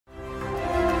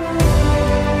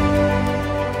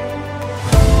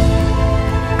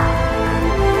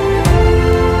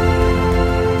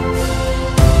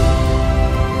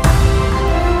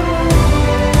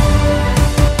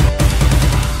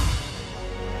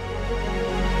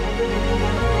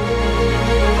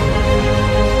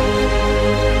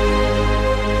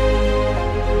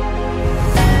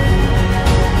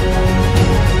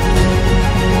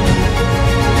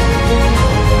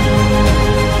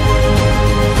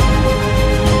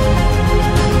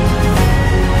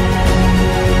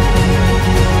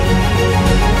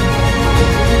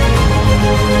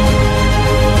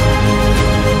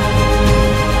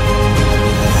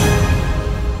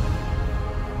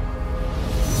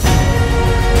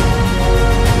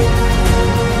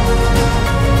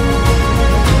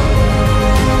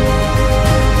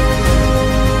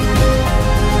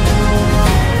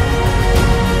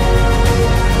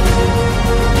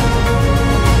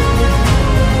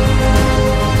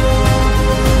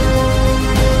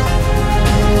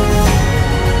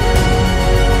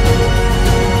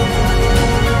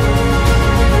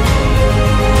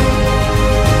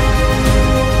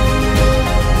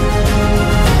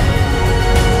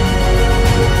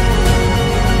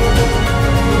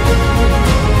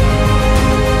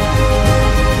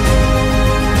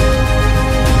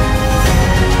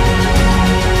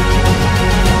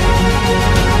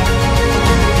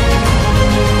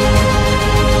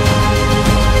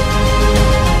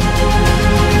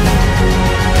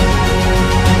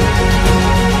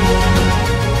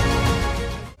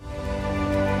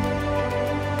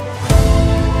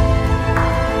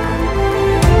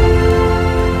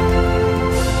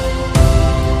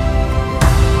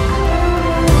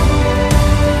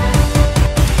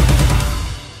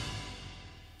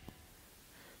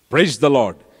Praise the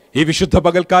Lord. ഈ വിശുദ്ധ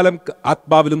പകൽക്കാലം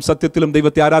ആത്മാവിലും സത്യത്തിലും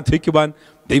ദൈവത്തെ ആരാധിക്കുവാൻ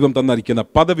ദൈവം തന്നിരിക്കുന്ന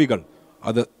പദവികൾ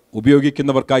അത്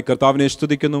ഉപയോഗിക്കുന്നവർക്കായി കർത്താവിനെ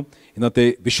സ്തുതിക്കുന്നു. ഇന്നത്തെ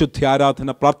വിശുദ്ധ ആരാധന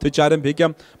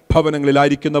പ്രാർത്ഥിച്ചാരംഭിക്കാം.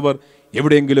 ഭവനങ്ങളിലായിരിക്കുന്നവർ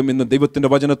എവിടെയെങ്കിലും ഇന്ന് ദൈവത്തിൻ്റെ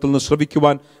വചനത്തിൽ നിന്ന്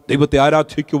ശ്രവിക്കുവാൻ, ദൈവത്തെ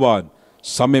ആരാധിക്കുവാൻ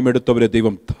സമയമെടുത്തവരെ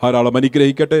ദൈവം ധാരാളം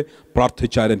അനുഗ്രഹിക്കട്ടെ.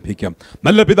 പ്രാർത്ഥിച്ചാരംഭിക്കാം.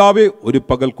 നല്ല പിതാവേ, ഒരു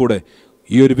പകൽ കൂടെ,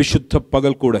 ഈ ഒരു വിശുദ്ധ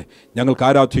പകൽ കൂടെ ഞങ്ങൾക്ക്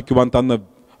ആരാധിക്കുവാൻ തന്ന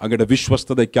അങ്ങയുടെ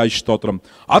വിശ്വസ്തതയ്ക്കായി സ്തോത്രം.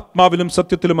 ആത്മാവിലും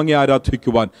സത്യത്തിലും അങ്ങേ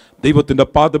ആരാധിക്കുവാൻ, ദൈവത്തിൻ്റെ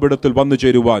പാദപീഠത്തിൽ വന്നു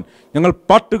ചേരുവാൻ, ഞങ്ങൾ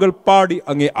പാട്ടുകൾ പാടി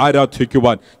അങ്ങേ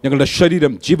ആരാധിക്കുവാൻ, ഞങ്ങളുടെ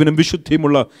ശരീരം ജീവനും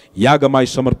വിശുദ്ധിയുമുള്ള യാഗമായി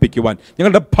സമർപ്പിക്കുവാൻ,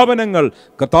 ഞങ്ങളുടെ ഭവനങ്ങൾ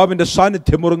കർത്താവിൻ്റെ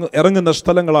സാന്നിധ്യം ഇറങ്ങുന്ന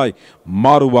സ്ഥലങ്ങളായി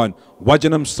മാറുവാൻ,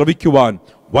 വചനം ശ്രവിക്കുവാൻ,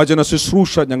 വചന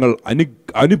ശുശ്രൂഷ ഞങ്ങൾ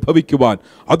അനുഭവിക്കുവാൻ,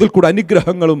 അതിൽ കൂടെ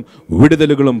അനുഗ്രഹങ്ങളും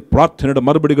വിടുതലുകളും പ്രാർത്ഥനയുടെ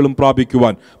മറുപടികളും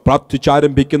പ്രാപിക്കുവാൻ,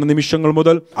 പ്രാർത്ഥിച്ചാരംഭിക്കുന്ന നിമിഷങ്ങൾ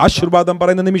മുതൽ ആശീർവാദം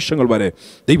പറയുന്ന നിമിഷങ്ങൾ വരെ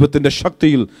ദൈവത്തിൻ്റെ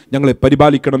ശക്തിയിൽ ഞങ്ങളെ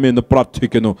പരിപാലിക്കണമെന്ന്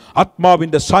പ്രാർത്ഥിക്കുന്നു.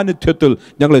 ആത്മാവിൻ്റെ സാന്നിധ്യത്തിൽ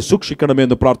ഞങ്ങളെ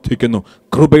സൂക്ഷിക്കണമെന്ന് പ്രാർത്ഥിക്കുന്നു.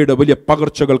 കൃപയുടെ വലിയ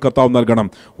പകർച്ചകൾ കർത്താവ് നൽകണം.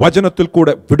 വചനത്തിൽ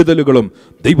കൂടെ വിടുതലുകളും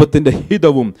ദൈവത്തിൻ്റെ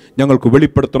ഹിതവും ഞങ്ങൾക്ക്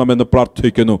വെളിപ്പെടുത്തണമെന്ന്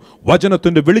പ്രാർത്ഥിക്കുന്നു.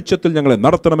 വചനത്തിൻ്റെ വെളിച്ചത്തിൽ ഞങ്ങളെ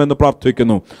നടത്തണമെന്ന്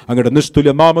പ്രാർത്ഥിക്കുന്നു. അങ്ങയുടെ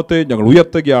നിസ്തുല്യ നാമത്തെ ഞങ്ങൾ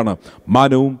ഉയർത്തുകയാണ്.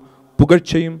 മാനവും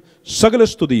പുകഴ്ചയും സകല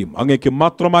സ്തുതിയും അങ്ങേക്ക്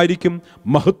മാത്രമായിരിക്കും.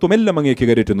 മഹത്വമെല്ലാം അങ്ങേക്ക്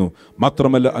കയറ്റുന്നു.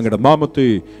 മാത്രമല്ല, അങ്ങയുടെ നാമത്തെ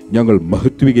ഞങ്ങൾ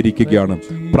മഹത്വീകരിക്കുകയാണ്.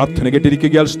 പ്രാർത്ഥന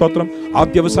കേട്ടിരിക്കുകയാൽ സ്തോത്രം.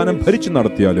 ആദ്യവസാനം ഭരിച്ചു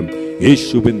നടത്തിയാലും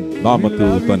യേശുവിൻ നാമത്തിൽ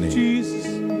തന്നെ.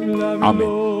 ആമേൻ.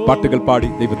 പാട്ടുകൾ പാടി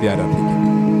ദൈവത്തെ ആരാധിക്കാം.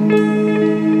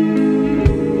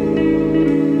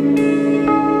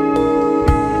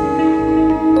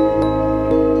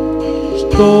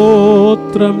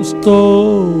 സ്തോത്രം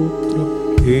സ്തോത്രം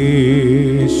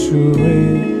യേശുവേ,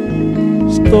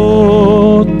 സ്തോത്രത്തിനെന്നും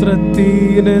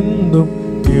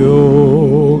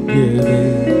യോഗ്യനേ.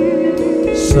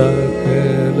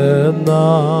 സകല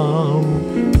നാം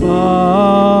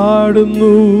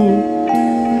പാടുന്നു,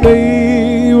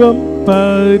 ദൈവം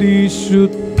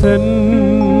പരിശുദ്ധൻ.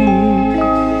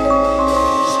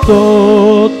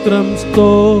 സ്തോത്രം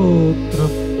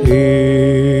സ്തോത്രം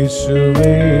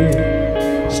യേശുവേ,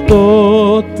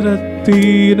 സ്തോത്രത്തിനെന്നും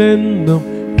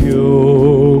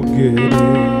യോഗ്യനേ.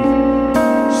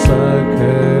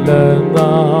 സകല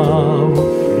നാം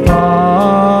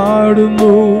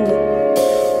പാടുന്നു,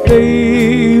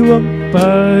 ദൈവം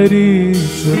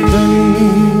പരിശുദ്ധൻ.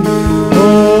 ഓ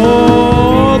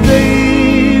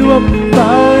ദൈവം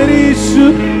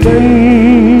പരിശുദ്ധൻ,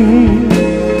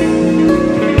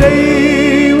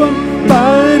 ദൈവം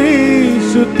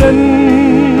പരിശുദ്ധൻ,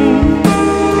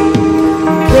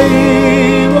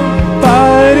 ദൈവം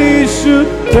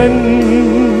പരിശുദ്ധൻ,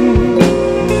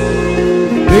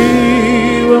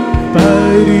 ദൈവം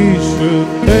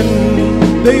പരിശുദ്ധൻ,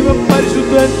 ദൈവം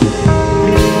പരിശുദ്ധൻ.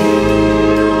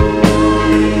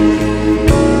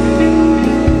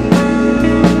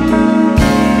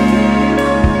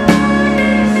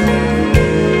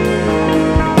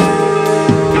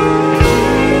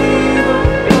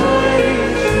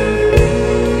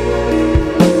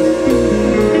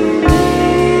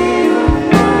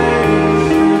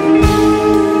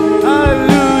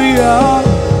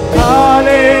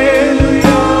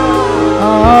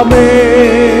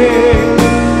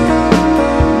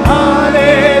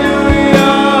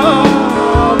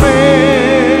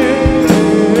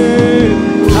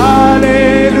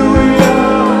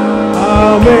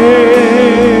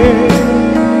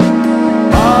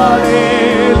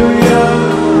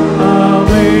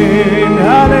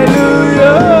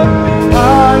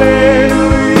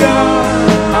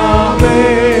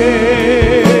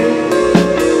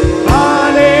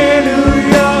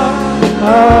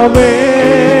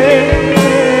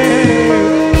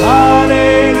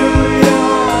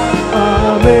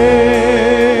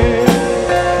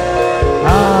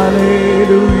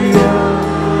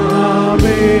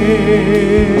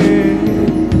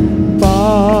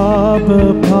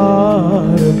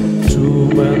 പാപഭാരം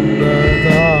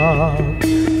ചുമന്നതാ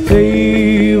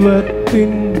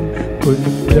ദൈവത്തിൻ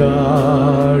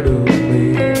കുഞ്ഞാടുമേ.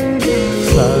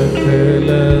 സകല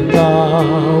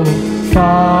നാം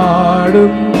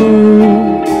പാടുന്നു,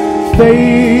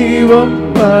 ദൈവം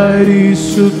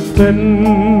പരിശുദ്ധൻ.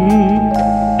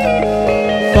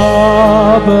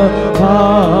 പാപഭാരം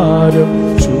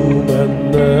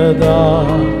ചുമന്നതാ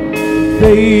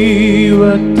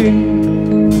ദൈവത്തിൻ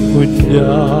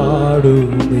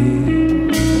കുഞ്ഞാടുമേ.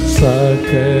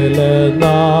 സകല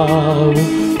നാം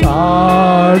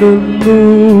പാടുന്നു,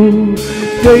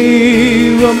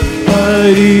 ദൈവം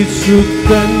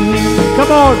പരിശുദ്ധൻ.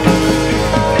 Come on.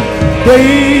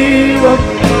 ദൈവം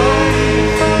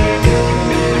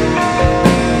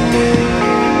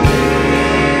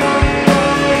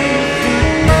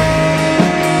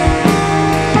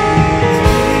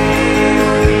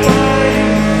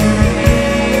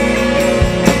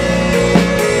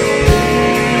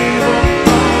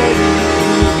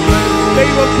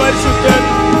ദൈവം പരിശുദ്ധൻ.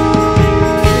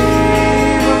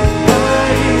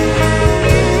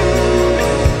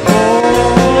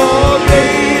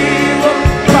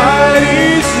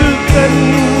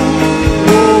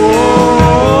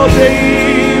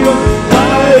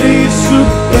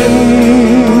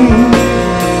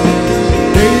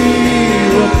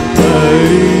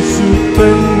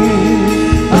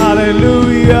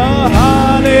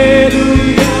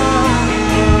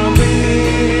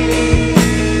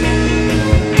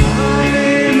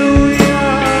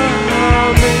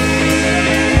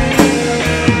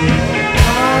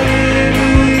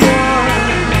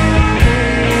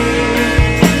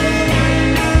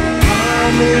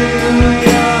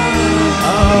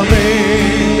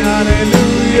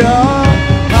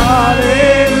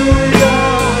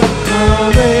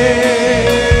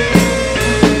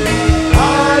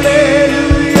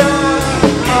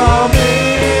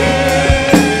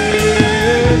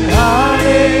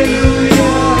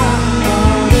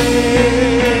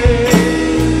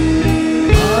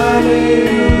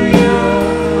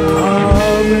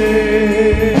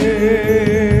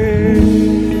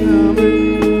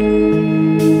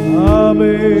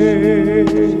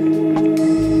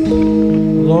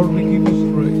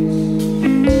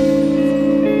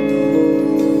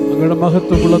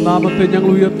 മഹത്വമുള്ള നാമത്തെ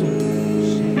ഞങ്ങൾ ഉയർത്തും.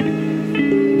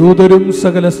 ദൂതരും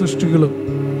സകല സൃഷ്ടികളും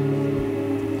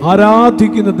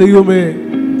ആരാധിക്കുന്ന ദൈവമേ,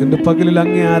 എന്റെ പകലിൽ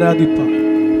അങ്ങേ ആരാധിപ്പാൻ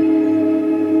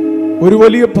ഒരു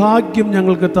വലിയ ഭാഗ്യം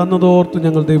ഞങ്ങൾക്ക് തന്നതോർത്ത്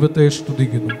ഞങ്ങൾ ദൈവത്തെ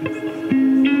സ്തുതിക്കുന്നു.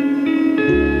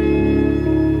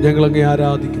 ഞങ്ങൾ അങ്ങേ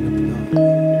ആരാധിക്കുന്നു.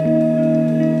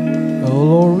 Oh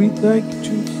Lord, we thank you,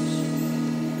 Jesus.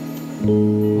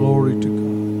 Glory to God.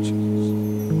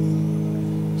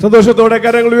 സന്തോഷത്തോടെ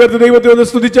കരങ്ങൾ ഉയർത്തി ദൈവത്തെ ഒന്ന്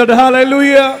സ്തുതിച്ചാട്ട്.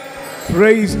 Hallelujah,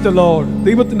 praise the Lord.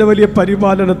 ദൈവത്തിന്റെ വലിയ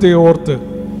പരിപാലനത്തെ ഓർത്ത്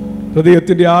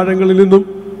ഹൃദയത്തിന്റെ ആഴങ്ങളിൽ നിന്നും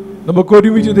നമുക്ക്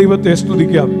ഒരുമിച്ച് ദൈവത്തെ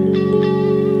സ്തുതിക്കാം.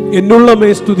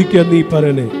 എന്നുള്ളമേ സ്തുതിക്കാം നീ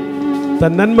പരനെ,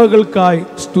 തൻ നന്മകൾക്കായി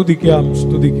സ്തുതിക്കാം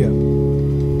സ്തുതിക്കാം.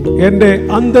 എൻ്റെ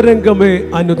അന്തരംഗമേ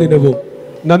അനുദിനവും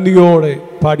നന്ദിയോടെ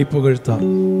പാടി പുകഴ്ത്താം.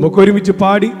 നമുക്ക് ഒരുമിച്ച്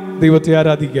പാടി ദൈവത്തെ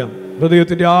ആരാധിക്കാം.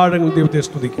 ഹൃദയത്തിന്റെ ആഴങ്ങൾ ദൈവത്തെ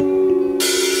സ്തുതിക്കാം.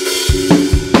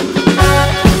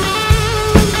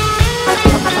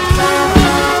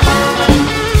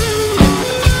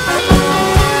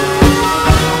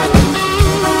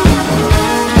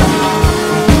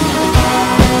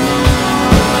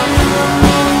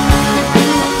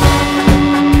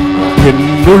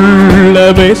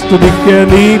 എന്നുള്ളവേ സ്തുതിക്ക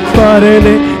നീ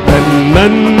പരനെ, തൻ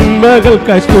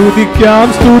നന്മകൾക്കായി സ്തുതിക്കാം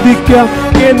സ്തുതിക്കാം.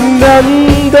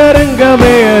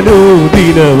 എന്നന്തരംഗമേ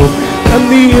അനുദിനവും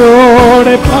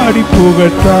നന്ദിയോടെ പാടി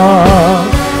പുകഴ്ത്താം.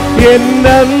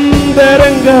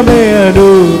 എന്നന്തരംഗമേ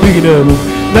അനുദിനവും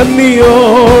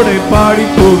നന്ദിയോടെ പാടി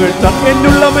പുകഴ്ത്താം.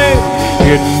 എന്നുള്ളവേ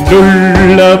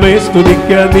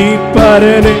സ്തുതിക്ക നീ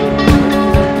പരനെ,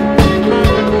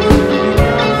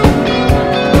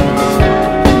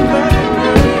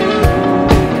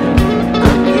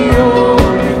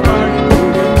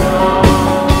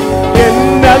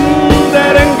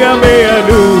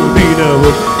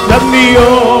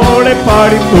 നന്ദിയോടെ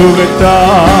പാടി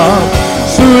പുകഴ്ത്താം.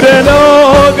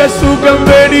 സുരലോക സുഖം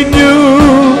വെടിഞ്ഞു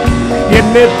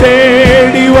എന്നെ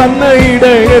തേടി വന്ന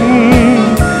ഇടയൻ.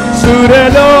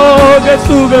 സുരലോക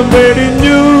സുഖം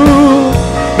വെടിഞ്ഞു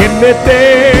എന്നെ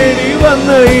തേടി വന്ന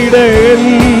ഇടയൻ.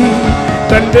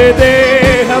 തന്റെ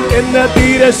ദേഹം എന്ന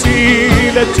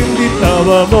തിരശീല ചിന്തിത്തവ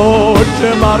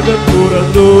മോക്ഷമാർഗം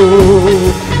തുറന്നു.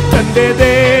 തന്റെ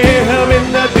ദേഹം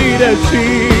എന്ന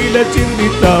തിരശീല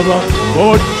ചിന്തിത്തവ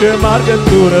മോക്ഷമാർഗം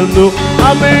തുറന്നു.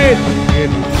 ആമേൻ.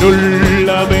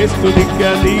 എന്നുള്ളവേ സ്തുതിക്ക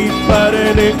നീ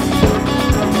പരനെ,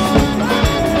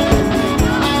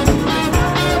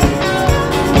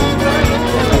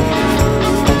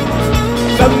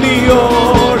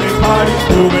 നന്ദിയോടെ പാടി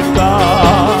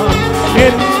പുകഴ്ത്താം.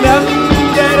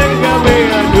 എന്നന്തരംഗമേ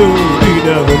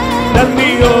അനുദിനവും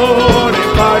നന്ദിയോടെ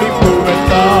പാടി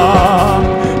പുകഴ്ത്താം.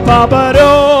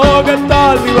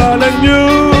 പാപരോഗത്താൽ നീ വലഞ്ഞു,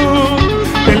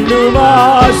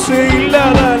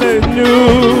 ആശയില്ലതലഞ്ഞു.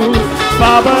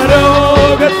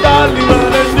 പാപരോഗത്താൽ നീ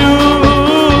വലഞ്ഞു,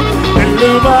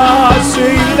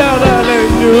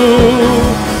 ആശയില്ലതലഞ്ഞു.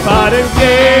 പാരം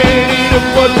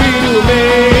കേടിരുമ്പോൾ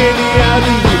തിരുമേനി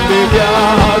അതിന്റെ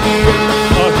വ്യാധികൾ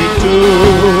വഹിച്ചു.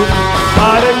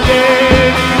 പാരം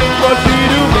കേടിരുമ്പോൾ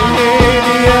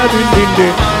തിരുമേനി അതിന്റെ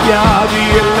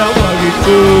വ്യാധിയെല്ലാം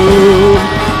വഹിച്ചു.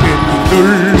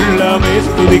 എന്നുള്ളവേ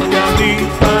സ്തുതിക്കാം നീ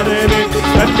പരനെ,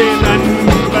 തന്റെ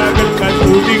നന്മകൾക്കായി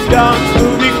സ്തുതിക്കാം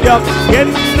സ്തുതിക്കാം.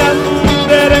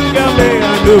 എന്നന്തരംഗമേ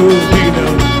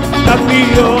അനുദിനം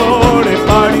നന്ദിയോടെ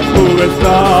പാടി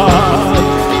പുകഴ്ത്താം.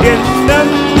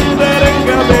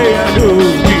 എന്നന്തരംഗമേ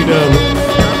അനുദിനം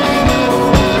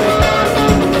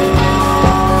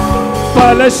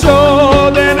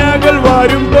ശോധനകൾ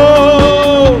വരുമ്പോ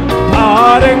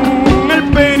ഭാരങ്ങൾ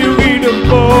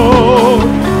പെരുകിടുമ്പോ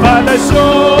പല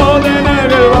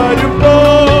ശോധനകൾ വരുമ്പോ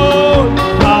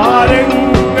ഭാരങ്ങൾ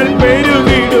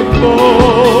പെരുകിടുമ്പോ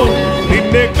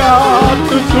നിന്നെ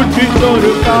കാത്തു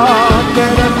സൂക്ഷിച്ചൊരു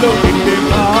കാന്തരല്ലോ നിന്റെ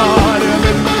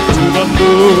ഭാരമെല്ലാം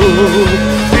ചുമന്നു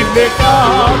നിന്നെ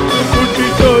കാത്തു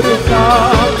സൂക്ഷിച്ചൊരു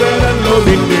കാന്തരല്ലോ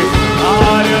നിന്റെ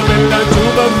ഭാരമെല്ലാം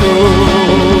ചുമന്നു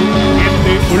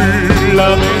എന്റെ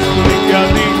ഉള്ളവേ സ്തുതിക്കാൻ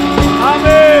നീ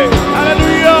ആമേൻ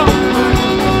ഹല്ലേലൂയ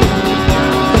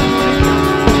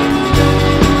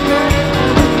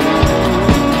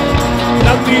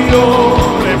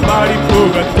നന്ദിയോടെ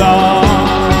പാടിപ്പോകത്താം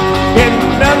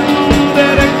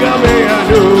എന്നന്തരംഗമേ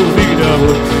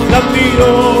അനുദിനവും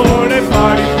നന്ദിയോടെ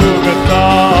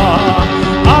പാടിപ്പോകത്താം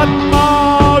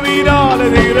ആത്മാവിനാലെ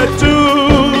നിറച്ചു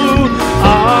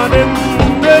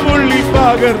ആനന്ദമുള്ളി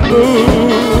പകർന്നു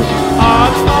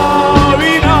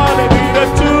ആത്മാവിനാലെ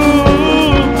നിറച്ചു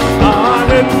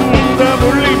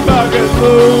ആനന്ദമുള്ളി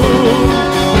പകർന്നു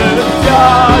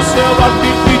പ്രത്യാശ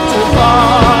വർദ്ധിപ്പിച്ചു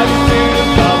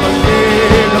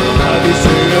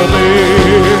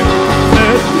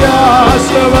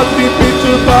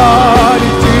പ്രത്യാശവർദ്ധിപ്പിച്ചു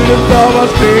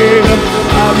പാലിച്ചിരുന്നവസ്ഥേനം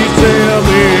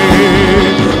അതിശയമേ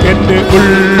എന്റെ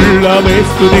ഉള്ളവേ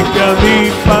സ്തുതിക്കാം നീ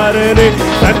പരനെ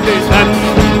തന്റെ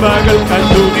നന്മകൾ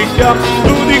കണ്ടുദിക്കാം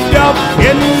സ്തുതിക്കാം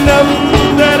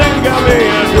എന്നന്തരംഗമേ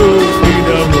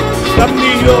അനുദിനവും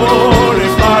നന്ദിയോടെ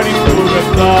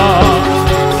പാടിപ്പോകത്താം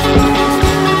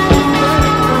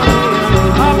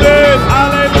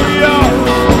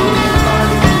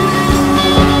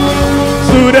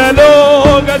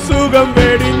സുരലോക സുഖം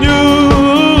വെടിഞ്ഞു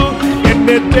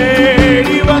എന്നെ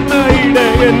തേടി വന്ന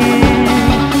ഇടയൻ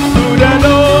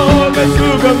സുരലോക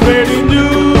സുഖം വെടിഞ്ഞു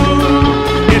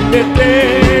എന്നെ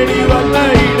തേടി വന്ന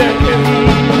ഇടയൻ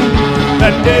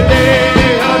തന്റെ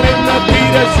ദേഹമെന്ന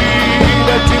തിരശീല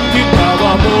ചിന്തിത്തവ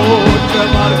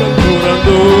മോക്ഷമാർഗം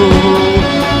തുറന്നു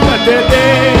തന്റെ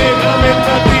ദേഹമെന്ന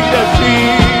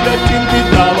തിരശീല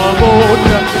ചിന്തിത്തവ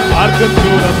മോക്ഷമാർഗം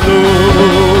തുറന്നു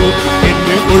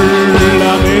എന്റെ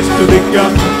ഉള്ളവേ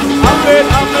സ്തുതിക്കാം ആമേൻ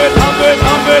ആമേൻ ആമേൻ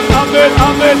ആമേൻ ആമേൻ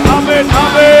ആമേൻ ആമേൻ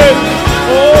ആമേൻ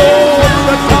ഓ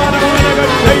സത്താനമനകൾ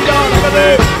ചെയ്താനകതേ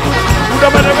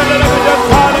ഉടമനകനക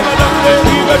ചാലകനകേ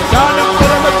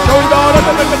ജീവചാലകനക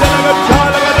ചൗദാരകനക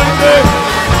ചാലകനകേ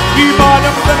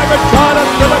ഈമാനം തനക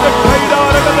ചാലകനക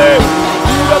ചെയ്താനകതേ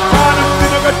ഉടത്താനം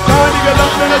തനക ചാലികനക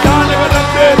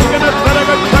ജാനകനകേ നികനതനക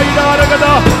ചെയ്താനകത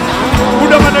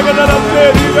ഉടമനകനകേ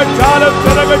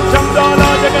ജീവചാലകനക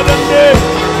ചംദാനാജകനകേ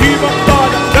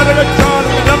ജീവപാദം തനക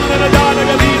ചാലകനക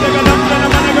ജാനകദീനകനക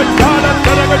മനക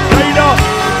ചാലകനക ചെയ്താ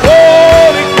ഓ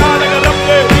നികാനകനകേ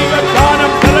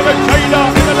ജീവചാനം തനക ചെയ്താ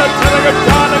നികനതനക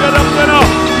ചാലകനകന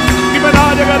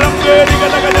ഇവനാജകനകേ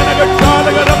നികനകനക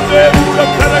ചാലകനകേ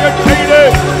ഉടതനക ചെയ്തേ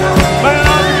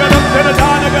മരണാജകനകന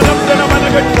ജാനകനകന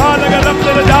മനക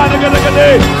ചാലകനകന ജാനകനകേ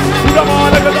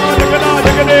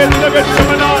ഉടമാനകനാജകനാജകനേ നികന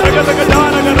ചമനാജകനക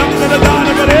ജാനകനകന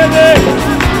ജാനകരേ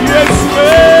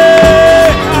യേശുവേ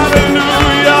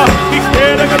ഹല്ലേലൂയ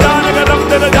നികേനക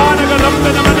ജാനകനകന ജാനകനകന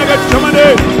മനക ചമനേ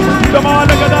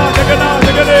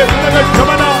ഉടമാനകനാജകനാജകനേ മനക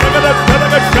ചമനാജകന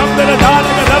തനക ചംദന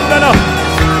ജാനകനകന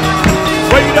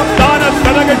വൈരം ദാന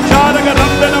തനക ചാലകനകന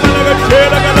മനക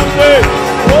ചേലകനകേ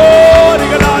ഓ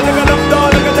നികനാജകനകന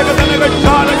ചാലകനകന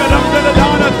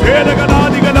ജാന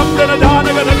തേനകനാദികനകന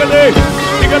ജാനകനകേ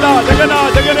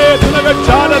നികനാജകനാജകനേ തനക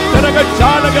ചാല തനക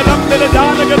ചാലകനകന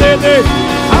ജാനകനേ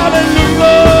hallelujah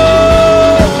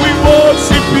we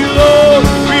worship you Lord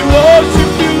we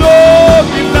worship you Lord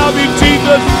we love you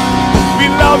Jesus we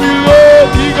love you Lord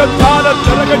നികനാല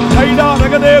തനക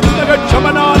ചൈദാനകനേ തനക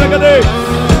ചമനാനകനേ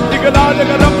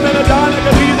നികനാജകനകന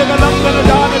ജാനകദീനകനകന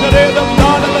ജാനകരേ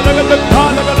ദംദാനകനകന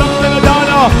ജാനകനകന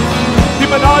ജാന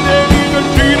ദിമനാദേ Neena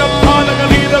ജീനം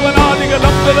ജാനകദീനവനാദികനകന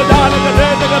ജാനകരേ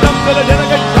ദകനകന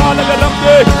Janaka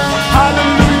ജാനകനകേ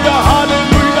hallelujah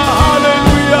hallelujah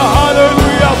hallelujah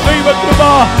hallelujah ദൈവകൃപ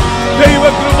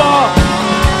ദൈവകൃപ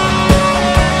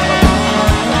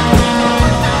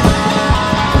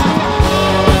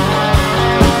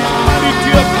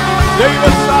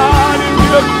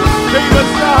ദൈവസാന്നിധ്യം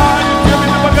ദൈവസാന്നിധ്യം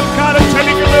ഇന്ന് പകൽക്കാലം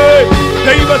ചലിക്കണേ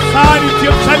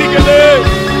ദൈവസാന്നിധ്യം ചലിക്കണേ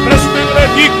പ്രശ്നങ്ങളെ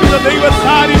നീക്കുന്ന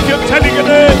ദൈവസാന്നിധ്യം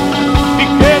ചലിക്കണേ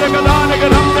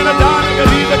നികേനകദാനകനകന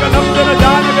ജാനകദീനകനകന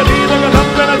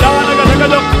ജാനകദീനകനകന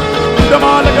ജാനകനകനം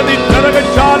ഉടമാലകദി തനക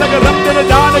ചാലകനകന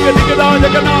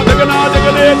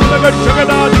ജാനകദികദാജകനാജകനാജകനേ തനക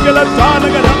ചകനാദികല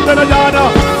ചാലകനകന ജാന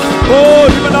ഓ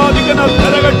ദിമനാദികന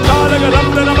തനക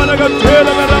ചാലകനകന മനക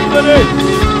ചേലകനകനേ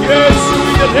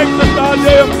യേശുവിന്റെ രക്തത്താൽ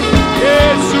ജയം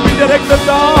യേശുവിന്റെ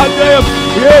രക്തത്താൽ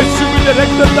യേശുവിന്റെ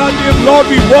രക്തത്താൽ Lord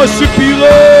we worship you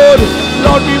Lord.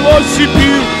 Lord we worship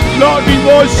you. Lord we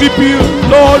worship you.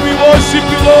 Lord we worship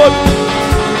you Lord.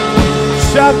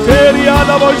 Shateria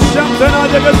la vashantana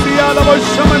jagatiya la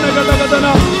vashamana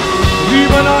gadagana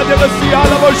ജീവനാ ജഗത്തിയ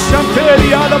la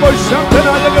vashanteria la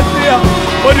vashantana jagatiya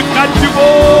ഒരു കാറ്റ്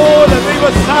പോലെ ദൈവ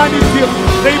സാന്നിധ്യം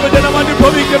ദൈവജനം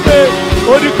അനുഭവിക്കട്ടെ.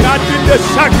 ഒരു കാറ്റിന്റെ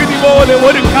ശക്തി പോലെ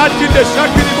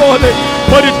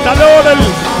ഒരു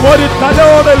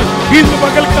തലോടൽ ഇന്ന്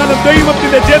പകൽക്കാലം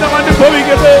ദൈവത്തിന്റെ ജനം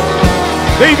അനുഭവിക്കട്ടെ.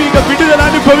 ദൈവിക വിടുതൽ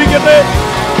അനുഭവിക്കട്ടെ.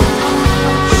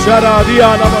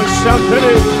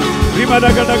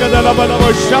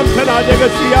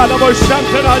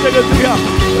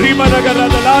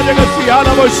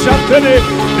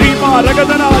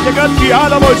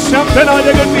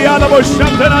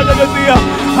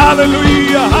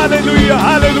 Hallelujah, hallelujah,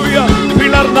 hallelujah.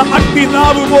 പിളർന്ന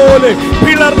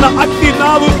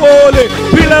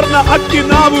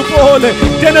അഗ്നിനാവ് പോലെ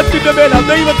ജനത്തിന്റെ മേൽ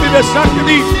ദൈവത്തിന്റെ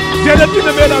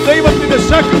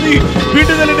ശക്തി,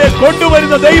 വിടുതലിനെ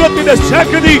കൊണ്ടുവരുന്ന ദൈവത്തിന്റെ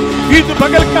ശക്തി ഇന്ന്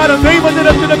പകൽക്കാലം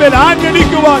ദൈവജനത്തിന്റെ മേൽ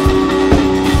ആഞ്ഞടിക്കുവാൻ.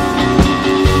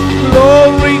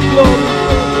 Glory, glory.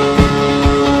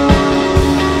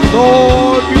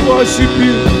 Lord, we worship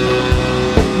you.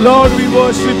 Lord, we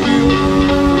worship you.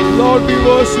 Lord, we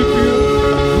worship you.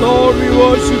 Lord, we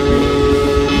worship you.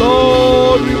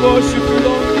 Lord, we worship you,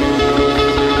 Lord.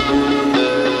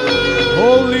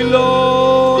 Holy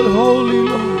Lord, holy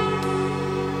Lord.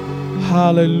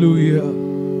 Hallelujah.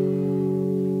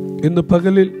 ഇന്ന്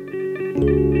പകലിൽ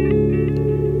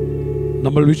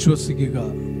നമ്മൾ വിശ്വസിക്കുക,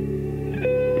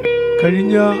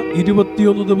 കഴിഞ്ഞ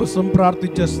 21 ദിവസം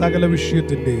പ്രാർത്ഥിച്ച സകല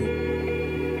വിഷയത്തിന്റെ,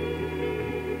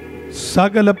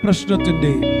 സകല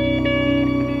പ്രശ്നത്തിന്റെ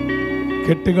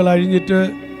കെട്ടുകൾ അഴിഞ്ഞിട്ട്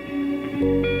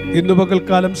ഇന്ന്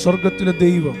പകൽക്കാലം സ്വർഗത്തിലെ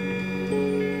ദൈവം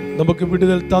നമുക്ക്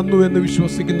വിടുതൽ തന്നു എന്ന്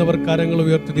വിശ്വസിക്കുന്നവർ കരങ്ങൾ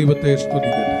ഉയർത്തി ദൈവത്തെ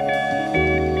സ്തുതിക്കട്ടെ.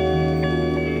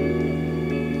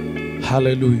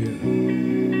 ഹല്ലേലൂയ.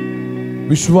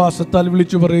 വിശ്വാസത്താൽ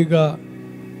വിളിച്ചു പറയുക,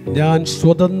 ഞാൻ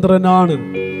സ്വതന്ത്രനാണ്,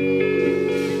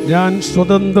 ഞാൻ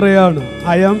സ്വതന്ത്രയാണ്.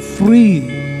 I am free.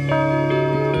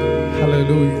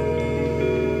 ഹല്ലേലൂയ.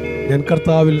 ഞാൻ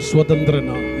കർത്താവിൽ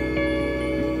സ്വതന്ത്രനാണ്.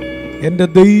 എൻ്റെ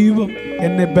ദൈവം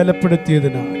എന്നെ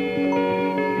ബലപ്പെടുത്തിയതിനാൽ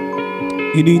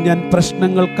ഇനി ഞാൻ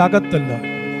പ്രശ്നങ്ങൾക്കകത്തല്ല,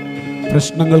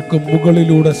 പ്രശ്നങ്ങൾക്ക്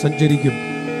മുകളിലൂടെ സഞ്ചരിക്കും.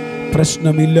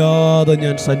 പ്രശ്നമില്ലാതെ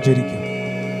ഞാൻ സഞ്ചരിക്കും.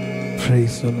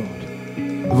 Praise the Lord.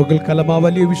 പകൽക്കാലം ആ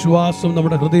വലിയ വിശ്വാസം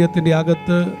നമ്മുടെ ഹൃദയത്തിൻ്റെ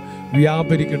അകത്ത്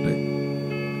വ്യാപരിക്കട്ടെ.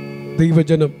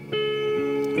 ദൈവജനം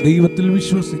ദൈവത്തിൽ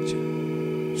വിശ്വസിച്ച്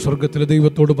സ്വർഗത്തിലെ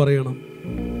ദൈവത്തോട് പറയണം,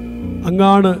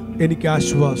 അങ്ങാണ് എനിക്ക്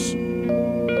ആശ്വാസം,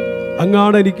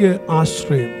 അങ്ങാണ് എനിക്ക്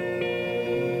ആശ്രയം,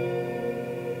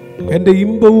 എൻ്റെ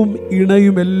ഇമ്പവും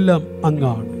ഇണയുമെല്ലാം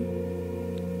അങ്ങാണ്.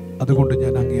 അതുകൊണ്ട്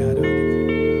ഞാൻ അങ്ങേ ആരാധിക്കും.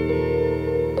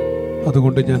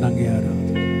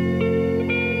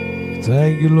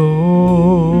 Thank you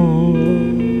Lord.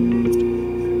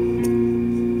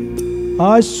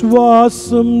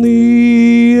 ആശ്വാസം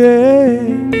നീയേ,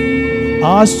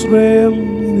 ആശ്രയം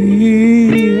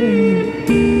നീയേ,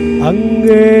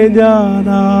 അങ്ങേ ഞാൻ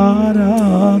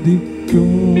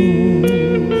ആരാധിക്കും.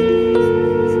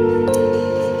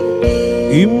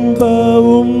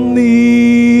 ഇമ്പവും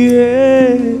നീയേ,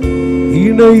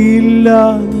 ഇണയില്ല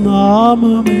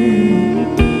നാമമേ,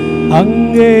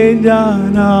 അങ്ങേ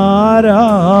ഞാൻ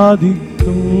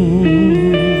ആരാധിക്കും.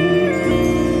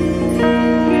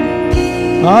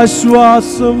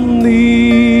 ആശ്വാസം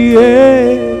നീയേ,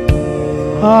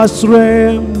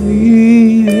 ആശ്രയം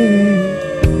നീയേ,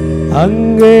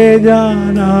 അങ്ങേ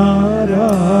ഞാൻ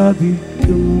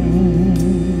ആരാധിക്കും.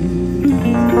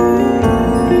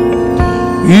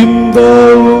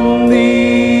 ഇമ്പവും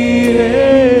നീയേ,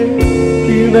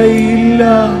 ഇണയില്ല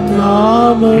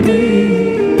നാമമേ,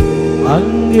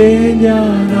 അങ്ങേ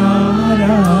ഞാൻ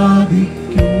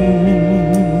ആരാധിക്കും.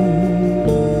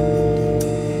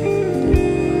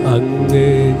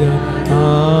 അങ്ങേ ഞാൻ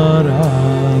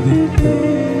ആരാധിക്കും.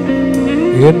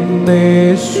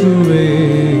 എന്നേശുവേ,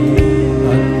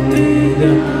 അങ്ങേ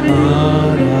ഞാൻ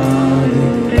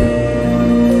ആരാധിക്കും.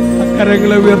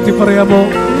 കരങ്ങളെ ഉയർത്തി പറയാമോ?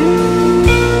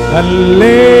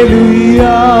 Hallelujah,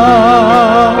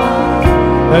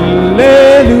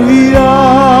 hallelujah,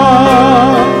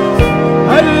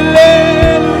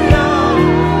 hallelujah,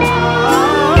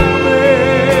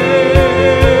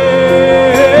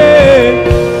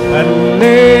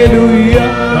 hallelujah,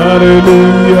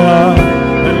 hallelujah,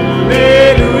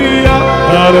 hallelujah,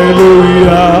 hallelujah,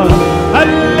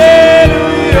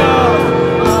 hallelujah,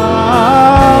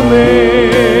 ആമേൻ.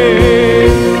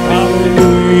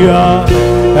 Hallelujah,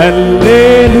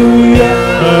 hallelujah,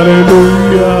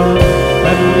 Hallelujah,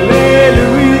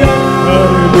 hallelujah,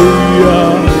 hallelujah,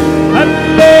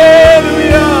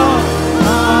 hallelujah,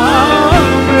 amen.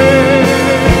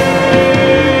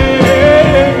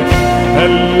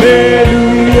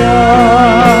 Hallelujah,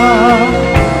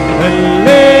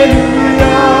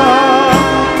 hallelujah,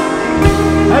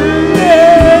 hallelujah, amen.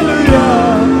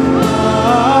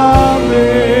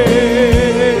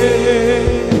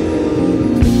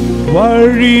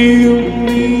 വഴിയും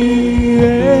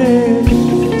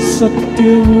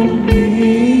സത്യവും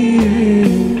നീയേ,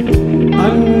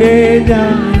 അങ്ങേ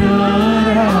ഞാൻ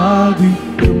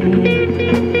ആരാധിക്കും.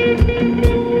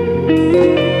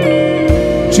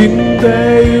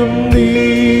 ചിന്തയും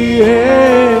നീയേ,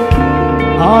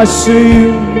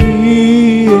 ആശയും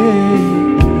നീയേ,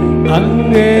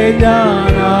 അങ്ങേ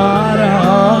ഞാൻ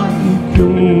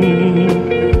ആരാധിക്കും.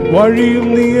 വഴിയും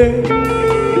നീയേ,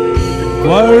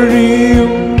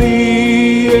 വഴിയും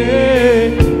നീയേ,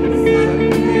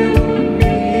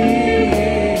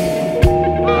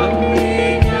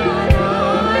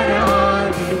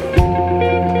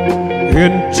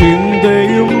 എൻ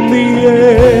ചിന്തയും നീയേ,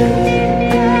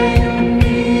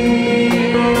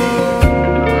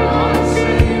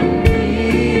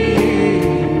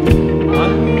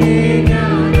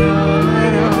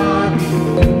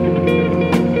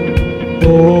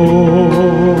 ഓ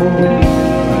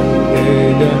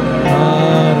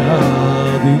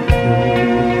ആരാധിക്കും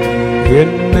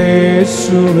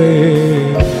എന്നേശുവേ,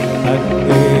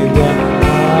 അങ്ങേ ഞാൻ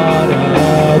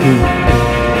ആരാധിക്കും.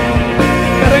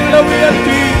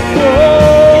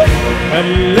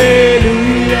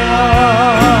 ഹല്ലേലൂയാ,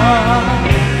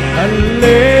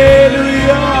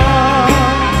 ഹല്ലേലൂയാ,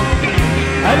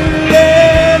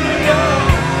 ഹല്ലേലൂയാ,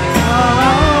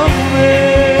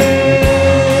 ആമേൻ.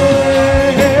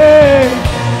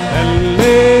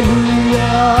 ഹല്ലേലൂയാ,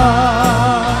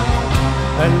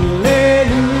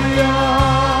 ഹല്ലേലൂയാ,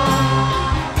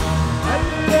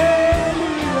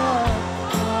 ഹല്ലേലൂയാ,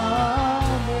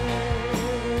 ആമേൻ.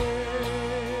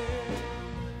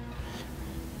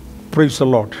 Praise the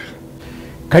Lord.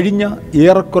 കഴിഞ്ഞ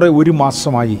ഏറെക്കുറെ ഒരു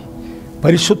മാസമായി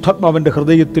പരിശുദ്ധാത്മാവിൻ്റെ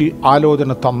ഹൃദയത്തിൽ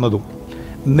ആലോചന തന്നതും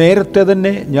നേരത്തെ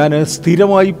തന്നെ ഞാൻ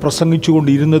സ്ഥിരമായി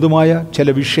പ്രസംഗിച്ചുകൊണ്ടിരുന്നതുമായ ചില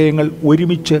വിഷയങ്ങൾ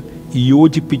ഒരുമിച്ച്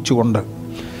യോജിപ്പിച്ചുകൊണ്ട്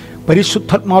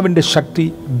പരിശുദ്ധാത്മാവിൻ്റെ ശക്തി,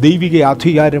 ദൈവിക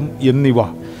അധികാരം എന്നിവ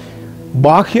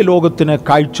ബാഹ്യലോകത്തിന്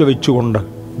കാഴ്ചവെച്ചുകൊണ്ട്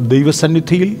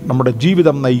ദൈവസന്നിധിയിൽ നമ്മുടെ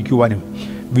ജീവിതം നയിക്കുവാനും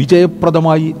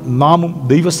വിജയപ്രദമായി നാമും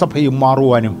ദൈവസഭയും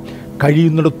മാറുവാനും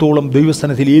കഴിയുന്നിടത്തോളം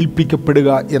ദൈവസന്നിധിയിൽ ഏൽപ്പിക്കപ്പെടുക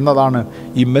എന്നതാണ്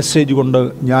ഈ മെസ്സേജ് കൊണ്ട്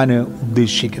ഞാൻ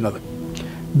ഉദ്ദേശിക്കുന്നത്.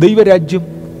 ദൈവരാജ്യം,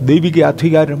 ദൈവിക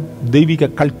അധികാരം, ദൈവിക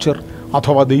കൾച്ചർ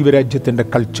അഥവാ ദൈവരാജ്യത്തിൻ്റെ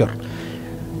കൾച്ചർ,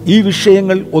 ഈ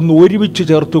വിഷയങ്ങൾ ഒന്ന് ഒരുമിച്ച്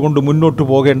ചേർത്തുകൊണ്ട് മുന്നോട്ട്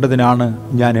പോകേണ്ടതിനാണ്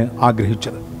ഞാൻ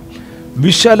ആഗ്രഹിച്ചത്.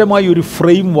 വിശാലമായ ഒരു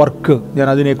ഫ്രെയിം വർക്ക് ഞാൻ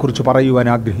അതിനെക്കുറിച്ച് പറയുവാൻ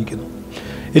ആഗ്രഹിക്കുന്നു.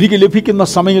 എനിക്ക് ലഭിക്കുന്ന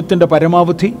സമയത്തിൻ്റെ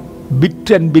പരമാവധി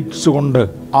ബിറ്റ് ആൻഡ് ബിറ്റ്സ് കൊണ്ട്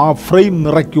ആ ഫ്രെയിം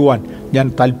നിറയ്ക്കുവാൻ ഞാൻ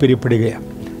താല്പര്യപ്പെടുകയാണ്.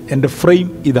 എൻ്റെ ഫ്രെയിം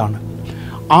ഇതാണ്.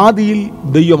 ആദിയിൽ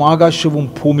ദൈവം ആകാശവും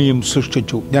ഭൂമിയും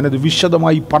സൃഷ്ടിച്ചു. ഞാനത്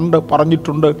വിശദമായി പണ്ട്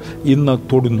പറഞ്ഞിട്ടുണ്ട്, ഇന്ന്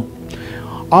തൊടുന്നു.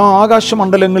 ആ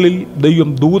ആകാശമണ്ഡലങ്ങളിൽ ദൈവം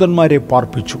ദൂതന്മാരെ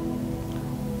പാർപ്പിച്ചു.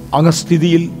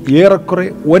 അങ്ങസ്ഥിതിയിൽ ഏറെക്കുറെ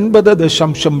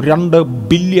 9.2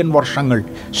 ബില്യൺ വർഷങ്ങൾ,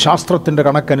 ശാസ്ത്രത്തിൻ്റെ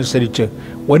കണക്കനുസരിച്ച്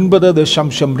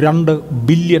 9.2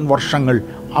 ബില്യൺ വർഷങ്ങൾ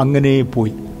അങ്ങനെ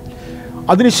പോയി.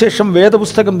 അതിനുശേഷം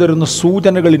വേദപുസ്തകം തരുന്ന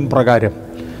സൂചനകളിൻ പ്രകാരം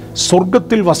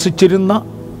സ്വർഗത്തിൽ വസിച്ചിരുന്ന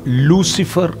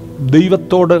ലൂസിഫർ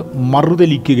ദൈവത്തോട്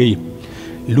മറുതലിക്കുകയും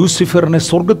ലൂസിഫറിനെ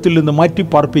സ്വർഗത്തിൽ നിന്ന്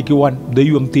മാറ്റിപ്പാർപ്പിക്കുവാൻ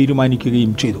ദൈവം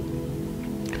തീരുമാനിക്കുകയും ചെയ്തു.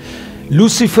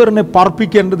 ലൂസിഫറിനെ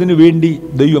പാർപ്പിക്കേണ്ടതിന് വേണ്ടി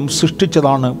ദൈവം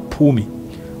സൃഷ്ടിച്ചതാണ് ഭൂമി.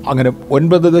 അങ്ങനെ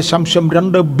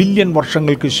 9.2 ബില്യൺ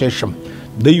വർഷങ്ങൾക്ക് ശേഷം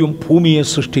ദൈവം ഭൂമിയെ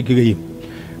സൃഷ്ടിക്കുകയും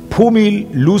ഭൂമിയിൽ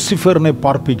ലൂസിഫറിനെ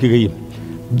പാർപ്പിക്കുകയും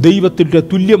ദൈവത്തിൻ്റെ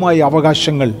തുല്യമായ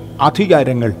അവകാശങ്ങൾ,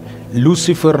 അധികാരങ്ങൾ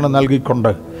ലൂസിഫറിന്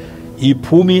നൽകിക്കൊണ്ട് ഈ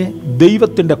ഭൂമിയെ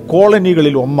ദൈവത്തിൻ്റെ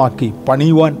കോളനികളിൽ ഒന്നാക്കി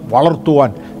പണിയുവാൻ, വളർത്തുവാൻ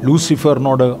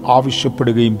ലൂസിഫറിനോട്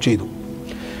ആവശ്യപ്പെടുകയും ചെയ്തു.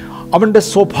 അവൻ്റെ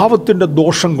സ്വഭാവത്തിൻ്റെ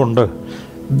ദോഷം കൊണ്ട്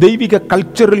ദൈവിക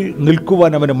കൾച്ചറിൽ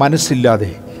നിൽക്കുവാൻ അവന്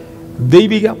മനസ്സില്ലാതെ,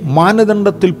 ദൈവിക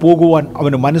മാനദണ്ഡത്തിൽ പോകുവാൻ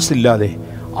അവന് മനസ്സില്ലാതെ,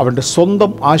 അവൻ്റെ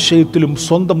സ്വന്തം ആശയത്തിലും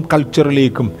സ്വന്തം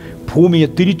കൾച്ചറിലേക്കും ഭൂമിയെ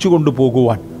തിരിച്ചു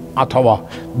കൊണ്ടുപോകുവാൻ, അഥവാ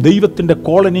ദൈവത്തിൻ്റെ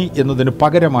കോളനി എന്നതിന്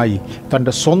പകരമായി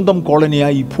തൻ്റെ സ്വന്തം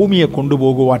കോളനിയായി ഭൂമിയെ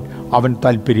കൊണ്ടുപോകുവാൻ അവൻ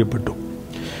താല്പര്യപ്പെട്ടു.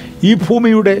 ഈ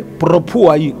ഭൂമിയുടെ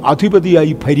പ്രഭുവായി,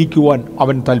 അധിപതിയായി ഭരിക്കുവാൻ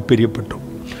അവൻ താല്പര്യപ്പെട്ടു.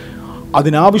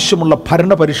 അതിനാവശ്യമുള്ള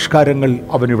ഭരണപരിഷ്കാരങ്ങൾ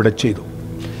അവനിവിടെ ചെയ്തു.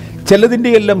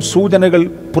 ചിലതിൻ്റെയെല്ലാം സൂചനകൾ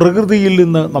പ്രകൃതിയിൽ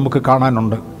നിന്ന് നമുക്ക്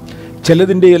കാണാനുണ്ട്.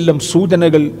 ചിലതിൻ്റെയെല്ലാം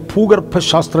സൂചനകൾ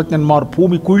ഭൂഗർഭശാസ്ത്രജ്ഞന്മാർ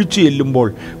ഭൂമി കുഴിച്ചു ചെല്ലുമ്പോൾ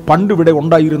പണ്ടിവിടെ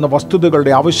ഉണ്ടായിരുന്ന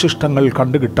വസ്തുതകളുടെ അവശിഷ്ടങ്ങൾ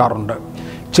കണ്ടുകിട്ടാറുണ്ട്.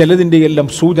 ചിലതിൻ്റെയെല്ലാം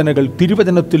സൂചനകൾ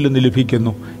തിരുവചനത്തിൽ നിന്ന്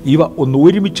ലഭിക്കുന്നു. ഇവ ഒന്ന്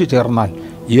ഒരുമിച്ച് ചേർന്നാൽ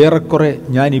ഏറെക്കുറെ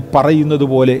ഞാൻ ഈ പറയുന്നത്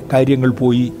പോലെ കാര്യങ്ങൾ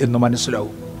പോയി എന്ന്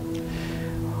മനസ്സിലാവും.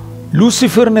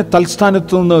 ലൂസിഫറിനെ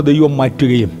തൽസ്ഥാനത്ത് നിന്ന് ദൈവം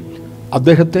മാറ്റുകയും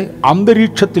അദ്ദേഹത്തെ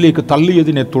അന്തരീക്ഷത്തിലേക്ക്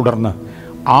തള്ളിയതിനെ തുടർന്ന്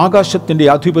ആകാശത്തിൻ്റെ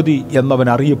അധിപതി എന്നവൻ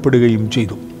അറിയപ്പെടുകയും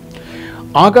ചെയ്തു.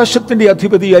 ആകാശത്തിൻ്റെ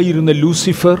അധിപതിയായിരുന്ന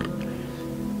ലൂസിഫർ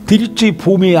തിരിച്ച് ഈ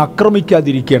ഭൂമിയെ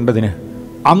ആക്രമിക്കാതിരിക്കേണ്ടതിന്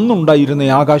അന്നുണ്ടായിരുന്ന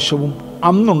ആകാശവും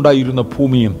അന്നുണ്ടായിരുന്ന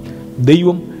ഭൂമിയും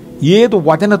ദൈവം ഏതു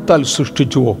വചനത്താൽ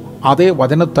സൃഷ്ടിച്ചുവോ അതേ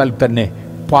വചനത്താൽ തന്നെ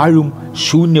പാഴും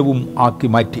ശൂന്യവും ആക്കി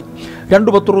മാറ്റി.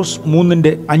 2 പത്രോസ്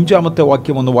 3:5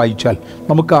 വാക്യം ഒന്ന് വായിച്ചാൽ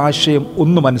നമുക്ക് ആശയം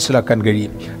ഒന്ന് മനസ്സിലാക്കാൻ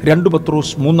കഴിയും. 2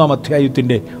 പത്രോസ്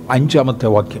 3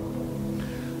 വാക്യം.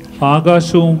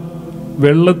 ആകാശവും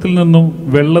വെള്ളത്തിൽ നിന്നും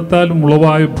വെള്ളത്താൽ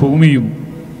ഉളവായ ഭൂമിയും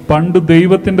പണ്ട്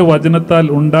ദൈവത്തിൻ്റെ വചനത്താൽ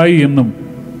ഉണ്ടായി എന്നും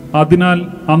അതിനാൽ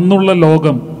അന്നുള്ള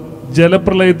ലോകം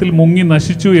ജലപ്രളയത്തിൽ മുങ്ങി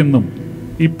നശിച്ചു എന്നും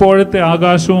ഇപ്പോഴത്തെ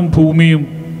ആകാശവും ഭൂമിയും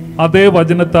അതേ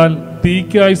വചനത്താൽ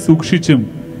തീക്കായി സൂക്ഷിച്ചും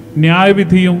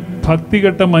ന്യായവിധിയും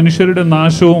ഭക്തികെട്ട മനുഷ്യരുടെ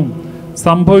നാശവും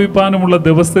സംഭവിപ്പാനുമുള്ള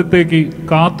ദിവസത്തേക്ക്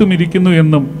കാത്തുമിരിക്കുന്നു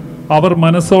എന്നും അവർ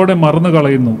മനസ്സോടെ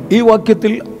മറന്നുകളയുന്നു. ഈ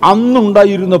വാക്യത്തിൽ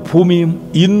അന്നുണ്ടായിരുന്ന ഭൂമിയും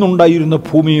ഇന്നുണ്ടായിരുന്ന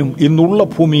ഭൂമിയും ഇന്നുള്ള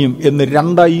ഭൂമിയും എന്ന്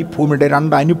രണ്ടായി ഭൂമിയുടെ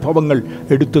 2 അനുഭവങ്ങൾ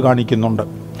എടുത്തു കാണിക്കുന്നുണ്ട്.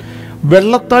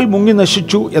 വെള്ളത്താൽ മുങ്ങി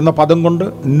നശിച്ചു എന്ന പദം കൊണ്ട്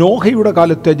നോഹയുടെ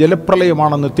കാലത്തെ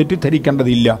ജലപ്രളയമാണെന്ന്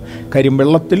തെറ്റിദ്ധരിക്കേണ്ടതില്ല. കാര്യം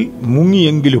വെള്ളത്തിൽ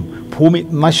മുങ്ങിയെങ്കിലും ഭൂമി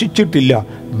നശിച്ചിട്ടില്ല,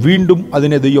 വീണ്ടും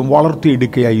അതിനെ ദൈവം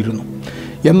വളർത്തിയെടുക്കുകയായിരുന്നു.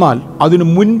 എന്നാൽ അതിനു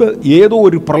മുൻപ് ഏതോ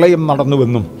ഒരു പ്രളയം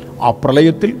നടന്നുവെന്നും ആ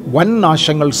പ്രളയത്തിൽ വൻ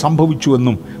നാശങ്ങൾ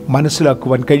സംഭവിച്ചുവെന്നും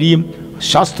മനസ്സിലാക്കുവാൻ കഴിയും.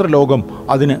 ശാസ്ത്രലോകം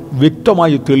അതിന്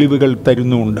വ്യക്തമായ തെളിവുകൾ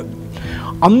തരുന്നുമുണ്ട്.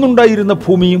 അന്നുണ്ടായിരുന്ന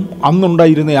ഭൂമിയും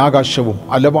അന്നുണ്ടായിരുന്ന ആകാശവും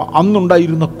അഥവാ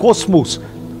അന്നുണ്ടായിരുന്ന കോസ്മോസ്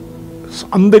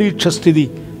അന്തരീക്ഷസ്ഥിതി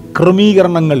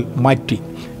ക്രമീകരണങ്ങൾ മാറ്റി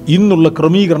ഇന്നുള്ള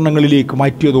ക്രമീകരണങ്ങളിലേക്ക്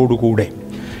മാറ്റിയതോടുകൂടെ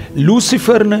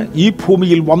ലൂസിഫറിന് ഈ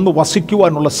ഭൂമിയിൽ വന്നു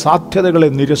വസിക്കുവാനുള്ള സാധ്യതകളെ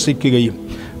നിരസിക്കുകയും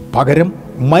പകരം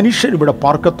മനുഷ്യരിവിടെ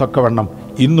പാർക്കത്തക്കവണ്ണം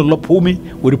ഇന്നുള്ള ഭൂമി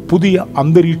ഒരു പുതിയ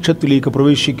അന്തരീക്ഷത്തിലേക്ക്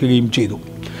പ്രവേശിക്കുകയും ചെയ്തു.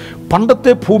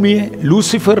 പണ്ടത്തെ ഭൂമിയെ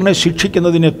ലൂസിഫറിനെ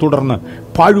ശിക്ഷിക്കുന്നതിനെ തുടർന്ന്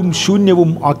പാഴും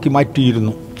ശൂന്യവും ആക്കി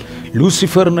മാറ്റിയിരുന്നു.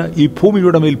 ലൂസിഫറിന് ഈ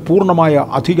ഭൂമിയുടെ മേൽ പൂർണ്ണമായ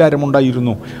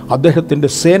അധികാരമുണ്ടായിരുന്നു. അദ്ദേഹത്തിൻ്റെ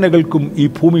സേനകൾക്കും ഈ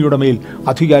ഭൂമിയുടെ മേൽ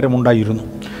അധികാരമുണ്ടായിരുന്നു.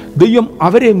 ദൈവം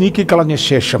അവരെ നീക്കിക്കളഞ്ഞ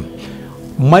ശേഷം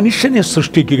മനുഷ്യനെ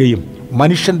സൃഷ്ടിക്കുകയും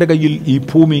മനുഷ്യൻ്റെ കയ്യിൽ ഈ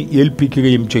ഭൂമി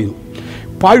ഏൽപ്പിക്കുകയും ചെയ്തു.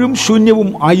 പാഴും ശൂന്യവും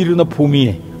ആയിരുന്ന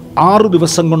ഭൂമിയെ 6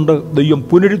 ദിവസം കൊണ്ട് ദൈവം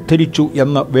പുനരുദ്ധരിച്ചു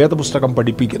എന്ന് വേദപുസ്തകം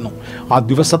പഠിപ്പിക്കുന്നു. ആ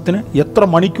ദിവസത്തിന് എത്ര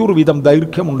മണിക്കൂർ വീതം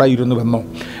ദൈർഘ്യമുണ്ടായിരുന്നുവെന്നോ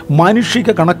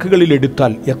മാനുഷിക കണക്കുകളിൽ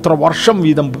എടുത്താൽ എത്ര വർഷം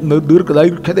വീതം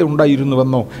ദൈർഘ്യത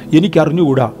ഉണ്ടായിരുന്നുവെന്നോ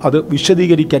എനിക്കറിഞ്ഞുകൂടാ. അത്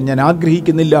വിശദീകരിക്കാൻ ഞാൻ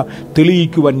ആഗ്രഹിക്കുന്നില്ല,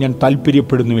 തെളിയിക്കുവാൻ ഞാൻ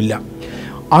താല്പര്യപ്പെടുന്നുമില്ല.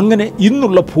 അങ്ങനെ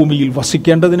ഇന്നുള്ള ഭൂമിയിൽ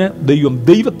വസിക്കേണ്ടതിന് ദൈവം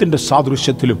ദൈവത്തിൻ്റെ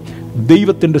സാദൃശ്യത്തിലും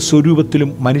ദൈവത്തിൻ്റെ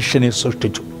സ്വരൂപത്തിലും മനുഷ്യനെ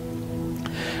സൃഷ്ടിച്ചു.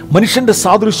 മനുഷ്യൻ്റെ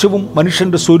സാദൃശ്യവും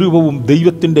മനുഷ്യൻ്റെ സ്വരൂപവും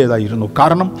ദൈവത്തിൻ്റേതായിരുന്നു.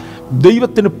 കാരണം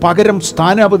ദൈവത്തിന് പകരം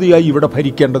സ്ഥാനാപതിയായി ഇവിടെ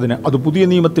ഭരിക്കേണ്ടതിന്, അത് പുതിയ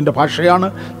നിയമത്തിൻ്റെ ഭാഷയാണ്,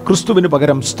 ക്രിസ്തുവിന്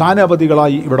പകരം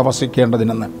സ്ഥാനാപതികളായി ഇവിടെ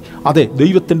വസിക്കേണ്ടതിനെന്ന്. അതെ,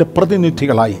 ദൈവത്തിൻ്റെ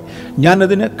പ്രതിനിധികളായി.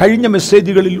 ഞാനതിന് കഴിഞ്ഞ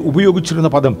മെസ്സേജുകളിൽ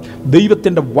ഉപയോഗിച്ചിരുന്ന പദം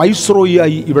ദൈവത്തിൻ്റെ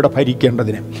വൈസ്രോയിയായി ഇവിടെ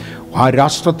ഭരിക്കേണ്ടതിന്, ആ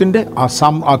രാഷ്ട്രത്തിൻ്റെ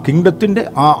ആ കിങ്ഡത്തിൻ്റെ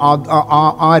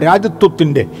ആ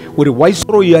രാജത്വത്തിൻ്റെ ഒരു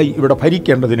വൈസ്രോയിയായി ഇവിടെ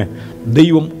ഭരിക്കേണ്ടതിന്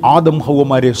ദൈവം ആദം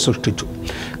ഹവ്വമാരെ സൃഷ്ടിച്ചു.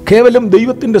 കേവലം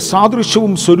ദൈവത്തിൻ്റെ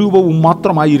സാദൃശ്യവും സ്വരൂപവും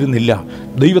മാത്രമായിരുന്നില്ല,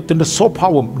 ദൈവത്തിൻ്റെ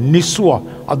സ്വഭാവം നിസ്വ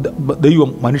ദൈവം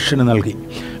മനുഷ്യന് നൽകി.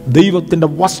 ദൈവത്തിൻ്റെ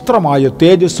വസ്ത്രമായ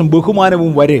തേജസ്സും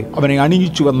ബഹുമാനവും വരെ അവനെ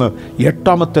അണിയിച്ചുവെന്ന്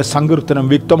 8-ാമത്തെ സങ്കീർത്തനം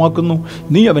വ്യക്തമാക്കുന്നു.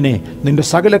 നീ അവനെ നിന്റെ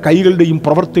സകല കൈകളുടെയും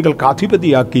പ്രവൃത്തികൾക്ക്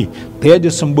അധിപതിയാക്കി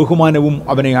തേജസ്സും ബഹുമാനവും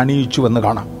അവനെ അണിയിച്ചുവെന്ന്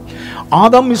കാണാം.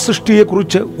 ആദാം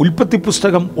സൃഷ്ടിയെക്കുറിച്ച് ഉൽപ്പത്തി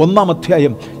പുസ്തകം 1-ാം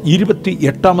അധ്യായം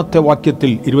 28-ാമത്തെ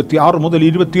വാക്യത്തിൽ 26 മുതൽ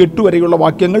 28 വരെയുള്ള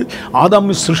വാക്യങ്ങൾ ആദാം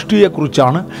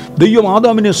സൃഷ്ടിയെക്കുറിച്ചാണ്. ദൈവം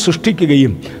ആദാമിനെ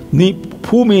സൃഷ്ടിക്കുകയും നീ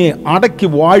ഭൂമിയെ അടക്കി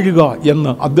വാഴുക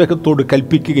എന്ന് അദ്ദേഹത്തോട്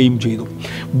കൽപ്പിക്കുകയും ചെയ്തു.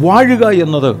 വാഴുക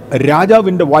എന്നത്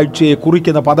രാജാവിൻ്റെ വാഴ്ചയെ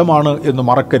കുറിക്കുന്ന പദമാണ് എന്ന്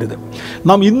മറക്കരുത്.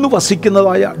 നാം ഇന്ന്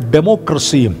വസിക്കുന്നതായ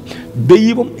ഡെമോക്രസിയും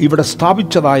ദൈവം ഇവിടെ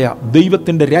സ്ഥാപിച്ചതായ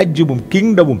ദൈവത്തിൻ്റെ രാജ്യവും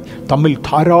കിങ്ഡവും തമ്മിൽ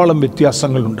ധാരാളം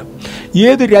വ്യത്യാസങ്ങളുണ്ട്.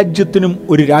 ഏത് രാജ്യത്തിനും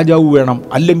ഒരു രാജാവ് വേണം,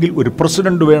 അല്ലെങ്കിൽ ഒരു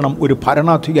പ്രസിഡന്റ് വേണം, ഒരു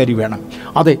ഭരണാധികാരി വേണം.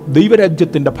 അതെ,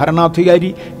 ദൈവരാജ്യത്തിൻ്റെ ഭരണാധികാരി,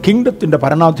 കിങ്ഡത്തിൻ്റെ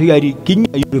ഭരണാധികാരി കിങ്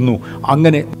ആയിരുന്നു.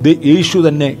 അങ്ങനെ യേശു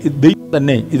തന്നെ, ദൈവം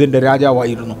തന്നെ ഇതിൻ്റെ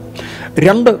രാജാവായിരുന്നു.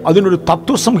 2, അതിനൊരു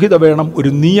തത്വസംഹിത വേണം, ഒരു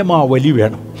നിയമാവലി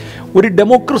വേണം. ഒരു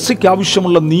ഡെമോക്രസിക്ക്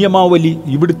ആവശ്യമുള്ള നിയമാവലി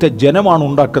ഇവിടുത്തെ ജനമാണ്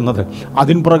ഉണ്ടാക്കുന്നത്.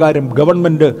 അതിൻ പ്രകാരം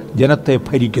ഗവൺമെൻറ് ജനത്തെ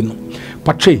ഭരിക്കുന്നു.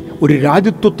 പക്ഷേ ഒരു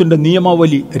രാജ്യത്വത്തിൻ്റെ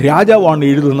നിയമാവലി രാജാവാണ്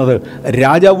എഴുതുന്നത്,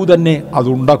 രാജാവ് തന്നെ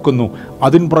അതുണ്ടാക്കുന്നു.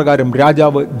 അതിൻ പ്രകാരം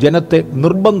രാജാവ് ജനത്തെ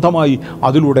നിർബന്ധമായി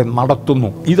അതിലൂടെ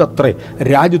നടത്തുന്നു. ഇതത്രേ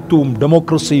രാജ്യത്വവും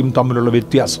ഡെമോക്രസിയും തമ്മിലുള്ള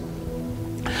വ്യത്യാസം.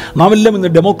 നാം എല്ലാം ഇന്ന്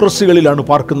ഡെമോക്രസികളിലാണ്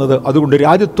പാർക്കുന്നത്. അതുകൊണ്ട്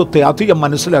രാജ്യത്വത്തെ അധികം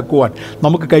മനസ്സിലാക്കുവാൻ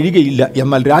നമുക്ക് കഴിയുകയില്ല.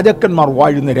 എന്നാൽ രാജാക്കന്മാർ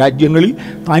വാഴുന്ന രാജ്യങ്ങളിൽ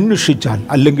അന്വേഷിച്ചാൽ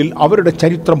അല്ലെങ്കിൽ അവരുടെ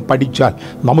ചരിത്രം പഠിച്ചാൽ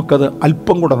നമുക്കത്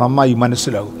അല്പം കൂടെ നന്നായി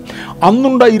മനസ്സിലാകും.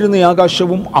 അന്നുണ്ടായിരുന്ന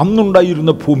ആകാശവും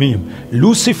അന്നുണ്ടായിരുന്ന ഭൂമിയും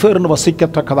ലൂസിഫറിന്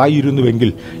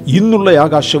വസിക്കത്തക്കതായിരുന്നുവെങ്കിൽ ഇന്നുള്ള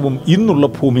ആകാശവും ഇന്നുള്ള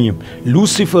ഭൂമിയും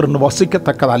ലൂസിഫറിന്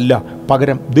വസിക്കത്തക്കതല്ല.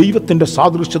 പകരം ദൈവത്തിൻ്റെ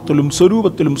സാദൃശ്യത്തിലും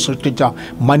സ്വരൂപത്തിലും സൃഷ്ടിച്ച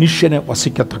മനുഷ്യനെ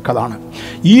വസിക്കത്തക്കതാണ്.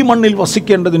 ഈ മണ്ണിൽ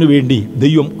വസിക്കേണ്ടതിനു വേണ്ടി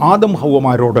ദൈവം ആദം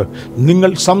ഹവ്വമാരോട്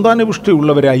നിങ്ങൾ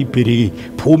സന്താനപുഷ്ടിയുള്ളവരായി പെരുകി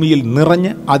ഭൂമിയിൽ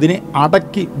നിറഞ്ഞ് അതിനെ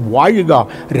അടക്കി വാഴുക,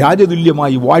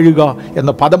 രാജതുല്യമായി വാഴുക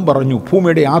എന്ന പദം പറഞ്ഞു.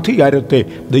 ഭൂമിയുടെ അധികാരത്തെ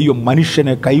ദൈവം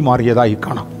മനുഷ്യന് കൈമാറിയതായി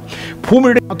കാണാം.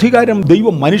 ഭൂമിയുടെ അധികാരം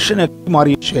ദൈവം മനുഷ്യനെ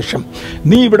കൈമാറിയ ശേഷം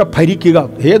നീ ഇവിടെ ഭരിക്കുക,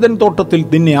 ഏദൻ തോട്ടത്തിൽ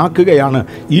നിന്നെ ആക്കുകയാണ്,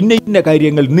 ഇന്ന ഇന്ന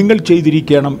കാര്യങ്ങൾ നിങ്ങൾ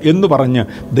ചെയ്തിരിക്കണം എന്ന് പറഞ്ഞ്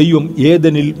ദൈവം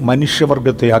ഏദനിൽ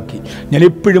മനുഷ്യവർഗത്തെ ആക്കി. ഞാൻ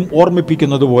എപ്പോഴും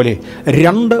ഓർമ്മിപ്പിക്കുന്നത് പോലെ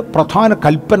 2 പ്രധാന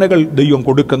കൽപ്പനകൾ ദൈവം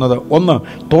കൊടുക്കുന്നത്, 1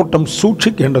 തോട്ടം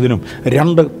സൂക്ഷിക്കേണ്ടതിനും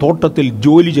 2 തോട്ടത്തിൽ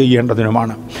ജോലി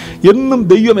ചെയ്യേണ്ടതിനുമാണ്. എന്നും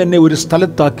ദൈവം എന്നെ ഒരു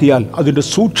സ്ഥലത്താക്കിയാൽ അതിൻ്റെ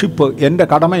സൂക്ഷിപ്പ് എൻ്റെ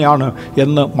കടമയാണ്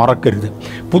എന്ന് മറക്കരുത്.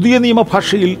 പുതിയ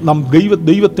നിയമഭാഷയിൽ നാം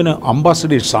ദൈവത്തിന്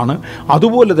അംബാസഡേഴ്സാണ്.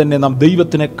 അതുപോലെ തന്നെ നാം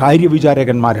ദൈവത്തിന്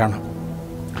കാര്യവിചാരകന്മാരാണ്.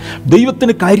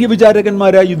 ദൈവത്തിന്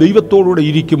കാര്യവിചാരകന്മാരായി ദൈവത്തോടുകൂടെ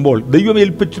ഇരിക്കുമ്പോൾ ദൈവം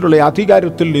ഏൽപ്പിച്ചിട്ടുള്ള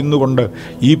അധികാരത്തിൽ നിന്നുകൊണ്ട്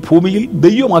ഈ ഭൂമിയിൽ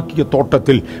ദൈവമാക്കിയ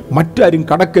തോട്ടത്തിൽ മറ്റാരും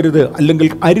കടക്കരുത്, അല്ലെങ്കിൽ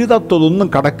അരുതാത്തതൊന്നും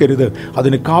കടക്കരുത്,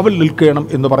 അതിന് കാവൽ നിൽക്കണം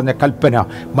എന്ന് പറഞ്ഞ കൽപ്പന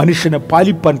മനുഷ്യന്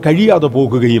പാലിപ്പാൻ കഴിയാതെ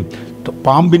പോകുകയും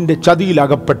പാമ്പിൻ്റെ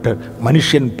ചതിയിലകപ്പെട്ട്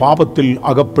മനുഷ്യൻ പാപത്തിൽ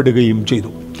അകപ്പെടുകയും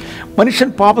ചെയ്തു.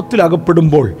 മനുഷ്യൻ പാപത്തിൽ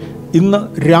അകപ്പെടുമ്പോൾ ഇന്ന്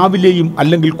രാവിലെയും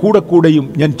അല്ലെങ്കിൽ കൂടെയും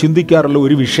ഞാൻ ചിന്തിക്കാറുള്ള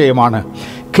ഒരു വിഷയമാണ്,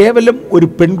 കേവലം ഒരു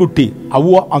പെൺകുട്ടി,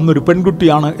 അവ അന്നൊരു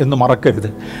പെൺകുട്ടിയാണ് എന്ന് മറക്കരുത്.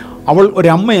 അവൾ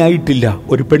ഒരമ്മയായിട്ടില്ല,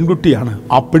 ഒരു പെൺകുട്ടിയാണ്.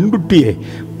 ആ പെൺകുട്ടിയെ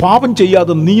പാപം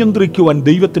ചെയ്യാതെ നിയന്ത്രിക്കുവാൻ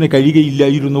ദൈവത്തിന്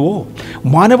കഴിയുകയില്ലായിരുന്നുവോ?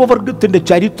 മാനവവർഗത്തിൻ്റെ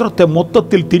ചരിത്രത്തെ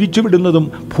മൊത്തത്തിൽ തിരിച്ചുവിടുന്നതും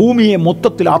ഭൂമിയെ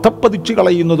മൊത്തത്തിൽ അധപ്പതിച്ചു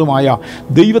കളയുന്നതുമായ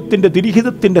ദൈവത്തിൻ്റെ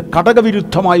തിരിഹിതത്തിൻ്റെ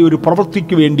കടകവിരുദ്ധമായ ഒരു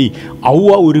പ്രവൃത്തിക്ക് വേണ്ടി ഔവ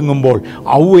ഒരുങ്ങുമ്പോൾ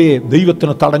ഔവയെ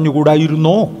ദൈവത്തിന്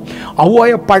തടഞ്ഞുകൂടായിരുന്നോ?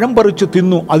 ഔവയെ പഴം പറിച്ചു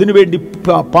തിന്നു, അതിനുവേണ്ടി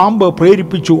പാമ്പ്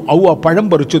പ്രേരിപ്പിച്ചു, ഔവ പഴം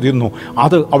പറിച്ചു തിന്നു.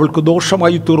 അത് അവൾക്ക്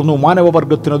ദോഷമായി തീർന്നു,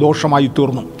 മാനവവർഗത്തിന് ദോഷമായി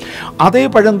തീർന്നു. അതേ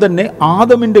പഴം തന്നെ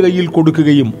ആദമിൻ്റെ കയ്യിൽ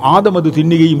കൊടുക്കുകയും ആദം അത്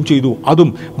തിന്നുകയും ചെയ്തു. അതും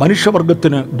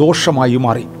മനുഷ്യവർഗത്തിന് ദോഷമായി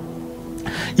മാറി.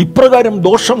 ഇപ്രകാരം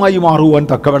ദോഷമായി മാറുവാൻ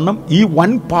തക്കവണ്ണം ഈ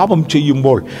വൻ പാപം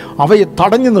ചെയ്യുമ്പോൾ അവയെ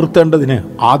തടഞ്ഞു നിർത്തേണ്ടതിന്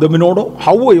ആദമിനോടോ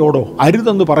ഹൗവയോടോ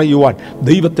അരുതെന്ന് പറയുവാൻ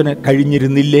ദൈവത്തിന്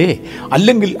കഴിഞ്ഞിരുന്നില്ലേ?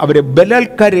 അല്ലെങ്കിൽ അവരെ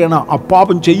ബലാത്കാരേണ ആ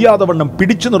പാപം ചെയ്യാതെ വണ്ണം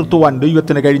പിടിച്ചു നിർത്തുവാൻ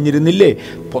ദൈവത്തിന് കഴിഞ്ഞിരുന്നില്ലേ?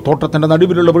 തോട്ടത്തിൻ്റെ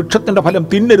നടുവിലുള്ള വൃക്ഷത്തിൻ്റെ ഫലം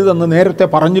തിന്നരുതെന്ന് നേരത്തെ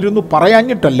പറഞ്ഞിരുന്നു.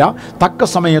 പറയാഞ്ഞിട്ടല്ല,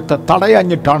 തക്ക സമയത്ത്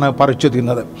തടയാഞ്ഞിട്ടാണ് പറിച്ചു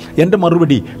തിന്നത്. എൻ്റെ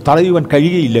മറുപടി, തടയുവാൻ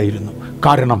കഴിയുകയില്ലായിരുന്നു.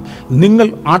 കാരണം നിങ്ങൾ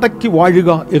അടക്കി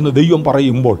വാഴുക എന്ന് ദൈവം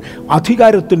പറയുമ്പോൾ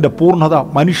അധികാരത്തിൻ്റെ പൂർണ്ണത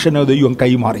മനുഷ്യന് ദൈവം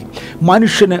കൈമാറി.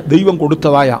 മനുഷ്യന് ദൈവം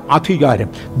കൊടുത്തതായ അധികാരം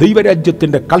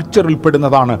ദൈവരാജ്യത്തിൻ്റെ കൾച്ചറിൽ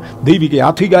പെടുന്നതാണ്. ദൈവിക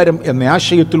അധികാരം എന്ന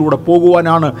ആശയത്തിലൂടെ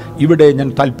പോകുവാനാണ് ഇവിടെ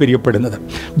ഞാൻ താല്പര്യപ്പെടുന്നത്.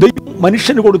 ദൈവം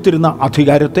മനുഷ്യന് കൊടുത്തിരുന്ന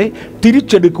അധികാരത്തെ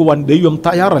തിരിച്ചെടുക്കുവാൻ ദൈവം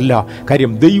തയ്യാറല്ല.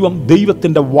 കാര്യം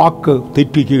ദൈവത്തിൻ്റെ വാക്ക്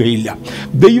തെറ്റിക്കുകയില്ല.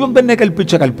 ദൈവം തന്നെ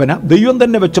കൽപ്പിച്ച കൽപ്പന, ദൈവം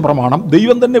തന്നെ വെച്ച പ്രമാണം,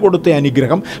 ദൈവം തന്നെ കൊടുത്ത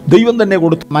അനുഗ്രഹം, ദൈവം തന്നെ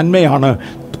കൊടുത്ത നന്മയാണ്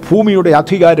ഭൂമിയുടെ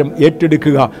അധികാരം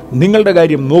ഏറ്റെടുക്കുക. നിങ്ങളുടെ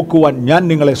കാര്യം നോക്കുവാൻ ഞാൻ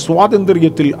നിങ്ങളെ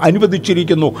സ്വാതന്ത്ര്യത്തിൽ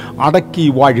അനുവദിച്ചിരിക്കുന്നു. അടക്കി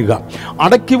വാഴുക.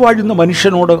 അടക്കി വാഴുന്ന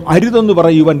മനുഷ്യനോട് അരുതെന്ന്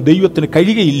പറയുവാൻ ദൈവത്തിന്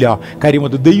കഴിയുകയില്ല. കാര്യം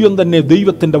അത് ദൈവം തന്നെ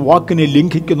ദൈവത്തിൻ്റെ വാക്കിനെ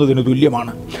ലംഘിക്കുന്നതിന്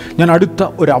തുല്യമാണ്. ഞാൻ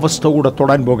അടുത്ത ഒരു അവസ്ഥ കൂടെ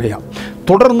തൊടാൻ പോകുകയാണ്.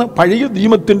 തുടർന്ന് പഴയ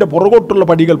നിയമത്തിൻ്റെ പുറകോട്ടുള്ള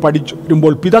പടികൾ പഠിച്ചു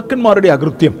വരുമ്പോൾ പിതാക്കന്മാരുടെ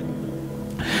അകൃത്യം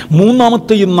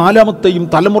 3ാമത്തെയും 4ാമത്തെയും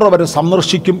തലമുറ വരെ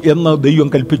സന്ദർശിക്കും എന്ന് ദൈവം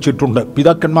കൽപ്പിച്ചിട്ടുണ്ട്.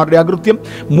 പിതാക്കന്മാരുടെ അകൃത്യം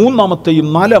 3ാമത്തെയും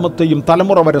 4ാമത്തെയും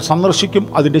തലമുറ വരെ സന്ദർശിക്കും.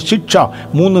 അതിൻ്റെ ശിക്ഷ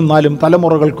 3ഉം 4ഉം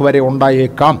തലമുറകൾക്ക് വരെ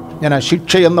ഉണ്ടായേക്കാം. ഞാൻ ആ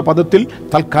ശിക്ഷ എന്ന പദത്തിൽ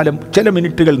തൽക്കാലം ചില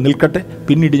മിനിറ്റുകൾ നിൽക്കട്ടെ,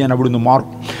 പിന്നീട് ഞാൻ അവിടുന്ന് മാറും.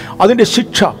 അതിൻ്റെ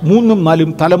ശിക്ഷ 3ഉം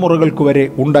 4ഉം തലമുറകൾക്ക് വരെ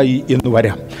ഉണ്ടായി എന്ന്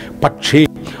വരാം. പക്ഷേ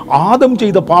ആദം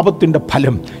ചെയ്ത പാപത്തിൻ്റെ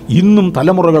ഫലം ഇന്നും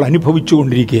തലമുറകൾ അനുഭവിച്ചു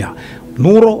കൊണ്ടിരിക്കുക.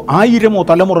 100ഓ 1000ഓ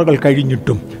തലമുറകൾ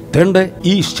കഴിഞ്ഞിട്ടും തേണ്ട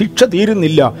ഈ ശിക്ഷ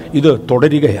തീരുന്നില്ല, ഇത്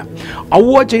തുടരുകയാണ്.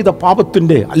 ഔവ ചെയ്ത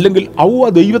പാപത്തിൻ്റെ അല്ലെങ്കിൽ ഔവ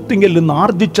ദൈവത്തിങ്കിൽ നിന്ന്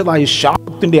ആർജിച്ചതായ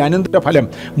ശാപത്തിൻ്റെ അനന്തരഫലം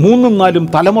 3-4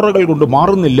 തലമുറകൾ കൊണ്ട്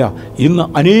മാറുന്നില്ല. ഇന്ന്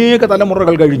അനേക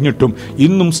തലമുറകൾ കഴിഞ്ഞിട്ടും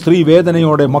ഇന്നും സ്ത്രീ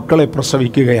വേദനയോടെ മക്കളെ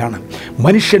പ്രസവിക്കുകയാണ്.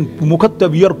 മനുഷ്യൻ മുഖത്തെ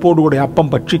വിയർപ്പോടുകൂടെ അപ്പം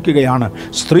ഭക്ഷിക്കുകയാണ്.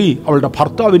 സ്ത്രീ അവളുടെ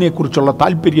ഭർത്താവിനെ കുറിച്ചുള്ള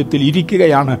താല്പര്യത്തിൽ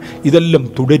ഇരിക്കുകയാണ്. ഇതെല്ലാം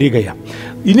തുടരുകയാണ്.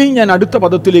 ഇനി ഞാൻ അടുത്ത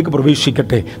പദത്തിലേക്ക്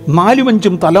പ്രവേശിക്കട്ടെ.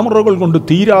 4-5 തലമുറകൾ കൊണ്ട്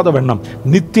തീരാതെ വണ്ണം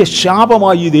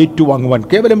നിത്യശാപമായി ഇത് ഏറ്റുവാങ്ങുവാൻ.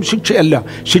 കേവലം ശിക്ഷയല്ല,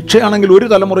 ശിക്ഷയാണെങ്കിൽ ഒരു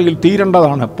തലമുറയിൽ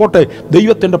തീരേണ്ടതാണ്. പോട്ടെ,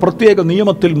 ദൈവത്തിൻ്റെ പ്രത്യേക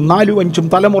നിയമത്തിൽ 4-5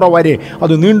 തലമുറ വരെ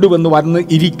അത് നീണ്ടുവെന്ന് വന്ന്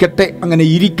ഇരിക്കട്ടെ, അങ്ങനെ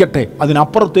ഇരിക്കട്ടെ.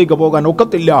 അതിനപ്പുറത്തേക്ക് പോകാൻ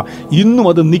ഒക്കത്തില്ല. ഇന്നും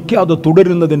അത് നിൽക്കാതെ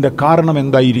തുടരുന്നതിൻ്റെ കാരണം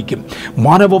എന്തായിരിക്കും?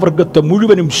 മാനവവർഗത്തെ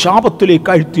മുഴുവനും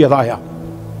ശാപത്തിലേക്ക് അഴ്ത്തിയതായ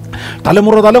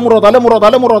തലമുറ തലമുറ തലമുറ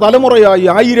തലമുറ തലമുറയായി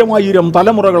 1000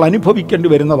 തലമുറകൾ അനുഭവിക്കേണ്ടി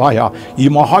വരുന്നതായ ഈ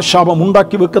മഹാശാപം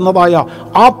ഉണ്ടാക്കി വെക്കുന്നതായ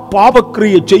ആ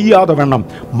പാപക്രിയ ചെയ്യാതെ വേണം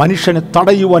മനുഷ്യനെ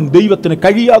തടയുവാൻ ദൈവത്തിന്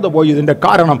കഴിയാതെ പോയതിൻ്റെ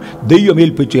കാരണം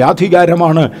ദൈവമേൽപ്പിച്ച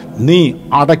അധികാരമാണ്. നീ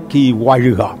അടക്കി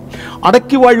വാഴുക.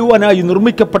 അടക്കി വാഴുവാനായി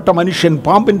നിർമ്മിക്കപ്പെട്ട മനുഷ്യൻ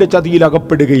പാമ്പിൻ്റെ ചതിയിൽ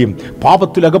അകപ്പെടുകയും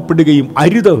പാപത്തിൽ അകപ്പെടുകയും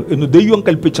അരുത് എന്ന് ദൈവം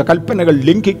കൽപ്പിച്ച കൽപ്പനകൾ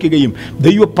ലംഘിക്കുകയും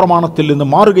ദൈവപ്രമാണത്തിൽ നിന്ന്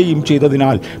മാറുകയും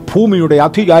ചെയ്തതിനാൽ ഭൂമിയുടെ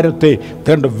അധികാരത്തെ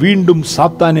വീണ്ടും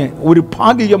സാത്താനെ ഒരു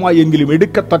ഭാഗികമായെങ്കിലും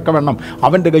എടുക്കത്തക്കവണ്ണം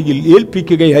അവൻ്റെ കയ്യിൽ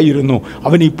ഏൽപ്പിക്കുകയായിരുന്നു.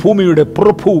 അവൻ ഈ ഭൂമിയുടെ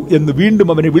പ്രഭു എന്ന് വീണ്ടും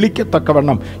അവനെ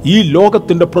വിളിക്കത്തക്കവണ്ണം, ഈ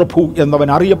ലോകത്തിൻ്റെ പ്രഭു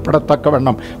എന്നവൻ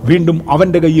അറിയപ്പെടത്തക്കവണ്ണം വീണ്ടും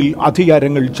അവൻ്റെ കയ്യിൽ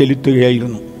അധികാരങ്ങൾ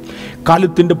ചെലുത്തുകയായിരുന്നു.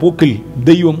 കാലത്തിൻ്റെ പോക്കിൽ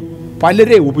ദൈവം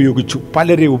പലരെ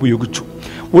ഉപയോഗിച്ചു.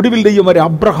 ഒടുവിൽ ദൈവം വരെ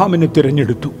അബ്രഹാമിനെ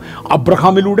തിരഞ്ഞെടുത്തു.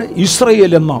 അബ്രഹാമിലൂടെ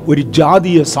ഇസ്രയേൽ എന്ന ഒരു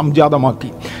ജാതിയെ സംജാതമാക്കി.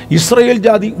 ഇസ്രയേൽ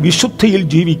ജാതി വിശുദ്ധിയിൽ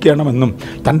ജീവിക്കണമെന്നും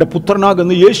തൻ്റെ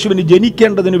പുത്രനാകുന്ന യേശുവിന്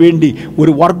ജനിക്കേണ്ടതിന് വേണ്ടി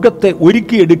ഒരു വർഗത്തെ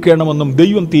ഒരുക്കിയെടുക്കണമെന്നും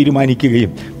ദൈവം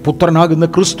തീരുമാനിക്കുകയും പുത്രനാകുന്ന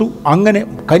ക്രിസ്തു അങ്ങനെ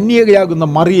കന്യകയാകുന്ന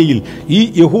മറിയയിൽ ഈ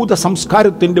യഹൂദ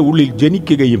സംസ്കാരത്തിൻ്റെ ഉള്ളിൽ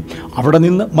ജനിക്കുകയും അവിടെ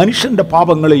നിന്ന് മനുഷ്യൻ്റെ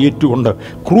പാപങ്ങളെ ഏറ്റുകൊണ്ട്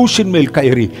ക്രൂശിന്മേൽ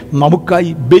കയറി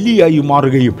നമുക്കായി ബലിയായി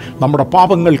മാറുകയും നമ്മുടെ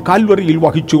പാപങ്ങൾ കാൽവറിയിൽ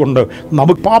വഹിച്ചുകൊണ്ട്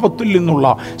നമുക്ക് പാപത്തിൽ നിന്നുള്ള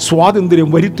സ്വാതന്ത്ര്യം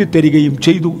വരുത്തി തരികയും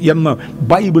ചെയ്തു എന്ന്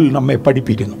ബൈബിൾ നമ്മെ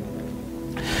പഠിപ്പിക്കുന്നു.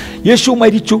 യേശു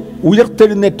മരിച്ചു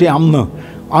ഉയർത്തെഴുന്നേറ്റ അന്ന്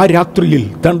ആ രാത്രിയിൽ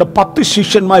തൻ്റെ 10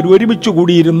 ശിഷ്യന്മാർ ഒരുമിച്ച്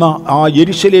കൂടിയിരുന്ന ആ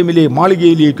യെരുശലേമിലെ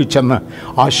മാളികയിലേക്ക് ചെന്ന്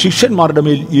ആ ശിഷ്യന്മാരുടെ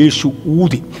മേൽ യേശു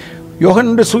ഊതി.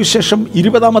 യോഹന്നാന്റെ സുവിശേഷം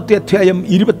 20-ാമത്തെ അധ്യായം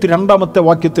 22-ാമത്തെ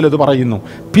വാക്യത്തിൽ അത് പറയുന്നു,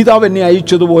 പിതാവ് എന്നെ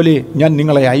അയച്ചതുപോലെ ഞാൻ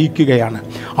നിങ്ങളെ അയക്കുകയാണ്.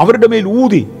 അവരുടെ മേൽ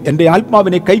ഊതി എൻ്റെ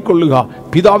ആത്മാവിനെ കൈക്കൊള്ളുക,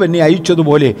 പിതാവ് എന്നെ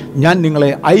അയച്ചതുപോലെ ഞാൻ നിങ്ങളെ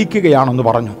അയക്കുകയാണെന്ന്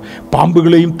പറഞ്ഞു.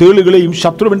 പാമ്പുകളെയും തേളുകളെയും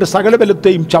ശത്രുവിൻ്റെ സകല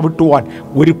ബലത്തെയും ചവിട്ടുവാൻ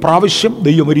ഒരു പ്രാവശ്യം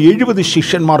ദൈവം ഒരു 70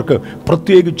 ശിഷ്യന്മാർക്ക്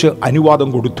പ്രത്യേകിച്ച് അനുവാദം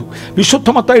കൊടുത്തു. വിശുദ്ധ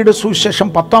മത്തായിയുടെ സുവിശേഷം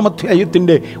 10-ാം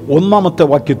അധ്യായത്തിൻ്റെ 1-ാമത്തെ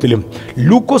വാക്യത്തിലും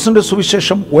ലൂക്കോസിൻ്റെ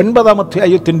സുവിശേഷം 9-ാം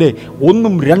അധ്യായത്തിൻ്റെ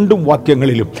 1-2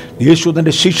 വാക്യങ്ങളിലും യേശു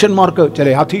തൻ്റെ ശിഷ്യന്മാർക്ക് ചില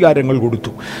അധികാരങ്ങൾ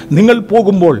കൊടുത്തു. നിങ്ങൾ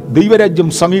പോകുമ്പോൾ ദൈവരാജ്യം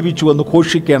സമീപിച്ചുവെന്ന്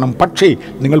ഘോഷിക്കണം. പക്ഷേ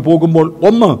നിങ്ങൾ പോകുമ്പോൾ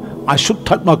 1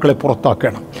 അശുദ്ധാത്മാക്കളെ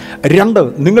പുറത്താക്കണം. 2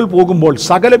 നിങ്ങൾ പോകുമ്പോൾ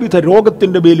സകലവിധ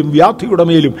രോഗത്തിൻ്റെ മേലും വ്യാധിയുടെ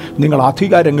മേലും നിങ്ങൾ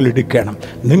അധികാരങ്ങൾ എടുക്കണം.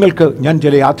 നിങ്ങൾക്ക് ഞാൻ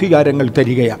ചില അധികാരങ്ങൾ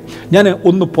തരികയാണ്. ഞാൻ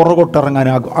ഒന്ന് പുറകോട്ടിറങ്ങാൻ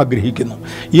ആഗ്രഹിക്കുന്നു.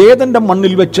 ഏതെൻ്റെ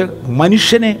മണ്ണിൽ വെച്ച്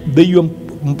മനുഷ്യനെ ദൈവം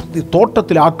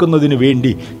തോട്ടത്തിലാക്കുന്നതിന് വേണ്ടി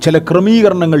ചില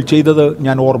ക്രമീകരണങ്ങൾ ചെയ്തത്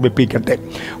ഞാൻ ഓർമ്മിപ്പിക്കട്ടെ.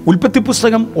 ഉൽപ്പത്തി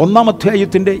പുസ്തകം 1-ാം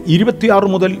അധ്യായത്തിൻ്റെ 26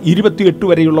 മുതൽ 28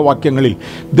 വരെയുള്ള വാക്യങ്ങളിൽ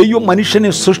ദൈവം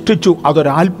മനുഷ്യനെ സൃഷ്ടിച്ചു.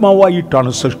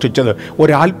 ഒരാത്മാവായിട്ടാണ്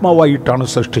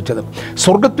സൃഷ്ടിച്ചത്.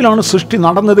 സ്വർഗത്തിലാണ് സൃഷ്ടി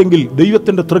നടന്നതെങ്കിൽ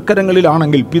ദൈവത്തിൻ്റെ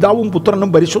തൃക്കരങ്ങളിലാണെങ്കിൽ പിതാവും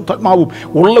പുത്രനും പരിശുദ്ധാത്മാവും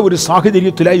ഉള്ള ഒരു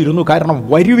സാഹചര്യത്തിലായിരുന്നു. കാരണം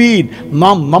വരുവീൻ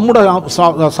നാം നമ്മുടെ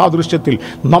സാദൃശ്യത്തിൽ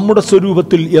നമ്മുടെ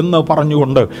സ്വരൂപത്തിൽ എന്ന്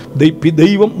പറഞ്ഞുകൊണ്ട്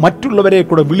ദൈവം മറ്റുള്ളവരെ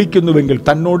കൂടെ വിളിക്കുന്നുവെങ്കിൽ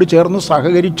തന്നോട് ചേർന്ന്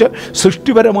സഹകരിച്ച്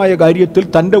സൃഷ്ടിപരമായ കാര്യത്തിൽ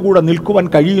തൻ്റെ കൂടെ നിൽക്കുവാൻ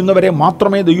കഴിയുന്നവരെ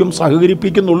മാത്രമേ ദൈവം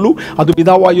സഹകരിപ്പിക്കുന്നുള്ളൂ. അത്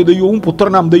പിതാവായ ദൈവവും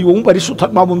പുത്രനാം ദൈവവും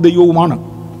പരിശുദ്ധാത്മാവും ദൈവവുമാണ്.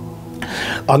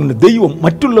 അങ്ങനെ ദൈവം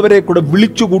മറ്റുള്ളവരെ കൂടെ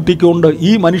വിളിച്ചു കൂട്ടിക്കൊണ്ട്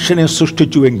ഈ മനുഷ്യനെ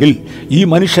സൃഷ്ടിച്ചുവെങ്കിൽ ഈ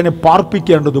മനുഷ്യനെ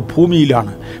പാർപ്പിക്കേണ്ടത്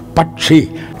ഭൂമിയിലാണ്. പക്ഷേ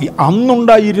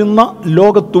അന്നുണ്ടായിരുന്ന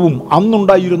ലോകത്വവും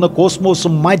അന്നുണ്ടായിരുന്ന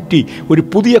കോസ്മോസും മാറ്റി ഒരു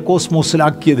പുതിയ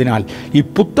കോസ്മോസിലാക്കിയതിനാൽ ഈ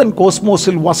പുത്തൻ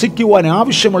കോസ്മോസിൽ വസിക്കുവാൻ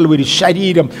ആവശ്യമുള്ള ഒരു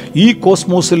ശരീരം ഈ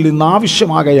കോസ്മോസിൽ നിന്ന്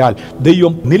ആവശ്യമാകയാൽ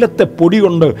ദൈവം നിലത്തെ പൊടി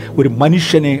കൊണ്ട് ഒരു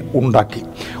മനുഷ്യനെ ഉണ്ടാക്കി,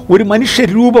 ഒരു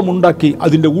മനുഷ്യരൂപമുണ്ടാക്കി.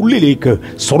 അതിൻ്റെ ഉള്ളിലേക്ക്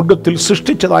സ്വർഗത്തിൽ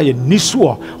സൃഷ്ടിച്ചതായ നിസ്വ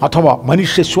അഥവാ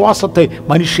മനുഷ്യ ശ്വാസത്തെ,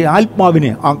 മനുഷ്യ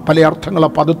ആത്മാവിനെ, പല അർത്ഥങ്ങൾ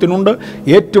ആ പദത്തിനുണ്ട്.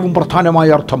 ഏറ്റവും പ്രധാനമായ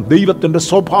അർത്ഥം ദൈവത്തിൻ്റെ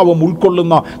സ്വഭാവം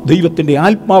ഉൾക്കൊള്ളുന്ന ദൈവത്തിൻ്റെ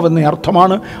ആത്മാവെന്ന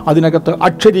അർത്ഥമാണ്. അതിനകത്ത്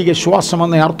അക്ഷരീക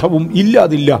ശ്വാസമെന്ന അർത്ഥവും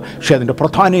ഇല്ലാതില്ല. പക്ഷേ അതിൻ്റെ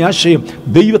പ്രധാന ആശയം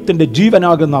ദൈവത്തിൻ്റെ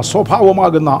ജീവനാകുന്ന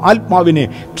സ്വഭാവമാകുന്ന ആത്മാവിനെ,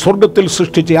 സ്വർഗത്തിൽ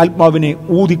സൃഷ്ടിച്ച ആത്മാവിനെ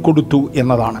ഊതിക്കൊടുത്തു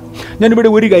എന്നതാണ്.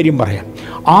 ഞാനിവിടെ ഒരു കാര്യം പറയാം.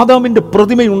 ആദാമിൻ്റെ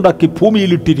പ്രതിമയുണ്ടാക്കി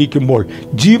ഭൂമിയിലിട്ടിരിക്കുമ്പോൾ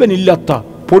ജീവനില്ലാത്ത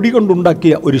പൊടി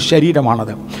കൊണ്ടുണ്ടാക്കിയ ഒരു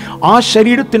ശരീരമാണത്. ആ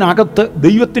ശരീരത്തിനകത്ത്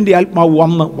ദൈവത്തിൻ്റെ ആത്മാവ്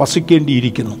വന്ന്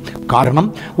വസിക്കേണ്ടിയിരിക്കുന്നു. കാരണം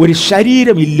ഒരു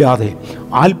ശരീരമില്ലാതെ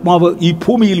ആത്മാവ് ഈ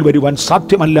ഭൂമിയിൽ വരുവാൻ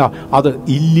സാധ്യമല്ല. അത്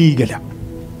ഇല്ലീഗലാണ്.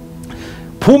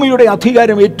 ഭൂമിയുടെ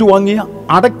അധികാരം ഏറ്റുവാങ്ങിയ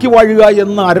അടക്കി വാഴുക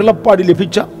എന്ന അരുളപ്പാട്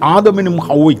ലഭിച്ച ആദമിനും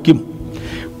ഹൗവയ്ക്കും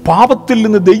പാപത്തിൽ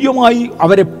നിന്ന് ദൈവമായി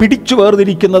അവരെ പിടിച്ചു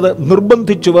വേർതിരിക്കുന്നത്,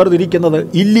 നിർബന്ധിച്ചു വേർതിരിക്കുന്നത്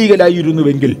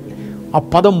ഇല്ലീഗലായിരുന്നുവെങ്കിൽ ആ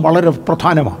പദം വളരെ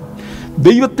പ്രധാനമാണ്.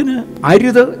 ദൈവത്തിന്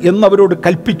അരുത് എന്നവരോട്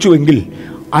കൽപ്പിച്ചുവെങ്കിൽ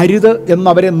അരുത്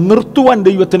എന്നവരെ നിർത്തുവാൻ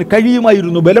ദൈവത്തിന്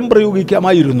കഴിയുമായിരുന്നു, ബലം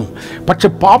പ്രയോഗിക്കാമായിരുന്നു. പക്ഷെ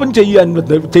പാപം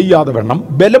ചെയ്യാതെ വേണം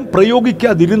ബലം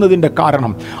പ്രയോഗിക്കാതിരുന്നതിൻ്റെ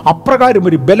കാരണം അപ്രകാരം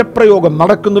ഒരു ബലപ്രയോഗം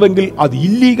നടക്കുന്നുവെങ്കിൽ അത്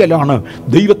ഇല്ലീഗലാണ്.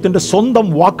 ദൈവത്തിൻ്റെ സ്വന്തം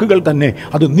വാക്കുകൾ തന്നെ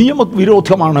അത്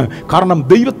നിയമവിരോധമാണ്. കാരണം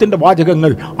ദൈവത്തിൻ്റെ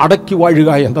വാചകങ്ങൾ അടക്കി വാഴുക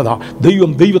എന്നതാ.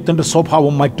 ദൈവത്തിൻ്റെ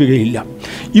സ്വഭാവം മാറ്റുകയില്ല.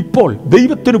 ഇപ്പോൾ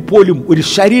ദൈവത്തിന് പോലും ഒരു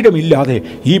ശരീരമില്ലാതെ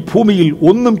ഈ ഭൂമിയിൽ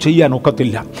ഒന്നും ചെയ്യാൻ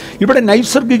ഒക്കത്തില്ല. ഇവിടെ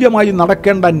നൈസർഗികമായി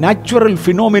നടക്കേണ്ട നാച്ചുറൽ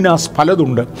ഫിനോമിനാസ്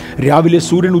പലതുണ്ട്. രാവിലെ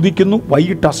സൂര്യൻ ഉദിക്കുന്നു,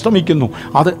 വൈകിട്ട് അസ്തമിക്കുന്നു.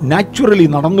 അത് നാച്ചുറലി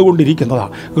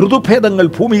നടന്നുകൊണ്ടിരിക്കുന്നതാണ്. ഋതുഭേദങ്ങൾ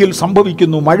ഭൂമിയിൽ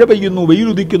സംഭവിക്കുന്നു. മഴ പെയ്യുന്നു,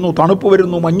 വെയിലുദിക്കുന്നു, തണുപ്പ്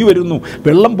വരുന്നു, മഞ്ഞ് വരുന്നു,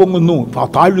 വെള്ളം പൊങ്ങുന്നു,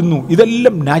 താഴുന്നു.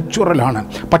 ഇതെല്ലാം നാച്ചുറലാണ്.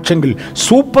 പക്ഷെങ്കിൽ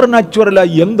സൂപ്പർ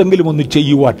നാച്ചുറലായി എന്തെങ്കിലും ഒന്ന്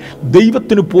ചെയ്യുവാൻ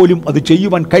ദൈവത്തിന് പോലും അത്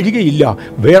ചെയ്യുവാൻ കഴിയുകയില്ല.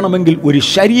 വേണമെങ്കിൽ ഒരു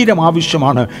ശരീരം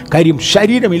ആവശ്യമാണ്. കാര്യം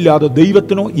ശരീരമില്ലാതെ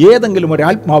ദൈവത്തിനോ ഏതെങ്കിലും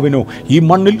ഒരാത്മാവിനോ ഈ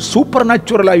മണ്ണിൽ സൂപ്പർ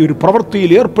നാച്ചുറലായി ഒരു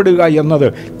പ്രവൃത്തിയിൽ ഏർപ്പെടുക എന്നത്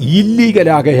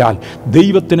ഇല്ലീഗലാകയാൽ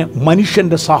ദൈവത്തിന്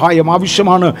മനുഷ്യൻ്റെ സഹായം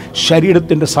ആവശ്യമാണ്,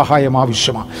 ശരീരത്തിൻ്റെ സഹായം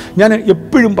ആവശ്യമാണ്. ഞാൻ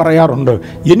എപ്പോഴും പറയാറുണ്ട്,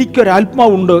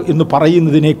 എനിക്കൊരാത്മാവുണ്ട് എന്ന്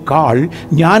പറയുന്നതിനേക്കാൾ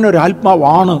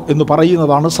ഞാനൊരാത്മാവാണ് എന്ന്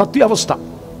പറയുന്നതാണ് സത്യാവസ്ഥ.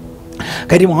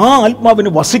 കാര്യം ആ ആത്മാവിന്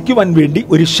വസിക്കുവാൻ വേണ്ടി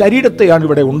ഒരു ശരീരത്തെയാണ്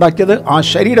ഇവിടെ ഉണ്ടാക്കിയത്. ആ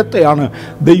ശരീരത്തെയാണ്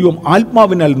ദൈവം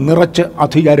ആത്മാവിനാൽ നിറച്ച്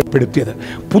അധികാരപ്പെടുത്തിയത്.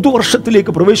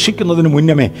 പുതുവർഷത്തിലേക്ക് പ്രവേശിക്കുന്നതിന്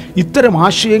മുന്നമേ ഇത്തരം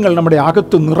ആശയങ്ങൾ നമ്മുടെ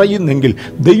അകത്ത് നിറയുന്നെങ്കിൽ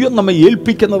ദൈവം നമ്മെ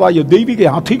ഏൽപ്പിക്കുന്നതായ ദൈവിക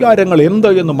അധികാരങ്ങൾ എന്ത്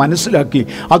എന്ന് മനസ്സിലാക്കി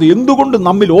അത് എന്തുകൊണ്ട്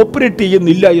നമ്മിൽ ഓപ്പറേറ്റ്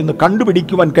ചെയ്യുന്നില്ല എന്ന്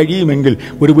കണ്ടുപിടിക്കുവാൻ കഴിയുമെങ്കിൽ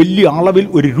ഒരു വലിയ അളവിൽ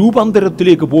ഒരു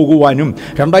രൂപാന്തരത്തിലേക്ക് പോകുവാനും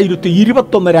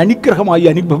 2021 അനുഗ്രഹമായി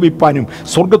അനുഭവിപ്പാനും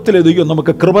സ്വർഗത്തിലെ ദൈവം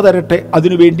നമുക്ക് കൃപ തരട്ടെ.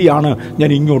 അതിനുവേണ്ടിയാണ്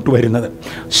ഞാൻ ഇങ്ങോട്ട് വരുന്നത്.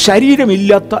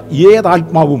 ശരീരമില്ലാത്ത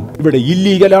ഏതാത്മാവും ഇവിടെ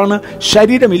ഇല്ലീഗലാണ്.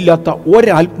 ശരീരമില്ലാത്ത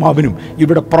ഒരാത്മാവിനും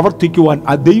ഇവിടെ പ്രവർത്തിക്കുവാൻ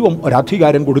ആ ദൈവം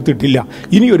ഒരധികാരം കൊടുത്തിട്ടില്ല.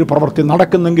 ഇനിയൊരു പ്രവൃത്തി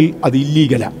നടക്കുന്നെങ്കിൽ അത്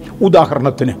ഇല്ലീഗലാണ്.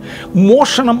 ഉദാഹരണത്തിന്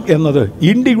മോഷണം എന്നത്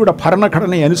ഇന്ത്യയുടെ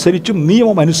ഭരണഘടനയനുസരിച്ചും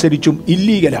നിയമമനുസരിച്ചും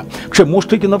ഇല്ലീഗലാണ്. പക്ഷെ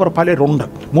മോഷ്ടിക്കുന്നവർ പലരുണ്ട്.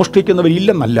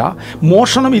 മോഷ്ടിക്കുന്നവരില്ലെന്നല്ല,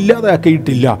 മോഷണം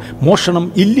ഇല്ലാതാക്കിയിട്ടില്ല. മോഷണം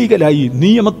ഇല്ലീഗലായി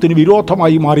നിയമത്തിന്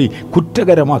വിരോധമായി മാറി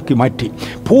കുറ്റകരമാക്കി മാറ്റി.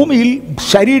 ഭൂമിയിൽ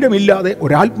ശരീരമില്ലാതെ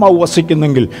ഒരാത്മാവ്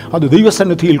വസിക്കുന്നെങ്കിൽ അത്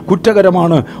ദൈവസന്നിധിയിൽ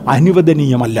കുറ്റകരമാണ്,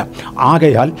 അനുവദനീയമല്ല.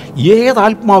 ആകയാൽ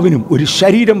ഏതാത്മാവിനും ഒരു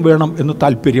ശരീരം വേണം എന്ന്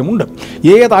താല്പര്യമുണ്ട്.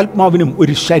 ഏതാത്മാവിനും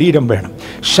ഒരു ശരീരം വേണം.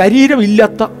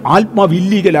 ശരീരമില്ലാത്ത ആത്മാവ്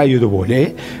ഇല്ലീഗലായതുപോലെ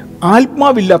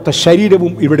ആത്മാവില്ലാത്ത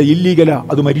ശരീരവും ഇവിടെ ഇല്ലീഗലാ,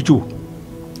 അത് മരിച്ചു.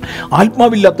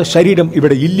 ആത്മാവില്ലാത്ത ശരീരം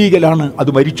ഇവിടെ ഇല്ലീഗലാണ്, അത്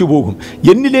മരിച്ചു പോകും.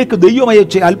 എന്നിലേക്ക് ദൈവം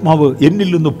അയച്ച ആത്മാവ് എന്നിൽ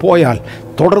നിന്ന് പോയാൽ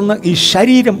തുടർന്ന് ഈ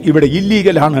ശരീരം ഇവിടെ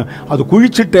ഇല്ലീഗലാണ്. അത്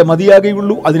കുഴിച്ചിട്ടേ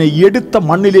മതിയാകുകയുള്ളൂ. അതിനെ എടുത്ത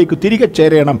മണ്ണിലേക്ക് തിരികെ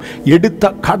ചേരണം. എടുത്ത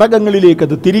ഘടകങ്ങളിലേക്ക്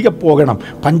അത് തിരികെ പോകണം.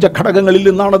 പഞ്ചഘടകങ്ങളിൽ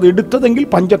നിന്നാണ് അത് എടുത്തതെങ്കിൽ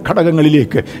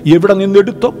പഞ്ചഘടകങ്ങളിലേക്ക്, എവിടെ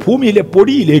നിന്നെടുത്തോ ഭൂമിയിലെ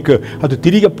പൊടിയിലേക്ക് അത്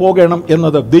തിരികെ പോകണം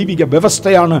എന്നത് ദൈവിക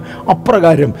വ്യവസ്ഥയാണ്.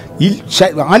 അപ്രകാരം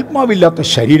ആത്മാവില്ലാത്ത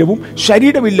ശരീരവും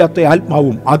ശരീരമില്ലാത്ത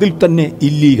ആത്മാവും അതിൽ തന്നെ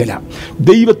ഇല്ലീഗലാണ്.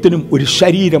 ദൈവത്തിനും ഒരു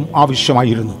ശരീരം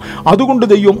ആവശ്യമായിരുന്നു. അതുകൊണ്ട്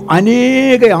ദൈവം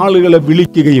അനേക ആളുകളെ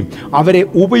വിളിക്കുകയും അവരെ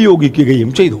ഉപയോഗിക്കുകയും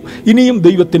ചെയ്തു. ഇനിയും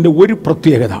ദൈവത്തിൻ്റെ ഒരു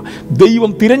പ്രത്യേകത,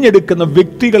 ദൈവം തിരഞ്ഞെടുക്കുന്ന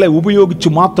വ്യക്തികളെ ഉപയോഗിച്ച്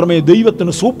മാത്രമേ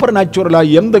ദൈവത്തിന് സൂപ്പർ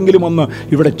നാച്ചുറലായി എന്തെങ്കിലും ഒന്ന്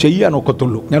ഇവിടെ ചെയ്യാൻ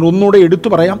ഒക്കത്തുള്ളൂ. ഞാൻ ഒന്നുകൂടെ എടുത്തു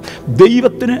പറയാം,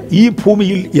 ദൈവത്തിന് ഈ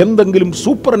ഭൂമിയിൽ എന്തെങ്കിലും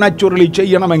സൂപ്പർ നാച്ചുറലി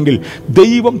ചെയ്യണമെങ്കിൽ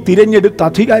ദൈവം തിരഞ്ഞെടുത്ത്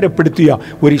അധികാരപ്പെടുത്തിയ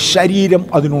ഒരു ശരീരം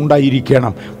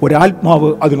അതിനുണ്ടായിരിക്കണം,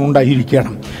 ഒരാത്മാവ്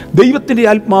അതിനുണ്ടായിരിക്കണം. ദൈവത്തിൻ്റെ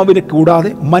ആത്മാവിനെ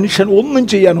കൂടാതെ മനുഷ്യൻ ഒന്നും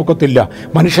ചെയ്യാൻ ഒക്കത്തില്ല.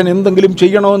 മനുഷ്യൻ എന്തെങ്കിലും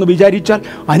ചെയ്യണമെന്ന് വിചാരിച്ചാൽ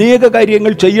അനേക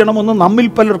കാര്യങ്ങൾ ചെയ്യണമെന്ന് നമ്മിൽ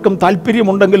പലർക്കും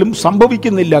താല്പര്യമുണ്ടെങ്കിലും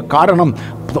സംഭവിക്കുന്നില്ല. കാരണം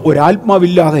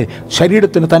ഒരാത്മാവില്ലാതെ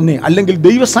ശരീരത്തിന് തന്നെ, അല്ലെങ്കിൽ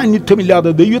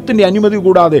ദൈവസാന്നിധ്യമില്ലാതെ, ദൈവത്തിൻ്റെ അനുമതി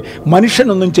കൂടാതെ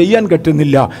മനുഷ്യനൊന്നും ചെയ്യാൻ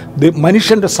പറ്റുന്നില്ല.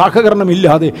 മനുഷ്യൻ്റെ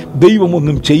സഹകരണമില്ലാതെ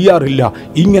ദൈവമൊന്നും ചെയ്യാറില്ല.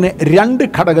 ഇങ്ങനെ രണ്ട്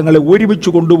ഘടകങ്ങളെ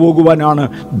ഒരുമിച്ച് കൊണ്ടുപോകുവാനാണ്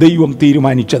ദൈവം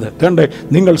തീരുമാനിച്ചത്. കണ്ടേ,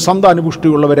 നിങ്ങൾ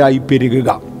സന്താനപുഷ്ടിയുള്ളവരായി പെരുകുക.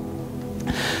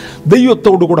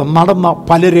 ദൈവത്തോടുകൂടെ നടന്ന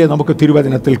പലരെ നമുക്ക്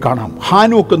തിരുവചനത്തിൽ കാണാം.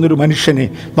 ഹാനോക്ക് എന്നൊരു മനുഷ്യനെ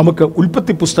നമുക്ക്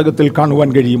ഉൽപ്പത്തി പുസ്തകത്തിൽ കാണുവാൻ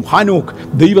കഴിയും. ഹാനോക്ക്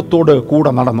ദൈവത്തോട്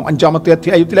കൂടെ നടന്നു. 5-ാമത്തെ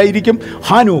അധ്യായത്തിലായിരിക്കും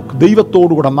ഹാനോക്ക്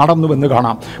ദൈവത്തോടുകൂടെ നടന്നുവെന്ന്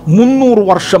കാണാം. 300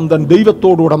 വർഷം താൻ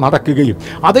ദൈവത്തോടുകൂടെ നടക്കുകയും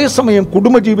അതേസമയം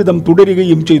കുടുംബജീവിതം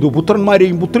തുടരുകയും ചെയ്തു.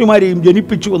 പുത്രന്മാരെയും പുത്രിമാരെയും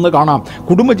ജനിപ്പിച്ചു എന്ന് കാണാം.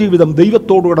 കുടുംബജീവിതം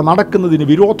ദൈവത്തോടുകൂടെ നടക്കുന്നതിന്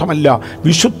വിരോധമല്ല.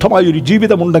 വിശുദ്ധമായൊരു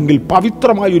ജീവിതമുണ്ടെങ്കിൽ,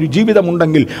 പവിത്രമായൊരു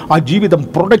ജീവിതമുണ്ടെങ്കിൽ ആ ജീവിതം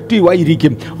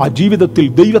പ്രൊഡക്റ്റീവായിരിക്കും. ആ ജീവിതത്തിൽ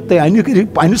ദൈവത്തെ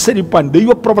അനുസരിപ്പാൻ,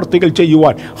 ദൈവപ്രവർത്തികൾ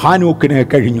ചെയ്യുവാൻ ഹാനോക്കിന്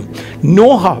കഴിഞ്ഞു.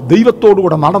 നോഹ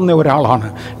ദൈവത്തോടുകൂടെ നടന്ന ഒരാളാണ്.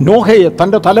 നോഹയെ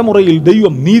തൻ്റെ തലമുറയിൽ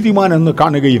ദൈവം നീതിമാൻ എന്ന്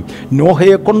കാണുകയും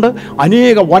നോഹയെ കൊണ്ട്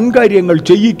അനേക വൻകാര്യങ്ങൾ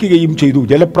ചെയ്യിക്കുകയും ചെയ്തു.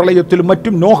 ജലപ്രളയത്തിലും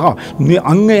മറ്റും നോഹ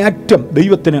അങ്ങേയറ്റം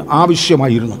ദൈവത്തിന്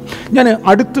ആവശ്യമായിരുന്നു. ഞാൻ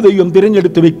അടുത്ത ദൈവം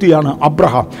തിരഞ്ഞെടുത്ത വ്യക്തിയാണ്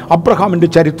അബ്രഹാം. അബ്രഹാമിൻ്റെ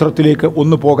ചരിത്രത്തിലേക്ക്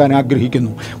ഒന്ന് പോകാൻ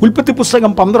ആഗ്രഹിക്കുന്നു. ഉൽപ്പത്തി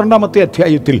പുസ്തകം 12-ാമത്തെ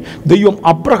അധ്യായത്തിൽ ദൈവം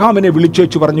അബ്രഹാമിനെ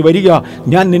വിളിച്ചേച്ചു പറഞ്ഞു, വരിക,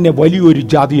 ഞാൻ നിന്നെ വലിയൊരു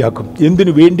ജാതിയാക്കും.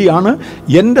 എന്തിനു വേണ്ടിയാണ്?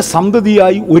 എൻ്റെ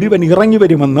സന്തതിയായി ഒരുവൻ ഇറങ്ങി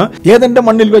വരുമെന്ന് ഏതെൻ്റെ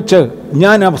മണ്ണിൽ വെച്ച്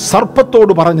ഞാൻ ആ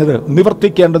സർപ്പത്തോട് പറഞ്ഞത്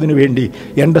നിവർത്തിക്കേണ്ടതിന് വേണ്ടി,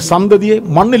 എൻ്റെ സന്തതിയെ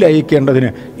മണ്ണിൽ അയക്കേണ്ടതിന്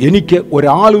എനിക്ക്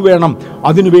ഒരാൾ വേണം.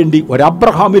 അതിനുവേണ്ടി ഒരു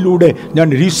അബ്രഹാമിലൂടെ ഞാൻ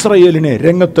ഇസ്രായേലിനെ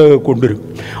രംഗത്ത് കൊണ്ടുവരും.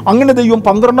 അങ്ങനെ ദൈവം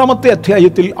 12-ാമത്തെ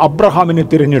അധ്യായത്തിൽ അബ്രഹാമിനെ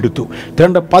തിരഞ്ഞെടുത്തു.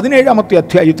 17-ാമത്തെ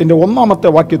അധ്യായത്തിൻ്റെ 1-ാമത്തെ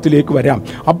വാക്യത്തിലേക്ക് വരാം.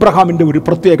 അബ്രഹാമിൻ്റെ ഒരു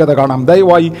പ്രത്യേകത കാണാം.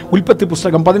 ദയവായി ഉൽപ്പത്തി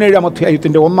പുസ്തകം 17-ാം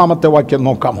അധ്യായത്തിൻ്റെ 1-ാമത്തെ വാക്യം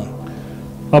നോക്കാമോ?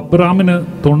 അബ്രാമിന്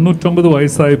 99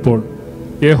 വയസ്സായപ്പോൾ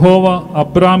യഹോവ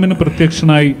അബ്രാമിന്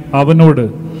പ്രത്യക്ഷനായി അവനോട്,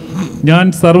 ഞാൻ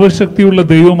സർവശക്തിയുള്ള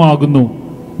ദൈവമാകുന്നു,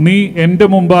 നീ എൻ്റെ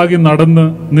മുമ്പാകെ നടന്ന്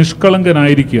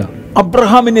നിഷ്കളങ്കനായിരിക്കുക.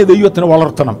 അബ്രഹാമിനെ ദൈവത്തിന്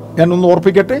വളർത്തണം. ഞാനൊന്ന്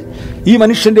ഓർപ്പിക്കട്ടെ, ഈ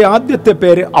മനുഷ്യൻ്റെ ആദ്യത്തെ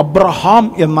പേര് അബ്രഹാം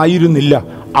എന്നായിരുന്നില്ല,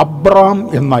 അബ്രാം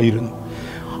എന്നായിരുന്നു.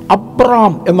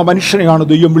 അബ്രാം എന്ന മനുഷ്യനെയാണ്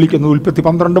ദൈവം വിളിക്കുന്നത്. ഉൽപ്പത്തി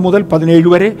 12 മുതൽ 17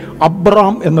 വരെ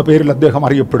അബ്രാം എന്ന പേരിൽ അദ്ദേഹം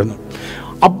അറിയപ്പെടുന്നു.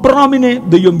 അബ്രാമിനെ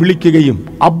ദൈവം വിളിക്കുകയും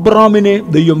അബ്രാമിനെ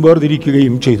ദൈവം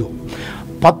വേർതിരിക്കുകയും ചെയ്തു.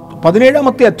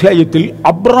 17-ാമത്തെ അധ്യായത്തിൽ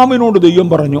അബ്രാമിനോട് ദൈവം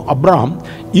പറഞ്ഞു, അബ്രാം,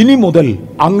 ഇനി മുതൽ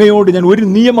അങ്ങയോട് ഞാൻ ഒരു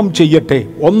നിയമം ചെയ്യട്ടെ.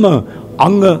 ഒന്ന്,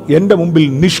 അങ്ങ് എൻ്റെ മുമ്പിൽ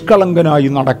നിഷ്കളങ്കനായി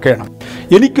നടക്കണം.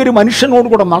 എനിക്കൊരു മനുഷ്യനോട്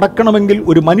കൂടെ നടക്കണമെങ്കിൽ,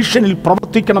 ഒരു മനുഷ്യനിൽ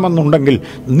പ്രവർത്തിക്കണമെന്നുണ്ടെങ്കിൽ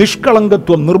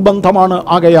നിഷ്കളങ്കത്വം നിർബന്ധമാണ്.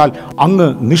 ആകയാൽ അങ്ങ്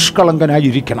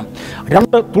നിഷ്കളങ്കനായിരിക്കണം.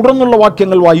 2, തുടർന്നുള്ള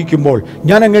വാക്യങ്ങൾ വായിക്കുമ്പോൾ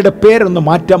ഞാൻ അങ്ങയുടെ പേരൊന്ന്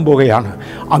മാറ്റാൻ പോകുകയാണ്.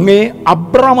 അങ്ങേ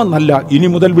അബ്രാം എന്നല്ല ഇനി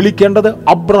മുതൽ വിളിക്കേണ്ടത്,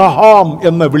 അബ്രഹാം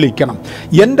എന്ന് വിളിക്കണം.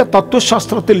 എൻ്റെ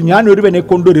തത്വശാസ്ത്രത്തിൽ ഞാൻ ഒരുവനെ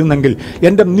കൊണ്ടുവരുന്നെങ്കിൽ,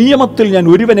 എൻ്റെ നിയമത്തിൽ ഞാൻ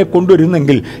ഒരുവനെ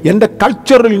കൊണ്ടുവരുന്നെങ്കിൽ, എൻ്റെ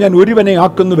കൾച്ചറിൽ ഞാൻ ഒരുവനെ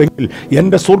ആക്കുന്നുവെങ്കിൽ,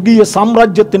 എൻ്റെ സ്വർഗീയ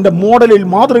സാമ്രാജ്യത്തിൻ്റെ മോഡലിൽ,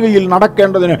 മാതൃകയിൽ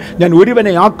നടക്കേണ്ടതിന് ഞാൻ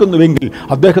ഒരുവനെ ആക്കുന്നുവെങ്കിൽ,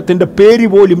 അദ്ദേഹത്തിൻ്റെ പേര്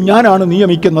പോലും ഞാനാണ്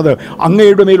നിയമിക്കുന്നത്.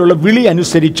 അങ്ങയുടെ മേലുള്ള വിളി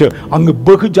അനുസരിച്ച് അങ്ങ്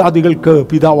ബഹുജാതികൾക്ക്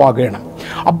പിതാവാകണം.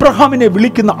 അബ്രഹാമിനെ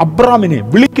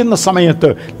വിളിക്കുന്ന സമയത്ത്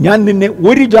ഞാൻ നിന്നെ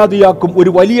ഒരു ജാതിയാക്കും, ഒരു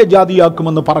വലിയ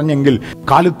ജാതിയാക്കുമെന്ന് പറഞ്ഞെങ്കിൽ,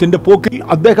 കാലത്തിൻ്റെ പോക്കിൽ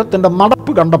അദ്ദേഹത്തിൻ്റെ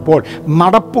നടപ്പ് കണ്ടപ്പോൾ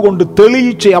നടപ്പ് കൊണ്ട്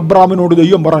തെളിയിച്ച അബ്രഹാമിനോട്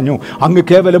ദൈവം പറഞ്ഞു, അങ്ങ്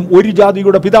കേവലം ഒരു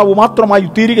ജാതിയുടെ പിതാവ് മാത്രമായി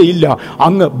തീരുകയില്ല,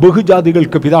 അങ്ങ്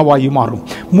ബഹുജാതികൾക്ക് പിതാവായി മാറും.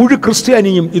 മുഴു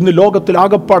ക്രിസ്ത്യാനിയും ഇന്ന് ലോകത്തിൽ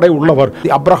ആകപ്പാടെ ഉള്ളവർ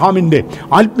അബ്രഹാമിൻ്റെ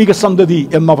ആത്മീക സന്തതി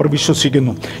എന്നവർ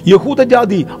വിശ്വസിക്കുന്നു.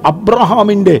 യഹൂദജാതി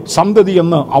അബ്രഹാമിൻ്റെ സന്തതി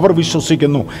എന്ന് അവർ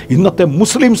വിശ്വസിക്കുന്നു. ഇന്നത്തെ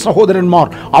മുസ്ലിം സഹോദരന്മാർ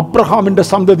അബ്രഹാമിൻ്റെ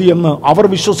സന്തതി എന്ന് അവർ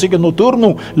വിശ്വസിക്കുന്നു. തീർന്നു,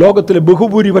 ലോകത്തിലെ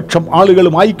ബഹുഭൂരിപക്ഷം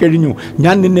ആളുകളുമായി കഴിഞ്ഞു.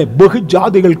 ഞാൻ നിന്നെ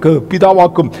ബഹുജാതികൾക്ക്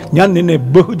പിതാവാക്കും, ഞാൻ നിന്നെ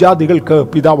ബഹുജാതികൾക്ക്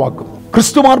പിതാവാക്കും.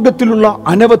 ക്രിസ്തുമാർഗത്തിലുള്ള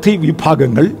അനവധി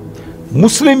വിഭാഗങ്ങൾ,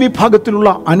 മുസ്ലിം വിഭാഗത്തിലുള്ള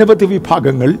അനവധി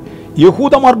വിഭാഗങ്ങൾ,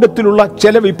 യഹൂദമാർഗത്തിലുള്ള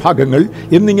ചില വിഭാഗങ്ങൾ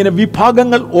എന്നിങ്ങനെ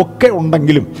വിഭാഗങ്ങൾ ഒക്കെ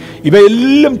ഉണ്ടെങ്കിലും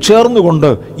ഇവയെല്ലാം ചേർന്നുകൊണ്ട്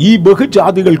ഈ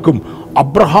ബഹുജാതികൾക്കും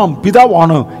അബ്രഹാം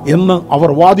പിതാവാണ് എന്ന് അവർ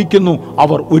വാദിക്കുന്നു.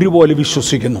 അവർ ഒരുപോലെ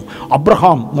വിശ്വസിക്കുന്നു.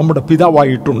 അബ്രഹാം നമ്മുടെ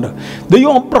പിതാവായിട്ടുണ്ട്.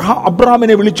 ദൈവം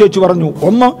അബ്രഹാമിനെ വിളിച്ചേച്ച് പറഞ്ഞു,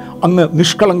 1, അങ്ങ്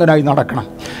നിഷ്കളങ്കനായി നടക്കണം.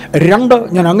 2,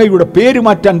 ഞാൻ അങ്ങയുടെ പേര്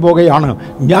മാറ്റാൻ പോകുകയാണ്.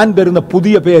 ഞാൻ തരുന്ന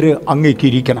പുതിയ പേര് അങ്ങേക്ക്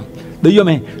ഇരിക്കണം.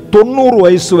 ദൈവമേ, 90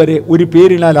 വയസ്സുവരെ ഒരു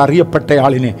പേരിനാൽ അറിയപ്പെട്ട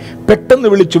ആളിനെ പെട്ടെന്ന്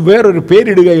വിളിച്ച് വേറൊരു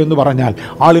പേരിടുക എന്ന് പറഞ്ഞാൽ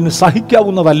ആളിന്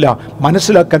സഹിക്കാവുന്നതല്ല,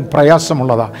 മനസ്സിലാക്കാൻ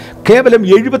പ്രയാസമുള്ളതാണ്. കേവലം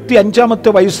 75-ാമത്തെ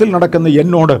വയസ്സിൽ നടക്കുന്ന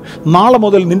എന്നോട് നാളെ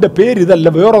മുതൽ നിന്റെ പേരിതല്ല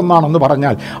വേറൊന്നാണെന്ന്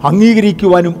പറഞ്ഞാൽ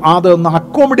അംഗീകരിക്കുവാനും അതൊന്ന്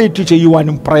അക്കോമഡേറ്റ്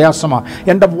ചെയ്യുവാനും പ്രയാസമാണ്.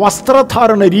 എൻ്റെ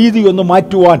വസ്ത്രധാരണ രീതി ഒന്ന്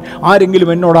മാറ്റുവാൻ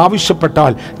ആരെങ്കിലും എന്നോട്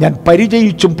ആവശ്യപ്പെട്ടാൽ ഞാൻ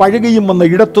പരിചയിച്ചും പഴകിയും വന്ന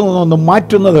ഇടത്തു നിന്നൊന്ന്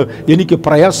മാറ്റുന്നത് എനിക്ക്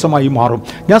പ്രയാസമായി മാറും.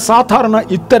 ഞാൻ സാധാരണ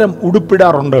ഇത്തരം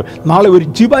ഉടുപ്പിടാറുണ്ട്. നാളെ ഒരു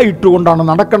ജിബ ഇട്ടുകൊണ്ടാണ്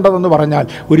നടക്കേണ്ടതെന്ന് പറഞ്ഞാൽ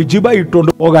ഒരു ജിബ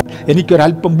ഇട്ടുകൊണ്ട് പോകാൻ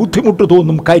എനിക്കൊരല്പം ബുദ്ധിമുട്ട്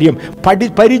തോന്നും. കാര്യം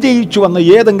പരിചയിച്ചു വന്ന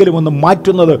ഏതെങ്കിലും ഒന്ന്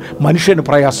മാറ്റുന്നത് മനുഷ്യന്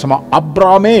പ്രയാസമാണ്.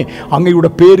 അബ്രാമേ, അങ്ങയുടെ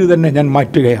പേര് തന്നെ ഞാൻ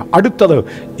മാറ്റുകയാണ്. അടുത്തത്,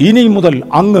 ഇനി മുതൽ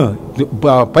അങ്ങ്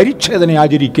പരിച്ഛേദന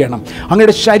ആചരിക്കണം.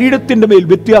 അങ്ങയുടെ ശരീരത്തിൻ്റെ മേൽ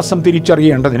വ്യത്യാസം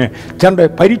തിരിച്ചറിയേണ്ടതിന് തൻ്റെ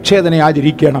പരിച്ഛേദന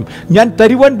ആചരിക്കണം. ഞാൻ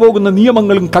തരുവാൻ പോകുന്ന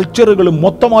നിയമങ്ങളും കൾച്ചറുകളും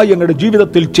മൊത്തമായി അങ്ങയുടെ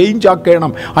ജീവിതത്തിൽ ചേഞ്ച്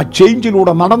ആക്കണം. ആ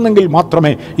ചേഞ്ചിലൂടെ നടന്നെങ്കിൽ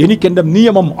മാത്രമേ എനിക്കെൻ്റെ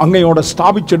നിയമം അങ്ങയോടെ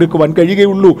സ്ഥാപിച്ചെടുക്കുവാൻ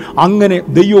കഴിയുകയുള്ളൂ. അങ്ങനെ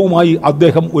ദൈവവുമായി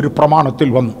അദ്ദേഹം ഒരു പ്രമാണത്തിൽ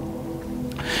വന്നു.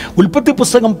 ഉൽപ്പത്തി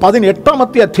പുസ്തകം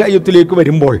 18-ാമത്തെ അധ്യായത്തിലേക്ക്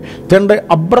വരുമ്പോൾ തൻ്റെ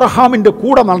അബ്രഹാമിൻ്റെ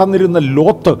കൂടെ നടന്നിരുന്ന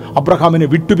ലോത്ത് അബ്രഹാമിനെ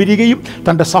വിട്ടുപിരിയുകയും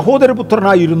തൻ്റെ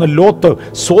സഹോദരപുത്രനായിരുന്ന ലോത്ത്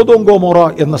സോദോം ഗോമോറ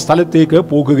എന്ന സ്ഥലത്തേക്ക്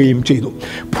പോകുകയും ചെയ്തു.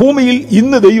 ഭൂമിയിൽ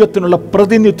ഇന്ന് ദൈവത്തിനുള്ള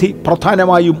പ്രതിനിധി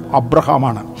പ്രധാനമായും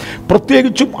അബ്രഹാമാണ്.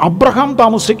 പ്രത്യേകിച്ചും അബ്രഹാം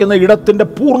താമസിക്കുന്ന ഇടത്തിൻ്റെ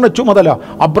പൂർണ്ണ ചുമതല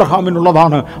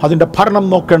അബ്രഹാമിനുള്ളതാണ്. അതിൻ്റെ ഭരണം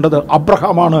നോക്കേണ്ടത്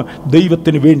അബ്രഹാമാണ്.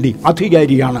 ദൈവത്തിന് വേണ്ടി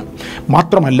അധികാരിയാണ്.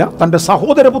 മാത്രമല്ല, തൻ്റെ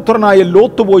സഹോദരപുത്രനായ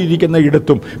ലോത്ത് പോയിരിക്കുന്ന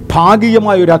ഇടത്തും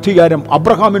ഭാഗികമായൊരു അധികാരം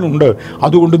അബ്രഹാമിനുണ്ട്.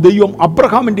 അതുകൊണ്ട് ദൈവം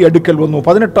അബ്രഹാമിൻ്റെ അടുക്കൽ വന്നു.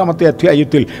 18-ാമത്തെ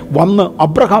അധ്യായത്തിൽ വന്ന്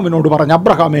അബ്രഹാമിനോട് പറഞ്ഞു,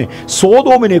 അബ്രഹാമേ,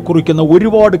 സോദോമിനെ കുറിക്കുന്ന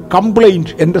ഒരുപാട്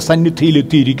കംപ്ലൈൻറ്റ് എൻ്റെ സന്നിധിയിൽ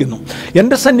എത്തിയിരിക്കുന്നു.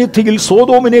 എൻ്റെ സന്നിധിയിൽ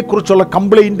സോദോമിനെ കുറിച്ചുള്ള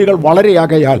കംപ്ലൈൻറ്റുകൾ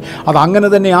വളരെയാകയാൽ അത് അങ്ങനെ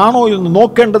തന്നെയാണോ എന്ന്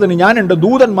നോക്കേണ്ടതിന് ഞാൻ എൻ്റെ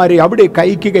ദൂതന്മാരെ അവിടേക്ക്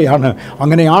അയക്കുകയാണ്.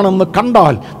 അങ്ങനെയാണെന്ന്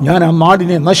കണ്ടാൽ ഞാൻ ആ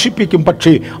നാടിനെ നശിപ്പിക്കും.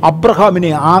 പക്ഷേ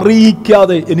അബ്രഹാമിനെ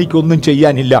അറിയിക്കാതെ എനിക്കൊന്നും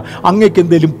ചെയ്യാനില്ല. അങ്ങേക്ക്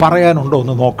എന്തെങ്കിലും പറയാനുണ്ടോ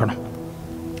എന്ന് നോക്കണം.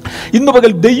 ഇന്ന്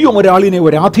പകൽ ദൈവം ഒരാളിനെ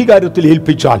ഒരു അധികാരത്തിൽ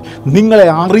ഏൽപ്പിച്ചാൽ നിങ്ങളെ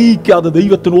അറിയിക്കാതെ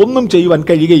ദൈവത്തിന് ഒന്നും ചെയ്യുവാൻ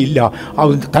കഴിയുകയില്ല.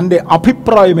 തൻ്റെ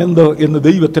അഭിപ്രായം എന്ത് എന്ന്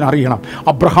ദൈവത്തിന് അറിയണം.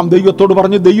 അബ്രഹാം ദൈവത്തോട്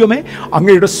പറഞ്ഞു, ദൈവമേ,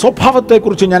 അങ്ങയുടെ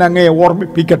സ്വഭാവത്തെക്കുറിച്ച് ഞാൻ അങ്ങയെ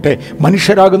ഓർമ്മിപ്പിക്കട്ടെ.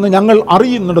 മനുഷ്യരാകുന്ന ഞങ്ങൾ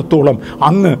അറിയുന്നിടത്തോളം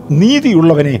അങ്ങ്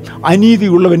നീതിയുള്ളവനെ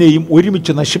അനീതിയുള്ളവനെയും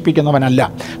ഒരുമിച്ച് നശിപ്പിക്കുന്നവനല്ല.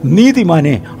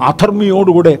 നീതിമാനെ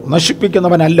അധർമ്മിയോടുകൂടെ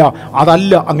നശിപ്പിക്കുന്നവനല്ല.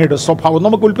 അതല്ല അങ്ങയുടെ സ്വഭാവം.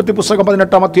 നമുക്ക് ഉൽപ്പത്തി പുസ്തകം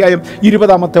 18-ാം അധ്യായം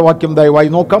 20-ാമത്തെ വാക്യം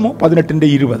ദയവായി നോക്കാമോ?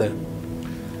 18-20.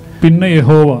 പിന്നെ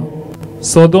യഹോവ,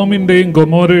 സൊദോമിന്റെയും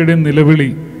ഗൊമോരയുടെയും നിലവിളി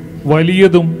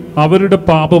വലിയതും അവരുടെ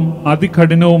പാപം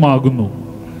അതികഠിനവുമാകുന്നു.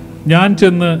 ഞാൻ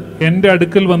ചെന്ന് എൻ്റെ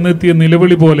അടുക്കൽ വന്നെത്തിയ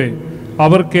നിലവിളി പോലെ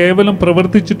അവർ കേവലം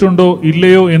പ്രവർത്തിച്ചിട്ടുണ്ടോ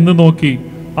ഇല്ലയോ എന്ന് നോക്കി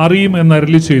അറിയും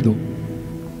എന്നരുളി ചെയ്തു.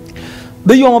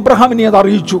 ദൈവം അബ്രഹാമിനെ അത്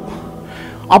അറിയിച്ചു.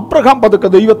 അബ്രഹാം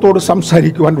പതുക്കെ ദൈവത്തോട്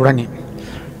സംസാരിക്കുവാൻ തുടങ്ങി.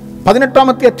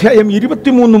 18-ാമത്തെ അധ്യായം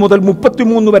 23 മുതൽ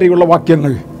 33 വരെയുള്ള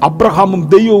വാക്യങ്ങൾ അബ്രഹാമും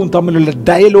ദൈവവും തമ്മിലുള്ള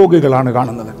ഡയലോഗുകളാണ്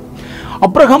കാണുന്നത്.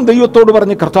 അബ്രഹാം ദൈവത്തോട്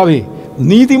പറഞ്ഞ്, കർത്താവേ,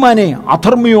 നീതിമാനെ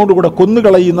അധർമ്മിയോടുകൂടെ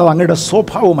കൊന്നുകളയുന്നത് അങ്ങയുടെ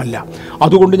സ്വഭാവമല്ല.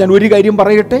 അതുകൊണ്ട് ഞാൻ ഒരു കാര്യം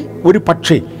പറയട്ടെ. ഒരു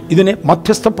പക്ഷേ ഇതിനെ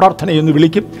മധ്യസ്ഥ പ്രാർത്ഥന എന്ന്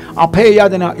വിളിക്കും,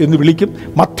 അഭയയാചന എന്ന് വിളിക്കും,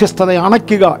 മധ്യസ്ഥത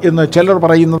അണയ്ക്കുക എന്ന് ചിലർ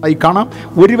പറയുന്നതായി കാണാം.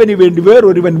 ഒരുവന് വേണ്ടി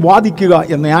വേറൊരുവൻ വാദിക്കുക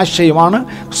എന്ന ആശയമാണ്.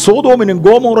 സോദോമിനും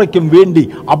ഗോമോറയ്ക്കും വേണ്ടി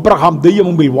അബ്രഹാം ദൈവം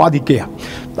മുമ്പിൽ വാദിക്കുക.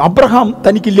 അബ്രഹാം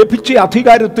തനിക്ക് ലഭിച്ച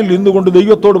അധികാരത്തിൽ നിന്നുകൊണ്ട്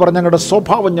ദൈവത്തോട് പറഞ്ഞ ഞങ്ങളുടെ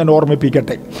സ്വഭാവം ഞാൻ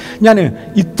ഓർമ്മിപ്പിക്കട്ടെ. ഞാൻ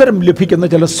ഇത്തരം ലഭിക്കുന്ന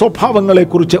ചില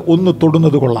സ്വഭാവങ്ങളെക്കുറിച്ച് ഒന്ന്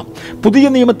തൊടുന്നത് കൊള്ളാം. പുതിയ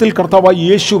നിയമത്തിൽ കർത്താവായ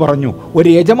യേശു പറഞ്ഞു, ഒരു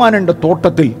യജമാനൻ്റെ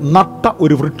തോട്ടത്തിൽ നട്ട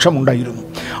ഒരു വൃക്ഷമുണ്ടായിരുന്നു.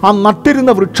 ആ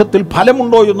നട്ടിരുന്ന വൃക്ഷത്തിൽ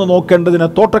ഫലമുണ്ടോ എന്ന് നോക്കേണ്ടതിന്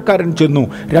തോട്ടക്കാരൻ ചെന്നു.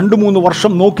 2-3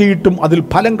 വർഷം നോക്കിയിട്ടും അതിൽ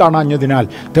ഫലം കാണാഞ്ഞതിനാൽ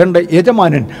തൻ്റെ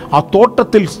യജമാനൻ ആ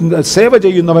തോട്ടത്തിൽ സേവ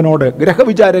ചെയ്യുന്നവനോട്,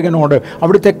 ഗ്രഹവിചാരകനോട്,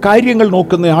 അവിടുത്തെ കാര്യങ്ങൾ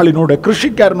നോക്കുന്ന ആളിനോട്,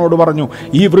 കൃഷിക്കാരനോട് പറഞ്ഞു,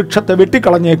 ഈ വൃക്ഷത്തെ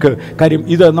വെട്ടിക്കളഞ്ഞേക്ക്. കാര്യം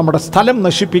ഇത് നമ്മുടെ സ്ഥലം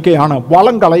നശിപ്പിക്കുകയാണ്,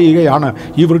 വളം കളയുകയാണ്.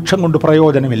 ഈ വൃക്ഷം കൊണ്ട്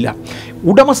പ്രയോജനമില്ല.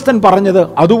 ഉടമസ്ഥൻ പറഞ്ഞത്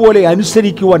അതുപോലെ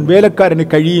അനുസരിക്കുവാൻ വേലക്കാരന്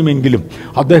കഴിയുമെങ്കിലും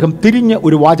അദ്ദേഹം തിരിഞ്ഞ്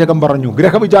ഒരു വാചകം പറഞ്ഞു.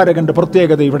 ഗ്രഹവിചാരകൻ്റെ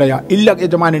പ്രത്യേകത ഇവിടെയാ. ഇല്ല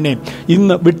യജമാനനെ,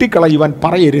 ഇന്ന് വെട്ടിക്കളയുവാൻ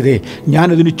പറയരുതേ.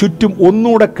 ഞാനതിന് ചുറ്റും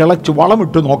ഒന്നുകൂടെ കിളച്ച്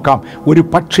വളമിട്ട് നോക്കാം. ഒരു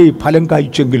പക്ഷേ ഫലം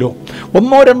കായ്ച്ചെങ്കിലോ.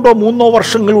 1, 2, 3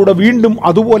 വർഷങ്ങളിലൂടെ വീണ്ടും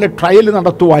അതുപോലെ ട്രയൽ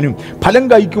നടത്തുവാനും ഫലം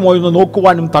കായ്ക്കുമോ എന്ന്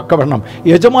നോക്കുവാനും തക്കവണ്ണം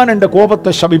യജമാനൻ്റെ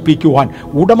കോപത്തെ ശമിപ്പിക്കുവാൻ,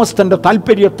 ഉടമസ്ഥൻ്റെ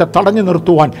താല്പര്യത്തെ തടഞ്ഞു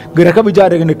നിർത്തുവാൻ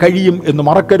ഗ്രഹവിചാരകന് കഴിയും എന്ന്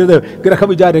മറക്കരുത്.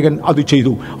 ഗ്രഹവിചാരകൻ അത്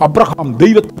ചെയ്തു. അബ്രഹാം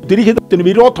ദൈവത്തിന്റെ തിരിഹിതത്തിന്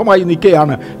വിരോധമായി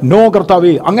നിൽക്കുകയാണ്. നോ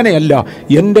കർത്താവേ, അങ്ങനെയല്ല.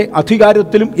 എൻ്റെ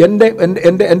അധികാരത്തിലും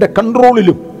എൻ്റെ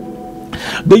കൺട്രോളിലും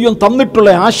ദൈവം തന്നിട്ടുള്ള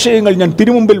ആശയങ്ങൾ ഞാൻ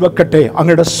തിരുമുമ്പിൽ വെക്കട്ടെ.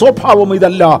 അങ്ങയുടെ സ്വഭാവം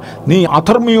ഇതല്ല. നീ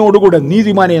അധർമ്മിയോടുകൂടെ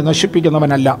നീതിമാനെ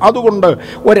നശിപ്പിക്കുന്നവനല്ല. അതുകൊണ്ട്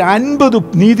 50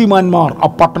 നീതിമാന്മാർ ആ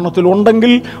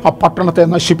പട്ടണത്തിലുണ്ടെങ്കിൽ ആ പട്ടണത്തെ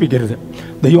നശിപ്പിക്കരുത്.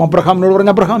 ദൈവം അബ്രഹാമിനോട്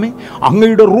പറഞ്ഞ, അബ്രഹാമേ,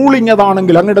 അങ്ങയുടെ റൂളിംഗ്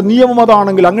അതാണെങ്കിൽ, അങ്ങയുടെ നിയമം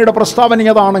അതാണെങ്കിൽ, അങ്ങയുടെ പ്രസ്താവന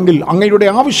അതാണെങ്കിൽ, അങ്ങയുടെ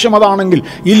ആവശ്യം അതാണെങ്കിൽ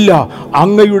ഇല്ല,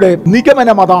 അങ്ങയുടെ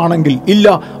നിഗമനം അതാണെങ്കിൽ ഇല്ല,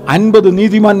 50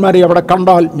 നീതിമാന്മാരെ അവിടെ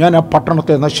കണ്ടാൽ ഞാൻ ആ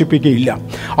പട്ടണത്തെ നശിപ്പിക്കുകയില്ല.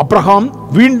 അബ്രഹാം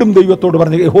വീണ്ടും ദൈവത്തോട്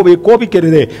പറഞ്ഞു, യഹോവയെ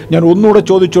കോപിക്കരുതേ. ഞാൻ ഒന്നുകൂടെ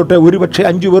ചോദിച്ചോട്ടെ, ഒരുപക്ഷെ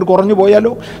 5 പേർ കുറഞ്ഞു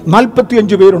പോയാലോ?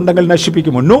 45 പേരുണ്ടെങ്കിൽ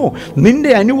നശിപ്പിക്കുമോ? നോ,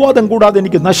 നിന്റെ അനുവാദം കൂടാതെ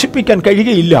എനിക്ക് നശിപ്പിക്കാൻ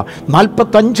കഴിയുകയില്ല.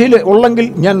 45 ഉള്ളെങ്കിൽ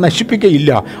ഞാൻ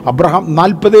നശിപ്പിക്കുകയില്ല. അബ്രഹാം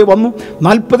 40 വന്നു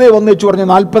വെച്ച് പറഞ്ഞ്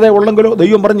 40 ഉള്ളെങ്കിലോ?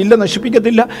 ദൈവം പറഞ്ഞില്ല,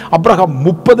 നശിപ്പിക്കത്തില്ല. അബ്രഹാം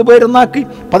 30 പേരെന്നാക്കി.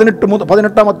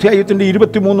 18-ാം അധ്യായത്തിൻ്റെ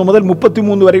 23 മുതൽ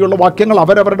 33 വരെയുള്ള വാക്യങ്ങൾ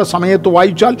അവരവരുടെ സമയത്ത്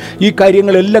വായിച്ചാൽ ഈ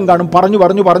കാര്യങ്ങളെല്ലാം കാണും.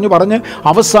 പറഞ്ഞ്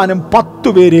അവസാനം 10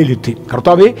 പേരിലെത്തി.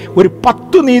 കർത്താവേ, ഒരു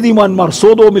 10 നീതിമാന്മാർ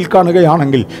സോദോമിൽ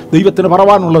കാണുകയാണെങ്കിൽ ദൈവത്തിന്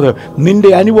പറവാനുള്ളത്, നിന്റെ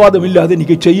അനുവാദമില്ലാതെ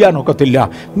എനിക്ക് ചെയ്യാനൊക്കത്തില്ല.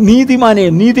 നീതിമാനെ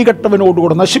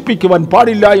നീതികെട്ടവനോടുകൂടെ നശിപ്പിക്കുവാൻ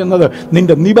പാടില്ല എന്നത്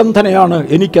നിന്റെ നിബന്ധനയാണ്,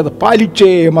 എനിക്കത്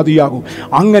പാലിച്ചേ മതിയാകും.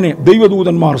 അങ്ങനെ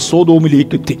ദൈവദൂതന്മാർ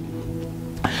സോദോമിലേക്ക് എത്തി.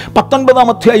 19-ാം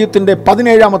അധ്യായത്തിൻ്റെ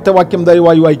 17-ാമത്തെ വാക്യം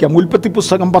ദയവായി വായിക്കാം. ഉൽപ്പത്തി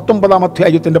പുസ്തകം 19-ാം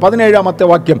അധ്യായത്തിൻ്റെ 17-ാമത്തെ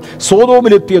വാക്യം.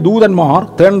 സോദോമിലെത്തിയ ദൂതന്മാർ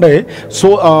തേണ്ടേ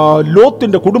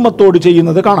ലോത്തിന്റെ കുടുംബത്തോട്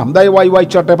ചെയ്യുന്നത് കാണാം. ദയവായി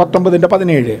വായിച്ചാട്ടെ.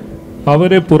 19-17.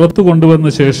 അവരെ പുറത്തു കൊണ്ടുവന്ന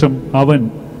ശേഷം അവൻ,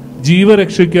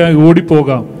 ജീവരക്ഷയ്ക്കായി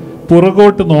ഓടിപ്പോകാം,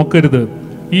 പുറകോട്ട് നോക്കരുത്,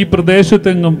 ഈ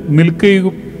പ്രദേശത്തെങ്ങും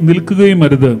നിൽക്കുകയും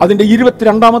അരുത്. അതിന്റെ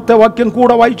 22-ാമത്തെ വാക്യം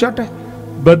കൂടെ വായിച്ചാട്ടെ.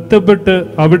 ബന്ധപ്പെട്ട്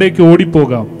അവിടേക്ക്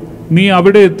ഓടിപ്പോകാം, നീ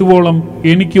അവിടെ എത്തുവോളം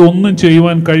എനിക്ക് ഒന്നും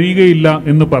ചെയ്യുവാൻ കഴിയുകയില്ല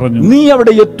എന്ന് പറഞ്ഞു. നീ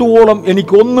അവിടെ എത്തുവോളം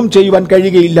എനിക്ക് ഒന്നും ചെയ്യുവാൻ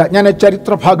കഴിയുകയില്ല. ഞാൻ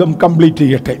ചരിത്രഭാഗം കംപ്ലീറ്റ്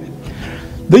ചെയ്യട്ടെ.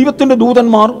 ദൈവത്തിന്റെ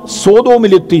ദൂതന്മാർ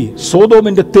സോദോമിലെത്തി.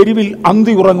 സോദോമിന്റെ തെരുവിൽ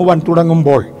അന്തി ഉറങ്ങുവാൻ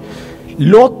തുടങ്ങുമ്പോൾ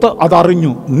ലോത്ത് അതറിഞ്ഞു.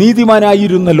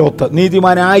 നീതിമാനായിരുന്ന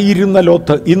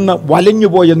ലോത്ത് ഇന്ന്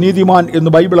വലഞ്ഞുപോയ നീതിമാൻ എന്ന്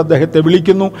ബൈബിൾ അദ്ദേഹത്തെ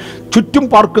വിളിക്കുന്നു. ചുറ്റും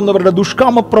പാർക്കുന്നവരുടെ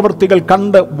ദുഷ്കാമപ്രവൃത്തികൾ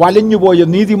കണ്ട് വലഞ്ഞുപോയ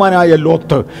നീതിമാനായ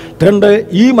ലോത്ത് തേണ്ട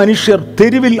ഈ മനുഷ്യർ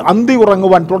തെരുവിൽ അന്തി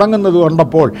ഉറങ്ങുവാൻ തുടങ്ങുന്നത്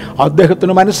കണ്ടപ്പോൾ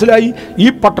അദ്ദേഹത്തിന് മനസ്സിലായി, ഈ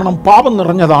പട്ടണം പാപം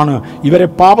നിറഞ്ഞതാണ്, ഇവരെ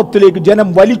പാപത്തിലേക്ക്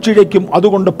ജനം വലിച്ചിഴയ്ക്കും,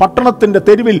 അതുകൊണ്ട് പട്ടണത്തിന്റെ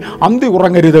തെരുവിൽ അന്തി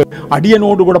ഉറങ്ങരുത്,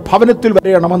 അടിയനോടുകൂടെ ഭവനത്തിൽ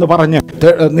വരണമെന്ന് പറഞ്ഞ്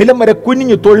നിലം വരെ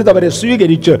കുനിഞ്ഞു തൊഴുതവരെ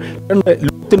സ്വീകരിച്ച്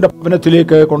ലോത്തിന്റെ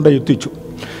ഭവനത്തിലേക്ക് കൊണ്ടെത്തിച്ചു.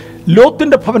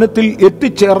 ലോത്തിന്റെ ഭവനത്തിൽ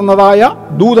എത്തിച്ചേർന്നതായ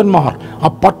ദൂതന്മാർ ആ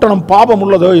പട്ടണം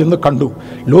പാപമുള്ളത് എന്ന് കണ്ടു.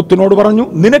 ലോത്തിനോട് പറഞ്ഞു,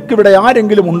 നിനക്കിവിടെ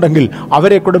ആരെങ്കിലും ഉണ്ടെങ്കിൽ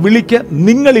അവരെ കൂടെ വിളിക്ക്,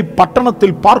 നിങ്ങൾ ഈ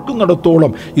പട്ടണത്തിൽ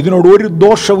പാർക്കുന്നിടത്തോളം ഇതിനോട് ഒരു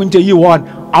ദോഷവും ചെയ്യുവാൻ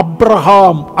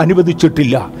അബ്രഹാം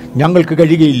അനുവദിച്ചിട്ടില്ല, ഞങ്ങൾക്ക്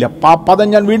കഴിയുകയില്ല. പദം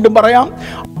ഞാൻ വീണ്ടും പറയാം.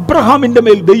 അബ്രഹാമിന്റെ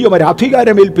മേൽ ദൈവം ഒരു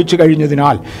അധികാരമേൽപ്പിച്ചു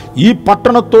കഴിഞ്ഞതിനാൽ ഈ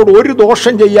പട്ടണത്തോട് ഒരു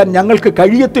ദോഷം ചെയ്യാൻ ഞങ്ങൾക്ക്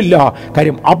കഴിയത്തില്ല.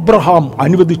 കാര്യം അബ്രഹാം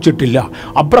അനുവദിച്ചിട്ടില്ല.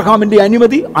 അബ്രഹാമിന്റെ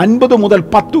അനുമതി 50 മുതൽ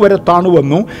 10 വരെ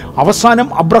താണുവന്നു. അവസാനം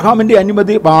അബ്രഹാമിന്റെ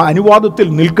അനുവാദത്തിൽ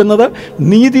നിൽക്കുന്നത്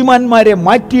നീതിമാന്മാരെ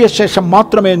മാറ്റിയ ശേഷം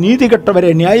മാത്രമേ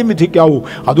നീതികെട്ടവരെ ന്യായം വിധിക്കാവൂ.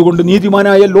 അതുകൊണ്ട്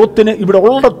നീതിമാനായ ലോത്തിന് ഇവിടെ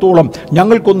ഉള്ളിടത്തോളം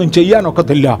ഞങ്ങൾക്കൊന്നും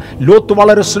ചെയ്യാനൊക്കത്തില്ല. ലോത്ത്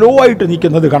വളരെ സ്ലോ ആയിട്ട്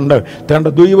നിൽക്കുന്നത് കണ്ട് തേണ്ട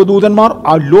ദൈവദൂതന്മാർ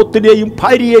ആ ലോത്തിനെയും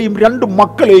ഭാര്യയെയും 2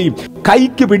 മക്കളെയും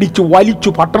കൈക്ക് പിടിച്ച് വലിച്ചു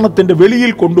പട്ടണത്തിന്റെ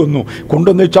വെളിയിൽ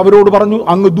കൊണ്ടുവന്ന് വെച്ച് അവരോട് പറഞ്ഞു,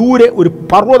 അങ്ങ് ദൂരെ ഒരു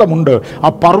പർവ്വതമുണ്ട്,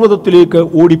 ആ പർവ്വതത്തിലേക്ക്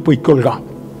ഓടിപ്പോയിക്കൊള്ളുക.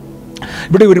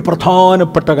 ഇവിടെ ഒരു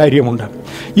പ്രധാനപ്പെട്ട കാര്യമുണ്ട്.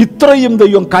 ഇത്രയും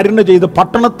ദൈവം കരുണ ചെയ്ത്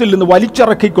പട്ടണത്തിൽ നിന്ന്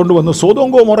വലിച്ചിറക്കിക്കൊണ്ടുവന്ന്, സോദോം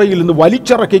ഗൊമോറയിൽ നിന്ന്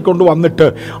വലിച്ചിറക്കിക്കൊണ്ടുവന്നിട്ട്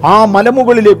ആ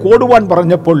മലമുകളിലേക്ക് ഓടുവാൻ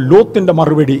പറഞ്ഞപ്പോൾ ലോത്തിന്റെ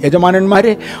മറുപടി,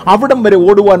 യജമാനന്മാരെ, അവിടം വരെ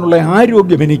ഓടുവാനുള്ള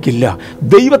ആരോഗ്യം എനിക്കില്ല,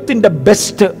 ദൈവത്തിൻ്റെ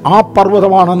ബെസ്റ്റ് ആ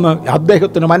പർവ്വതമാണെന്ന്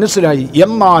അദ്ദേഹത്തിന് മനസ്സിലായി.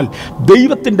 എന്നാൽ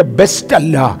ദൈവത്തിൻ്റെ ബെസ്റ്റ്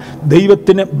അല്ല,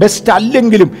 ദൈവത്തിന് ബെസ്റ്റ്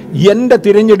അല്ലെങ്കിലും എൻ്റെ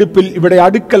തിരഞ്ഞെടുപ്പിൽ ഇവിടെ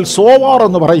അടുക്കൽ സോവാർ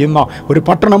എന്ന് പറയുന്ന ഒരു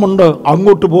പട്ടണമുണ്ട്,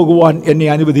 അങ്ങോട്ട് പോകുവാൻ എന്നെ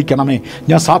അനുവദിക്കണമേ.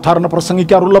 ഞാൻ സാധാരണ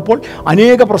പ്രസംഗിക്കാറുള്ളപ്പോൾ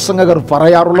അനേക പ്രസംഗകർ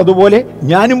പറയാറുള്ളതുപോലെ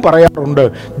ഞാനും പറയാറുണ്ട്,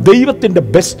 ദൈവത്തിൻ്റെ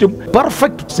ബെസ്റ്റും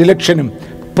പെർഫെക്റ്റ് സിലക്ഷനും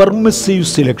പെർമിസീവ്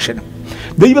സിലക്ഷനും.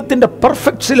 ദൈവത്തിൻ്റെ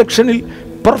പെർഫെക്റ്റ് സിലക്ഷനിൽ,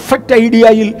 പെർഫെക്റ്റ്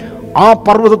ഐഡിയയിൽ ആ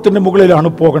പർവ്വതത്തിൻ്റെ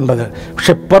മുകളിലാണ് പോകേണ്ടത്.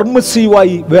 പക്ഷെ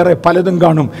പെർമിസീവായി വേറെ പലതും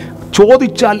കാണും.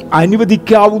 ചോദിച്ചാൽ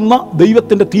അനുവദിക്കാവുന്ന,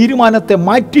 ദൈവത്തിൻ്റെ തീരുമാനത്തെ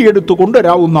മാറ്റിയെടുത്തു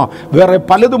കൊണ്ടുവരാവുന്ന വേറെ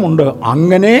പലതുമുണ്ട്.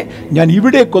 അങ്ങനെ ഞാൻ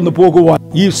ഇവിടേക്കൊന്ന് പോകുവാൻ,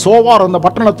 ഈ സോവാർ എന്ന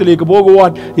പട്ടണത്തിലേക്ക്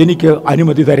പോകുവാൻ എനിക്ക്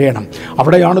അനുമതി തരയണം.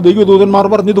 അവിടെയാണ് ദൈവദൂതന്മാർ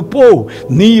പറഞ്ഞത്, പോ,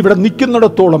 നീ ഇവിടെ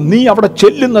നിൽക്കുന്നിടത്തോളം, നീ അവിടെ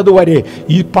ചെല്ലുന്നത് വരെ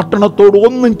ഈ പട്ടണത്തോട്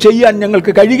ഒന്നും ചെയ്യാൻ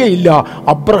ഞങ്ങൾക്ക് കഴിയുകയില്ല.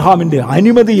 അബ്രഹാമിൻ്റെ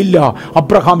അനുമതിയില്ല,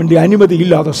 അബ്രഹാമിൻ്റെ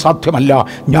അനുമതിയില്ലാതെ സാധ്യമല്ല.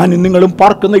 ഞാനും നിങ്ങളും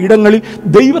പാർക്കുന്ന ഇടങ്ങളിൽ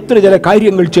ദൈവത്തിന് ചില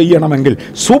കാര്യങ്ങൾ ചെയ്യണമെങ്കിൽ,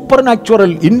 സൂപ്പർ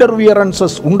നാച്ചുറൽ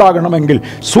ഇന്റർവിയറൻസസ് ഉണ്ടാകണമെങ്കിൽ,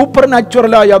 സൂപ്പർ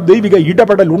നാച്ചുറലായ ദൈവിക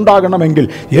ഇടപെടൽ ഉണ്ടാകണമെങ്കിൽ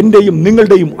എൻ്റെയും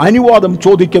നിങ്ങളുടെയും അനുവാദം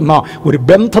ചോദിക്കുന്ന ഒരു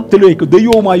ബന്ധത്തിലേക്ക്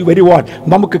ദൈവവുമായി വരുവാൻ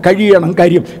നമുക്ക് കഴിയണം.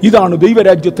 കാര്യം ഇതാണ്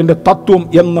ദൈവരാജ്യത്തിൻ്റെ തത്വം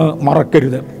എന്ന്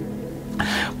മറക്കരുത്.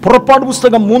 പുറപ്പാട്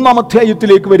പുസ്തകം 3-ാം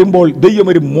അധ്യായത്തിലേക്ക് വരുമ്പോൾ ദൈവം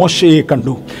ഒരു മോശയെ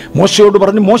കണ്ടു. മോശയോട്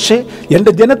പറഞ്ഞു, മോശെ,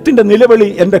 എൻ്റെ ജനത്തിൻ്റെ നിലവിളി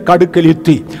എൻ്റെ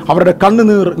കടുക്കലെത്തി, അവരുടെ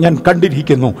കണ്ണുനീർ ഞാൻ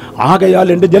കണ്ടിരിക്കുന്നു. ആകയാൽ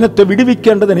എൻ്റെ ജനത്തെ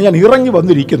വിടുവിക്കേണ്ടതിന് ഞാൻ ഇറങ്ങി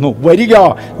വന്നിരിക്കുന്നു. വരിക,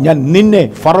 ഞാൻ നിന്നെ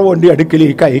ഫറവോന്റെ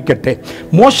അടുക്കലേക്ക് അയക്കട്ടെ.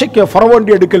 മോശയ്ക്ക്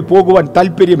ഫറവോന്റെ അടുക്കൽ പോകുവാൻ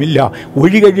താല്പര്യമില്ല.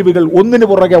 ഒഴികഴിവുകൾ ഒന്നിനു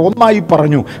പുറകെ ഒന്നായി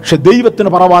പറഞ്ഞു. പക്ഷെ ദൈവത്തിന്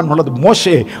പറവാനുള്ളത്,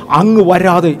 മോശെ, അങ്ങ്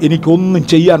വരാതെ എനിക്കൊന്നും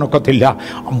ചെയ്യാനൊക്കത്തില്ല.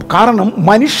 കാരണം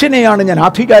മനുഷ്യനെയാണ് ഞാൻ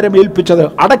അധികാരം ഏൽപ്പിച്ചത്.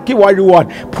 അടക്കി വാഴുവാൻ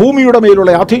ഭൂമിയുടെ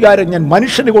മേലുള്ള അധികാരം ഞാൻ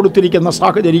മനുഷ്യന് കൊടുത്തിരിക്കുന്ന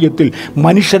സാഹചര്യത്തിൽ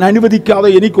മനുഷ്യൻ അനുവദിക്കാതെ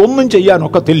എനിക്കൊന്നും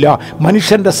ചെയ്യാനൊക്കത്തില്ല.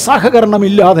 മനുഷ്യൻ്റെ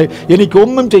സഹകരണമില്ലാതെ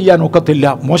എനിക്കൊന്നും ചെയ്യാനൊക്കത്തില്ല.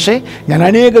 മോശെ, ഞാൻ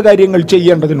അനേക കാര്യങ്ങൾ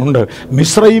ചെയ്യേണ്ടതിനുണ്ട്.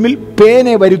 മിസ്രൈമിൽ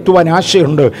പേനെ വരുത്തുവാൻ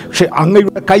ആശയുണ്ട്. പക്ഷെ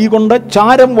അങ്ങയുടെ കൈകൊണ്ട്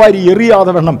ചാരം വാരി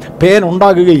എറിയാതെ വണ്ണം പേൻ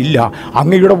ഉണ്ടാകുകയില്ല.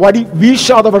 അങ്ങയുടെ വടി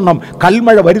വീശാതെ വണ്ണം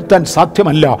കൽമഴ വരുത്താൻ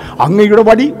സാധ്യമല്ല. അങ്ങയുടെ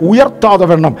വടി ഉയർത്താതെ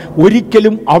വണ്ണം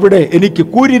ഒരിക്കലും അവിടെ എനിക്ക്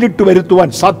കൂരിരുട്ട് വരുത്തുവാൻ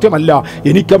സാധ്യമല്ല.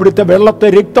 എനിക്ക് അവിടുത്തെ വെള്ളത്തെ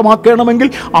രക്തമാക്കണമെങ്കിൽ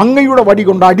അങ്ങയുടെ വടി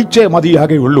കൊണ്ട് അടിച്ചേ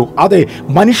മതിയാകുള്ളൂ. അതെ,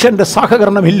 മനുഷ്യൻ്റെ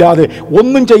സഹകരണമില്ലാതെ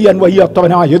ഒന്നും ചെയ്യാൻ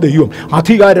വയ്യാത്തവനായ ദൈവം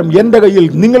അധികാരം എൻ്റെ കയ്യിൽ,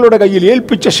 നിങ്ങളുടെ കയ്യിൽ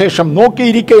ഏൽപ്പിച്ച ശേഷം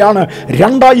നോക്കിയിരിക്കുകയാണ്.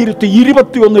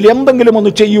 2021 എന്തെങ്കിലും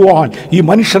ഒന്ന് ചെയ്യുവാൻ ഈ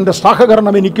മനുഷ്യൻ്റെ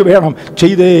സഹകരണം എനിക്ക് വേണം,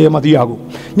 ചെയ്തേ മതിയാകൂ.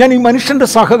 ഞാൻ ഈ മനുഷ്യൻ്റെ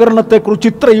സഹകരണത്തെക്കുറിച്ച്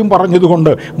ഇത്രയും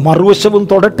പറഞ്ഞതുകൊണ്ട് മറുവശവും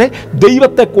തൊടട്ടെ.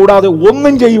 ദൈവത്തെ കൂടാതെ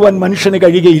ഒന്നും ചെയ്യുവാൻ മനുഷ്യന്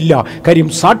കഴിയുകയില്ല. കാര്യം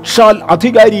സാക്ഷാൽ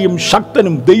അധികാരിയും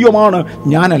ശക്തനും ദൈവമാണ്,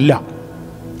 ഞാനല്ല.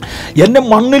 എന്നെ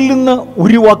മണ്ണിൽ നിന്ന്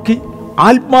ഉരുവാക്കി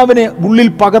ആത്മാവിനെ ഉള്ളിൽ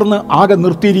പകർന്ന് ആകെ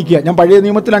നിർത്തിയിരിക്കുക. ഞാൻ പഴയ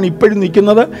നിയമത്തിലാണ് ഇപ്പോഴും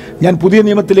നിൽക്കുന്നത്. ഞാൻ പുതിയ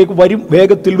നിയമത്തിലേക്ക് വരും,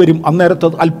 വേഗത്തിൽ വരും. അന്നേരത്ത്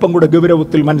അല്പം കൂടെ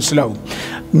ഗൗരവത്തിൽ മനസ്സിലാവും.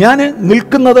 ഞാൻ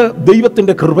നിൽക്കുന്നത്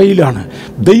ദൈവത്തിൻ്റെ കൃപയിലാണ്.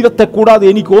 ദൈവത്തെ കൂടാതെ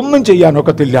എനിക്ക് ഒന്നും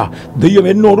ചെയ്യാനൊക്കത്തില്ല. ദൈവം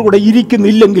എന്നോടുകൂടെ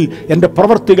ഇരിക്കുന്നില്ലെങ്കിൽ എൻ്റെ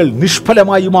പ്രവൃത്തികൾ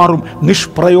നിഷ്ഫലമായി മാറും,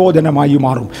 നിഷ്പ്രയോജനമായി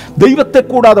മാറും. ദൈവത്തെ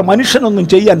കൂടാതെ മനുഷ്യനൊന്നും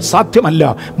ചെയ്യാൻ സാധ്യമല്ല.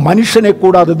 മനുഷ്യനെ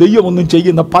കൂടാതെ ദൈവമൊന്നും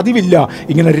ചെയ്യുന്ന പതിവില്ല.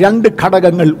 ഇങ്ങനെ രണ്ട്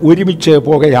ഘടകങ്ങൾ ഒരുമിച്ച്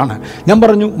പോകുകയാണ്. ഞാൻ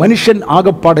പറഞ്ഞു, മനുഷ്യൻ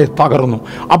ആകപ്പാടെ തകർന്നു.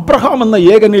 അബ്രഹാം എന്ന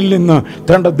ഏകനിൽ നിന്ന്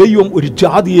തേണ്ട ദൈവം ഒരു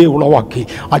ജാതിയെ ഉളവാക്കി.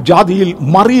 ആ ജാതിയിൽ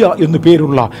മറിയ എന്നു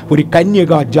പേരുള്ള ഒരു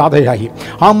കന്യക ജാതയായി.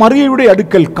 ആ മറിയയുടെ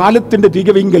അടുക്കൽ കാലത്തിൻ്റെ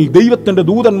തികവിങ്കൽ ദൈവത്തിൻ്റെ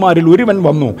ദൂതന്മാരിൽ ഒരുവൻ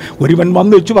വന്നു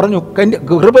വെച്ച് പറഞ്ഞു,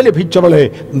 കൃപ ലഭിച്ചവളെ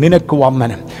നിനക്ക്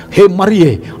വന്ദനം. ഹേ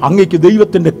മറിയേ, അങ്ങയ്ക്ക്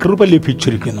ദൈവത്തിൻ്റെ കൃപ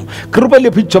ലഭിച്ചിരിക്കുന്നു. കൃപ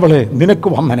ലഭിച്ചവളെ നിനക്ക്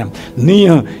വന്ദനം. നീ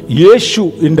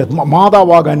യേശുവിൻ്റെ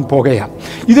മാതാവാകാൻ പോകുകയാണ്.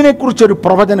 ഇതിനെക്കുറിച്ചൊരു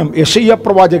പ്രവചനം യെശയ്യാ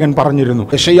പ്രവാചകൻ പറഞ്ഞിരുന്നു.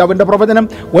 യെശയ്യാവിൻ്റെ പ്രവചനം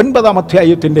 9-ാം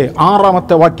അധ്യായത്തിൻ്റെ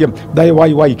 6-ാമത്തെ വാക്യം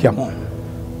ദയവായി വായിക്കാമോ?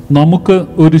 നമുക്ക്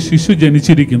ഒരു ശിശു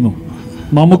ജനിച്ചിരിക്കുന്നു,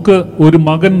 നമുക്ക് ഒരു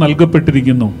മകൻ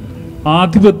നൽകപ്പെട്ടിരിക്കുന്നു.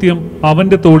 ആധിപത്യം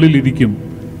അവൻ്റെ തോളിലിരിക്കും.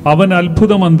 അവൻ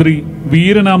അത്ഭുതമന്ത്രി,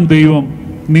 വീരനാം ദൈവം,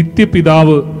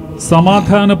 നിത്യപിതാവ്,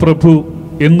 സമാധാന പ്രഭു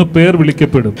എന്ന് പേർ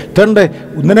വിളിക്കപ്പെടും. തന്റെ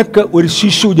നിനക്ക് ഒരു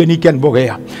ശിശു ജനിക്കാൻ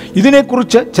പോകുകയാണ്.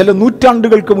 ഇതിനെക്കുറിച്ച് ചില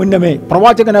നൂറ്റാണ്ടുകൾക്ക് മുന്നമേ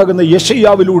പ്രവാചകനാകുന്ന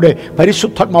യെശയ്യാവിലൂടെ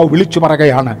പരിശുദ്ധാത്മാവ് വിളിച്ചു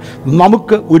പറയുകയാണ്,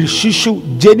 നമുക്ക് ഒരു ശിശു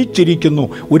ജനിച്ചിരിക്കുന്നു,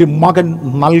 ഒരു മകൻ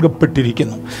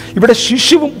നൽകപ്പെട്ടിരിക്കുന്നു. ഇവിടെ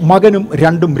ശിശുവും മകനും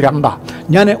രണ്ടും രണ്ടാ.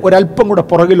 ഞാൻ ഒരല്പം കൂടെ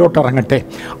പുറകിലോട്ട് ഇറങ്ങട്ടെ.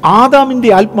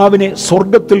 ആദാമിൻ്റെ ആത്മാവിനെ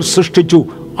സ്വർഗത്തിൽ സൃഷ്ടിച്ചു.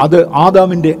 അത്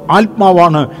ആദാമിൻ്റെ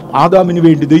ആത്മാവാണ്. ആദാമിന്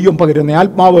വേണ്ടി ദൈവം പകരുന്ന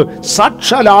ആത്മാവ്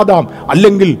സാക്ഷാൽ ആദാം,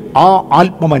 അല്ലെങ്കിൽ ആ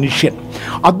ആത്മമനുഷ്യൻ.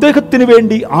 അദ്ദേഹത്തിന്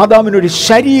വേണ്ടി ആദാമിനൊരു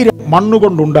ശരീരം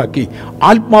മണ്ണുകൊണ്ടുണ്ടാക്കി.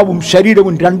 ആത്മാവും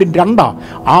ശരീരവും രണ്ടും രണ്ടാ.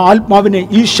 ആ ആത്മാവിനെ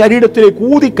ഈ ശരീരത്തിലേക്ക്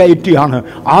ഊതിക്കയറ്റിയാണ്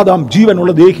ആദാം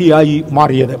ജീവനുള്ള ദേഹിയായി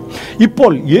മാറിയത്.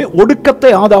 ഇപ്പോൾ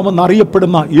ഒടുക്കത്തെ ആദാം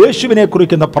എന്നറിയപ്പെടുന്ന യേശുവിനെ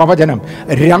കുറിക്കുന്ന പ്രവചനം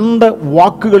 2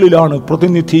 വാക്കുകളിലാണ്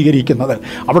പ്രതിനിധീകരിക്കുന്നത്.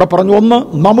 അവിടെ പറഞ്ഞു, 1,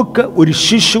 നമുക്ക് ഒരു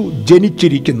ശിശു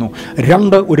ജനിച്ചിരിക്കുന്നു.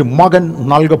 2, ഒരു മകൻ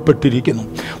നൽകപ്പെട്ടിരിക്കുന്നു.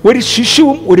 ഒരു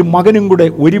ശിശുവും ഒരു മകനും കൂടെ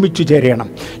ഒരുമിച്ച് ചേരണം.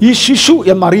 ഈ ശിശു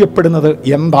എന്നറിയപ്പെടുന്നത്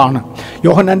എന്താണ്?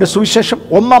 യോഹന്നാന്റെ സുവിശേഷം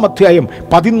 1-ാം അധ്യായം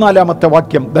 14-ാമത്തെ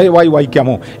വാക്യം ദയവായി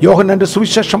വായിക്കാമോ? യോഹന്നാന്റെ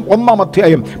സുവിശേഷം 1-ാം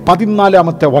അധ്യായം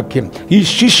 14-ാമത്തെ വാക്യം. ഈ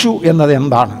ശിശു എന്നത്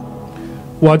എന്താണ്?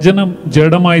 വചനം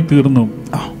ജഡമായി തീർന്നു,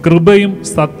 കൃപയും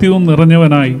സത്യവും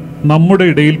നിറഞ്ഞവനായി നമ്മുടെ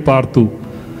ഇടയിൽ പാർത്തു.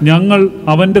 ഞങ്ങൾ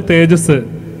അവന്റെ തേജസ്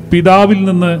പിതാവിൽ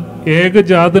നിന്ന്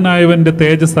ഏകജാതനായവന്റെ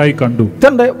തേജസ്സായി കണ്ടു.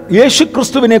 തന്റെ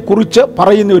യേശുക്രിസ്തുവിനെ കുറിച്ച്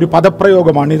പറയുന്ന ഒരു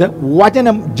പദപ്രയോഗമാണിത്.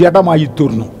 വചനം ജഡമായി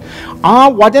തീർന്നു. ആ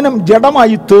വചനം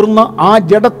ജഡമായി തീർന്ന ആ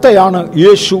ജഡത്തെയാണ്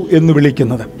യേശു എന്ന്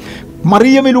വിളിക്കുന്നത്.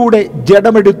 മറിയമിലൂടെ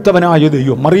ജഡമെടുത്തവനായ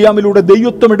ദൈവം, മറിയാമിലൂടെ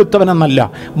ദൈവത്വമെടുത്തവനെന്നല്ല,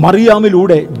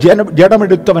 മറിയാമിലൂടെ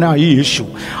ജഡമെടുത്തവനായ യേശു.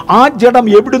 ആ ജഡം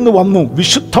എവിടുന്ന് വന്നു?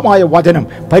 വിശുദ്ധമായ വചനം,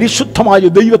 പരിശുദ്ധമായ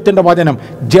ദൈവത്തിൻ്റെ വചനം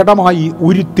ജഡമായി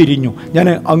ഉരുത്തിരിഞ്ഞു. ഞാൻ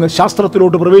അങ്ങ്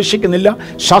ശാസ്ത്രത്തിലോട്ട് പ്രവേശിക്കുന്നില്ല.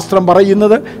 ശാസ്ത്രം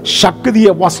പറയുന്നത്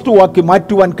ശക്തിയെ വസ്തുവാക്കി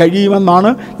മാറ്റുവാൻ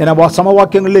കഴിയുമെന്നാണ്. ഞാൻ ആ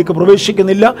സമവാക്യങ്ങളിലേക്ക്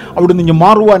പ്രവേശിക്കുന്നില്ല. അവിടുന്ന് ഞാൻ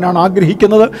മാറുവാനാണ്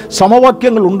ആഗ്രഹിക്കുന്നത്.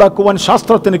 സമവാക്യങ്ങൾ ഉണ്ടാക്കുവാൻ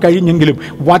ശാസ്ത്രത്തിന് കഴിഞ്ഞെങ്കിലും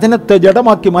വചനത്തെ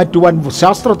ജഡമാക്കി മാറ്റുവാൻ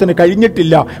ശാസ്ത്രത്തിന്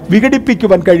കഴിഞ്ഞിട്ടില്ല,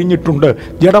 വിഘടിപ്പിക്കുവാൻ കഴിഞ്ഞിട്ടുണ്ട്,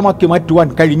 ജഡമാക്കി മാറ്റുവാൻ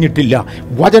കഴിഞ്ഞിട്ടില്ല.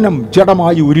 വചനം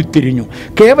ജഡമായി ഉരുത്തിരിഞ്ഞു.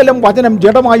 കേവലം വചനം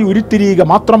ജഡമായി ഉരുത്തിരിയുക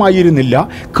മാത്രമായിരുന്നില്ല,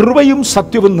 കൃപയും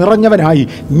സത്യവും നിറഞ്ഞവനായി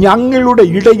ഞങ്ങളുടെ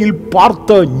ഇടയിൽ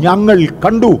പാർത്ത് ഞങ്ങൾ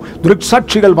കണ്ടു.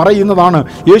 ദൃക്സാക്ഷികൾ പറയുന്നതാണ്.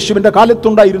 യേശുവിൻ്റെ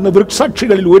കാലത്തുണ്ടായിരുന്ന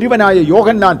ദൃക്സാക്ഷികളിൽ ഒരുവനായ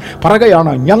യോഹന്നാൻ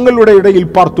പറയുകയാണ്, ഞങ്ങളുടെ ഇടയിൽ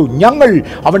പാർത്തു, ഞങ്ങൾ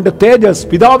അവൻ്റെ തേജസ്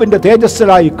പിതാവിൻ്റെ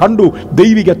തേജസ്സിലായി കണ്ടു,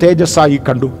 ദൈവിക തേജസ്സായി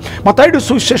കണ്ടു. മത്തായിയുടെ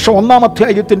സുവിശേഷം 1-ാം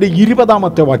അധ്യായത്തിൻ്റെ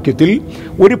 20-ാമത്തെ വാക്യത്തിൽ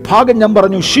ഒരു ഭാഗം ഞാൻ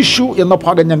പറഞ്ഞു, ശിശു എന്ന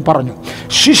ഭാഗം ഞാൻ പറഞ്ഞു.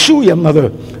 ശിശു എന്നത്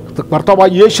കർത്താവായ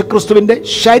യേശു ക്രിസ്തുവിൻ്റെ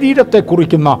ശരീരത്തെ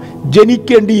കുറിക്കുന്ന,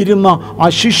 ജനിക്കേണ്ടിയിരുന്ന ആ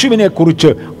ശിശുവിനെ കുറിച്ച്,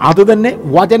 അത് തന്നെ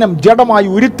വചനം ജഡമായി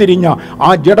ഉരുത്തിരിഞ്ഞ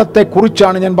ആ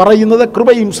ജഡത്തെക്കുറിച്ചാണ് ഞാൻ പറയുന്നത്.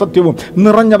 കൃപയും സത്യവും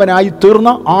നിറഞ്ഞവനായി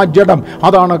തീർന്ന ആ ജഡം,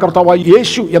 അതാണ് കർത്താവായ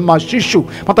യേശു എന്ന ശിശു.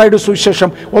 മത്തായിയുടെ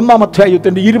സുവിശേഷം 1-ാം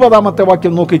അധ്യായത്തിൻ്റെ 20-ാമത്തെ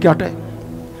വാക്യം നോക്കിക്കാട്ടെ.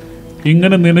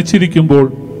 ഇങ്ങനെ നനച്ചിരിക്കുമ്പോൾ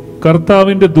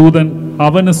കർത്താവിന്റെ ദൂതൻ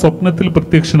അവന് സ്വപ്നത്തിൽ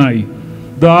പ്രത്യക്ഷനായി,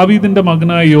 ദാവീദിന്റെ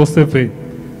മകനായ യോസേഫേ,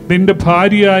 നിന്റെ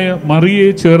ഭാര്യയായ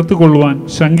മറിയയെ ചേർത്തുകൊള്ളുവാൻ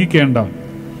ശങ്കിക്കേണ്ട,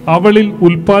 അവളിൽ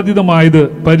ഉൽപ്പാദിതമായത്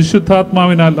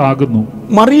പരിശുദ്ധാത്മാവിനാൽ ആകുന്നു.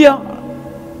 മറിയ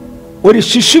ഒരു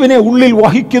ശിശുവിനെ ഉള്ളിൽ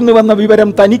വഹിക്കുന്നുവെന്ന വിവരം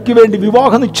തനിക്ക് വേണ്ടി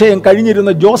വിവാഹ നിശ്ചയം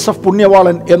കഴിഞ്ഞിരുന്ന ജോസഫ്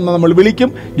പുണ്യവാളൻ എന്ന് നമ്മൾ വിളിക്കും,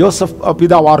 ജോസഫ്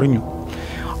പിതാവ് അറിഞ്ഞു.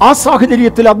 ആ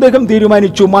സാഹചര്യത്തിൽ അദ്ദേഹം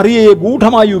തീരുമാനിച്ചു മറിയയെ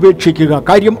ഗൂഢമായി ഉപേക്ഷിക്കുക.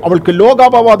 കാര്യം, അവൾക്ക്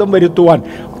ലോകാപവാദം വരുത്തുവാൻ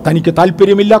തനിക്ക്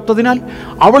താല്പര്യമില്ലാത്തതിനാൽ,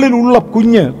 അവളിലുള്ള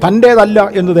കുഞ്ഞ് തൻ്റേതല്ല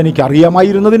എന്ന് തനിക്ക്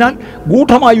അറിയാമായിരുന്നതിനാൽ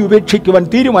ഗൂഢമായി ഉപേക്ഷിക്കുവാൻ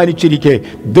തീരുമാനിച്ചിരിക്കെ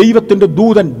ദൈവത്തിൻ്റെ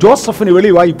ദൂതൻ ജോസഫിന്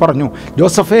വെളിവായി പറഞ്ഞു,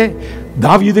 ജോസഫേ,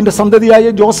 ദാവീദിൻ്റെ സന്തതിയായ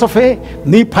ജോസഫേ,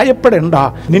 നീ ഭയപ്പെടേണ്ട,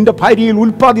 നിന്റെ ഭാര്യയിൽ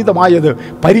ഉൽപ്പാദിതമായത്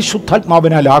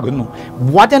പരിശുദ്ധാത്മാവിനാലാകുന്നു.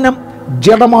 വചനം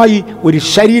ജഡമായി ഒരു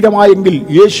ശരീരമായെങ്കിൽ,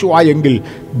 യേശു ആയെങ്കിൽ,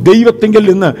 ദൈവത്തിങ്കിൽ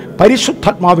നിന്ന്,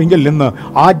 പരിശുദ്ധാത്മാവിങ്കിൽ നിന്ന്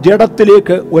ആ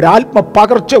ജഡത്തിലേക്ക് ഒരാത്മ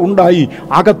പകർച്ച ഉണ്ടായി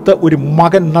അകത്ത് ഒരു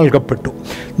മകൻ നൽകപ്പെട്ടു.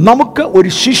 നമുക്ക് ഒരു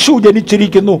ശിശു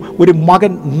ജനിച്ചിരിക്കുന്നു, ഒരു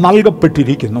മകൻ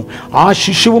നൽകപ്പെട്ടിരിക്കുന്നു. ആ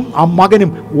ശിശുവും ആ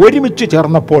മകനും ഒരുമിച്ച്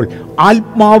ചേർന്നപ്പോൾ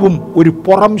ആത്മാവും ഒരു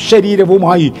പുറം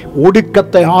ശരീരവുമായി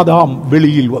ഒടുക്കത്തെ ആദാം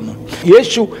വെളിയിൽ വന്നു.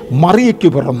 യേശു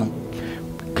മറിയയ്ക്ക് പിറന്നു.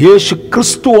 യേശു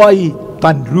ക്രിസ്തുവായി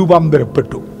താൻ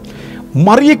രൂപാന്തരപ്പെട്ടു.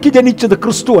 മറിയയ്ക്ക് ജനിച്ചത്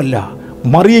ക്രിസ്തു അല്ല,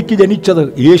 മറിയയ്ക്ക് ജനിച്ചത്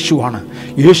യേശുവാണ്.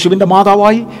 യേശുവിൻ്റെ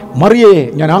മാതാവായി മറിയയെ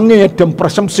ഞാൻ അങ്ങേയറ്റം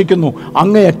പ്രശംസിക്കുന്നു,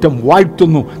 അങ്ങേയറ്റം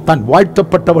വാഴ്ത്തുന്നു. താൻ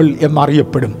വാഴ്ത്തപ്പെട്ടവൾ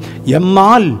എന്നറിയപ്പെടും.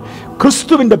 എന്നാൽ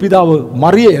ക്രിസ്തുവിൻ്റെ പിതാവ്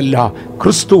മറിയയല്ല,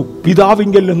 ക്രിസ്തു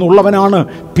പിതാവിങ്കൽ നിന്നുള്ളവനാണ്,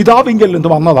 പിതാവിങ്കൽ നിന്ന്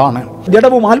വന്നതാണ്.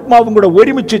 ജഡവും ആത്മാവും കൂടെ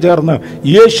ഒരുമിച്ച് ചേർന്ന്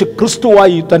യേശു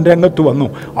ക്രിസ്തുവായി തൻ രംഗത്ത് വന്നു.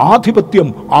 ആധിപത്യം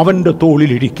അവൻ്റെ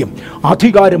തോളിലിരിക്കും.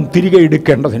 അധികാരം തിരികെ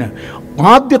എടുക്കേണ്ടതിന്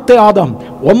ആദ്യത്തെ ആദാം,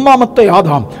 1-ാമത്തെ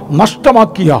ആദാം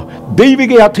നഷ്ടമാക്കിയ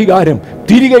ദൈവിക അധികാരം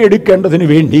തിരികെ എടുക്കേണ്ടതിന്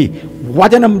വേണ്ടി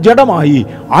വചനം ജഡമായി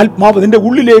ആത്മാവിൻ്റെ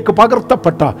ഉള്ളിലേക്ക്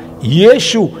പകർത്തപ്പെട്ട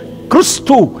യേശു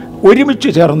ക്രിസ്തു ഒരുമിച്ച്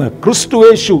ചേർന്ന്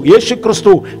യേശു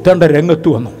ക്രിസ്തു തൻ്റെ രംഗത്ത്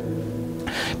വന്നു.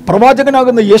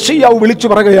 പ്രവാചകനാകുന്ന യെശയ്യാവ് വിളിച്ചു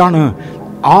പറയുകയാണ്,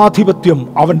 ആധിപത്യം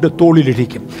അവൻ്റെ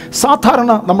തോളിലിരിക്കും.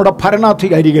 സാധാരണ നമ്മുടെ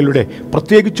ഭരണാധികാരികളുടെ,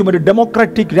 പ്രത്യേകിച്ചും ഒരു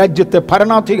ഡെമോക്രാറ്റിക് രാജ്യത്തെ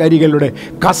ഭരണാധികാരികളുടെ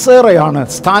കസേറയാണ്,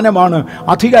 സ്ഥാനമാണ്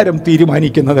അധികാരം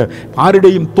തീരുമാനിക്കുന്നത്.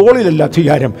 ആരുടെയും തോളിലല്ല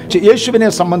അധികാരം.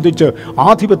 യേശുവിനെ സംബന്ധിച്ച്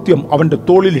ആധിപത്യം അവൻ്റെ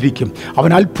തോളിലിരിക്കും.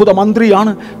 അവൻ അത്ഭുത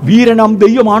മന്ത്രിയാണ്, വീരനാം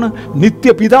ദൈവമാണ്,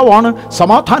 നിത്യപിതാവാണ്,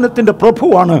 സമാധാനത്തിൻ്റെ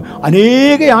പ്രഭുവാണ്.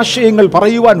 അനേക ആശയങ്ങൾ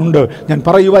പറയുവാനുണ്ട്. ഞാൻ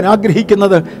പറയുവാൻ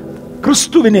ആഗ്രഹിക്കുന്നത്,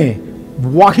 ക്രിസ്തുവിനെ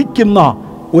വഹിക്കുന്ന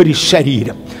ഒരു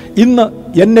ശരീരം. ഇന്ന്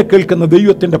എന്നെ കേൾക്കുന്ന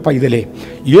ദൈവത്തിൻ്റെ പൈതലെ,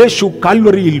 യേശു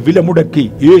കാൽവറിയിൽ വിലമുടക്കി,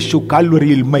 യേശു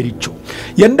കാൽവറിയിൽ മരിച്ചു.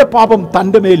 എൻ്റെ പാപം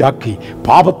തൻ്റെ മേലാക്കി,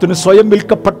 പാപത്തിന് സ്വയം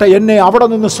വിൽക്കപ്പെട്ട എന്നെ അവിടെ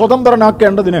നിന്ന്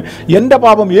സ്വതന്ത്രനാക്കേണ്ടതിന് എൻ്റെ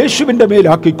പാപം യേശുവിൻ്റെ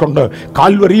മേലാക്കിക്കൊണ്ട്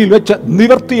കാൽവറിയിൽ വെച്ച്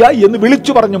നിവർത്തിയായി എന്ന്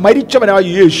വിളിച്ചു പറഞ്ഞ്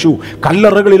മരിച്ചവനായി യേശു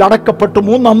കല്ലറകളിൽ അടക്കപ്പെട്ട്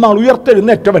 3-ാം നാൾ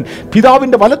ഉയർത്തെഴുന്നേറ്റവൻ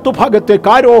പിതാവിൻ്റെ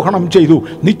വലത്തുഭാഗത്തേക്ക് ആരോഹണം ചെയ്തു.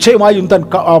 നിശ്ചയമായും തൻ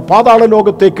പാതാള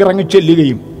ലോകത്തേക്ക്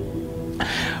ഇറങ്ങിച്ചെല്ലുകയും,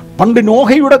 പണ്ട്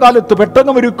നോഹയുടെ കാലത്ത്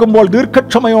പെട്ടകമൊരുക്കുമ്പോൾ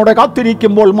ദീർഘക്ഷമയോടെ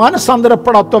കാത്തിരിക്കുമ്പോൾ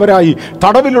മാനസാന്തരപ്പെടാത്തവരായി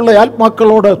തടവിലുള്ള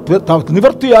ആത്മാക്കളോട്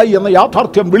നിവൃത്തിയായി എന്ന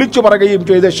യാഥാർത്ഥ്യം വിളിച്ചു പറയുകയും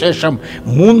ചെയ്ത ശേഷം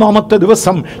 3-ാമത്തെ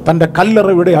ദിവസം തൻ്റെ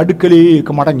കല്ലറയുടെ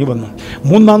അടുക്കലേക്ക് മടങ്ങി വന്നു.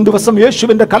 3-ാം ദിവസം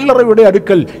യേശുവിൻ്റെ കല്ലറയുടെ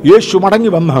അടുക്കൽ യേശു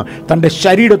മടങ്ങി വന്ന് തൻ്റെ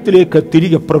ശരീരത്തിലേക്ക്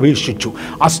തിരികെ പ്രവേശിച്ചു.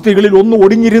 അസ്ഥികളിൽ ഒന്നും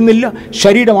ഒടിഞ്ഞിരുന്നില്ല.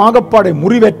 ശരീരം ആകപ്പാടെ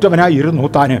മുറിവേറ്റവനായിരുന്നു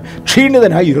താന്,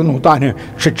 ക്ഷീണിതനായിരുന്നു താന്.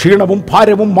 പക്ഷെ ക്ഷീണവും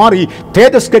ഭാരവും മാറി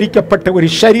തേജസ്കരിക്കപ്പെട്ട ഒരു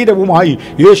ശരീരവുമായി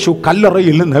യേശു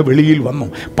കല്ലറയിൽ നിന്ന് വെളിയിൽ വന്നു.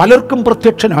 പലർക്കും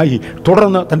പ്രത്യക്ഷനായി.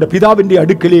 തുടർന്ന് തൻ്റെ പിതാവിൻ്റെ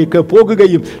അടുക്കിലേക്ക്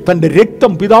പോകുകയും തൻ്റെ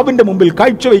രക്തം പിതാവിൻ്റെ മുമ്പിൽ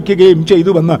കാഴ്ചവെക്കുകയും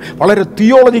ചെയ്തുവെന്ന് വളരെ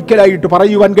തിയോളജിക്കലായിട്ട്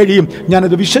പറയുവാൻ കഴിയും.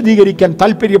 ഞാനത് വിശദീകരിക്കാൻ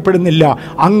താല്പര്യപ്പെടുന്നില്ല.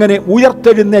 അങ്ങനെ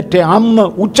ഉയർത്തെഴുന്നേറ്റ അന്ന്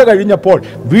ഉച്ച കഴിഞ്ഞപ്പോൾ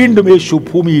വീണ്ടും യേശു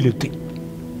ഭൂമിയിലെത്തി.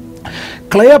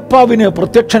 ക്ലയപ്പാവിന്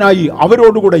പ്രത്യക്ഷനായി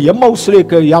അവരോടുകൂടെ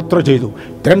എമ്മൗസിലേക്ക് യാത്ര ചെയ്തു.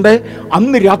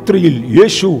 അന്ന് രാത്രിയിൽ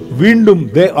യേശു വീണ്ടും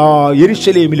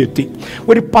യെരുശലേമിലെത്തി.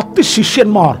 ഒരു 10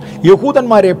 ശിഷ്യന്മാർ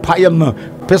യഹൂദന്മാരെ ഭയന്ന്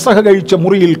പെസഹ കഴിച്ച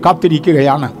മുറിയിൽ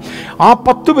കാത്തിരിക്കുകയാണ്. ആ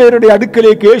 10 പേരുടെ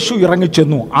അടുക്കലേക്ക് യേശു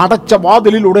ഇറങ്ങിച്ചെന്നു. അടച്ച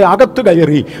വാതിലിലൂടെ അകത്ത്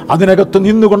കയറി അതിനകത്ത്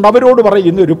നിന്നുകൊണ്ട് അവരോട്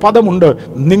പറയുന്ന ഒരു പദമുണ്ട്,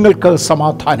 നിങ്ങൾക്ക്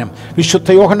സമാധാനം.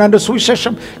 വിശുദ്ധ യോഹന്നാന്റെ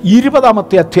സുവിശേഷം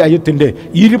 20-ാമത്തെ അധ്യായത്തിന്റെ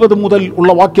 20 മുതൽ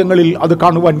ഉള്ള വാക്യങ്ങളിൽ അത്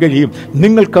കാണുവാൻ കഴിയും.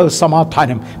 നിങ്ങൾക്ക്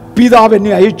സമാധാനം, പിതാവ്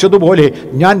എന്നെ അയച്ചതുപോലെ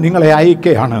ഞാൻ നിങ്ങളെ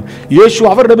അയക്കുകയാണ്. യേശു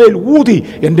അവരുടെ മേൽ ഊതി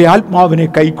എൻ്റെ ആത്മാവിനെ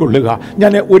കൈക്കൊള്ളുക.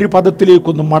 ഞാൻ ഒരു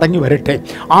പദത്തിലേക്കൊന്ന് മടങ്ങി വരട്ടെ.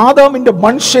 ആദാമിൻ്റെ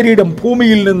മൺശരീരം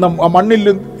ഭൂമിയിൽ നിന്നും മണ്ണിൽ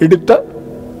നിന്ന് എടുത്ത്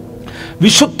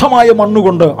വിശുദ്ധമായ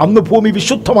മണ്ണുകൊണ്ട്, അന്ന് ഭൂമി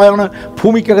വിശുദ്ധമാണ്,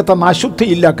 ഭൂമിക്കകത്ത്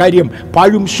അശുദ്ധിയില്ല. കാര്യം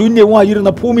പാഴും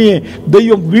ശൂന്യവുമായിരുന്ന ഭൂമിയെ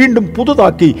ദൈവം വീണ്ടും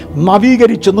പുതുതാക്കി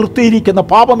നവീകരിച്ച് നിർത്തിയിരിക്കുന്ന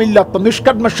പാപമില്ലാത്ത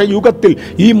നിഷ്കന്മഷ യുഗത്തിൽ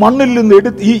ഈ മണ്ണിൽ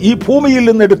നിന്ന് ഈ ഭൂമിയിൽ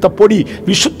നിന്നെടുത്ത പൊടി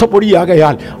വിശുദ്ധ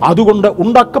പൊടിയാകയാൽ അതുകൊണ്ട്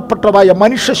ഉണ്ടാക്കപ്പെട്ടതായ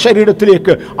മനുഷ്യ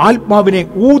ശരീരത്തിലേക്ക് ആത്മാവിനെ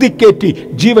ഊതിക്കേറ്റി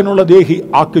ജീവനുള്ള ദേഹി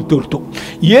ആക്കി തീർത്തു.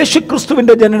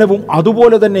 യേശുക്രിസ്തുവിൻ്റെ ജനനവും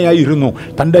അതുപോലെ തന്നെയായിരുന്നു.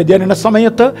 തൻ്റെ ജനന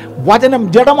സമയത്ത് വചനം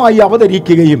ജഡമായി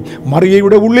അവതരിക്കുകയും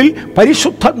മറിയയുടെ ഉള്ളിൽ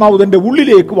പരിശുദ്ധാത്മാവ് തൻ്റെ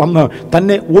ഉള്ളിലേക്ക് വന്ന്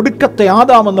തന്നെ ഒടുക്കത്തെ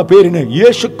ആദാം എന്ന പേരിന്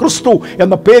യേശു ക്രിസ്തു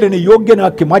എന്ന പേരിന്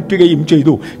യോഗ്യനാക്കി മാറ്റുകയും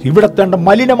ചെയ്തു. ഇവിടത്തെ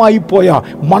മലിനമായി പോയ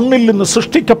മണ്ണിൽ നിന്ന്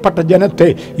സൃഷ്ടിക്കപ്പെട്ട ജനത്തെ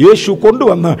യേശു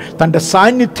കൊണ്ടുവന്ന് തൻ്റെ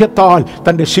സാന്നിധ്യത്താൽ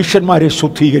തൻ്റെ ശിഷ്യന്മാരെ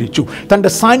ശുദ്ധീകരിച്ചു.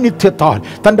 തൻ്റെ സാന്നിധ്യത്താൽ,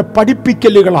 തൻ്റെ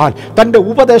പഠിപ്പിക്കലുകളാൽ, തൻ്റെ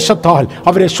ഉപദേശത്താൽ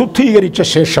അവരെ ശുദ്ധീകരിച്ച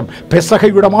ശേഷം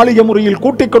പെസഹയുടെ മാളിക മുറിയിൽ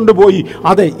കൂട്ടിക്കൊണ്ടുപോയി,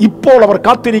 അതെ ഇപ്പോൾ അവർ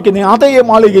കാത്തിരിക്കുന്ന അതേ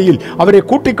മാളികയിൽ അവരെ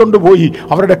കൂട്ടിക്കൊണ്ടുപോയി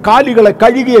അവരുടെ കാലുകളെ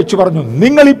കഴുകി വെച്ച് പറഞ്ഞു,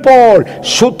 നിങ്ങളിപ്പോൾ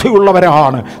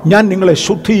ശുദ്ധിയുള്ളവരാണ്, ഞാൻ നിങ്ങളെ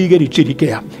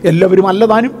ശുദ്ധീകരിച്ചിരിക്കുകയാണ്. എല്ലാവരും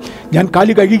അല്ലതാനും. ഞാൻ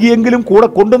കാല് കഴുകിയെങ്കിലും കൂടെ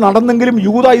കൊണ്ട് നടന്നെങ്കിലും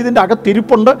യൂദ ഇതിൻ്റെ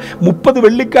അകത്തിരിപ്പുണ്ട്. 30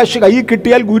 വെള്ളിക്കാശ് കയ്യിൽ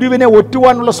കിട്ടിയാൽ ഗുരുവിനെ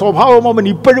ഒറ്റുവാനുള്ള സ്വഭാവം അവൻ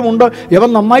ഇപ്പോഴുമുണ്ട്. അവൻ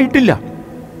നന്നായിട്ടില്ല.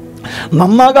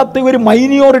 നന്നാകാത്ത ഒരു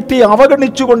മൈനോറിറ്റി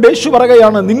അവഗണിച്ചുകൊണ്ട് യേശു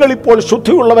പറയുകയാണ്, നിങ്ങളിപ്പോൾ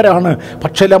ശുദ്ധിയുള്ളവരാണ്.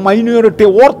 പക്ഷേ ആ മൈനോറിറ്റി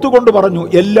ഓർത്തുകൊണ്ട് പറഞ്ഞു,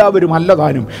 എല്ലാവരും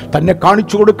അല്ലതാനും. തന്നെ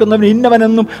കാണിച്ചു കൊടുക്കുന്നവൻ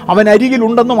ഇന്നവനെന്നും അവൻ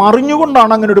അരികിലുണ്ടെന്നും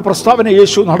അറിഞ്ഞുകൊണ്ടാണ് അങ്ങനെ ഒരു പ്രസ്താവന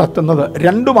യേശു നടത്തുന്നത്.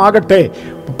 രണ്ടുമാകട്ടെ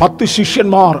 10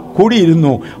 ശിഷ്യന്മാർ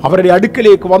കൂടിയിരുന്നു. അവരുടെ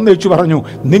അടുക്കലേക്ക് വന്നേച്ചു പറഞ്ഞു,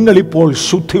 നിങ്ങളിപ്പോൾ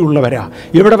ശുദ്ധിയുള്ളവരാ.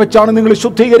 എവിടെ വെച്ചാണ് നിങ്ങൾ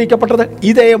ശുദ്ധീകരിക്കപ്പെട്ടത്?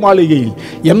 ഇതേ മാളികയിൽ.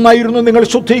 എന്നായിരുന്നു നിങ്ങൾ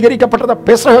ശുദ്ധീകരിക്കപ്പെട്ടത്?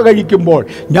 പെസഹ കഴിക്കുമ്പോൾ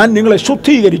ഞാൻ നിങ്ങളെ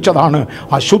ശുദ്ധീകരിച്ചതാണ്.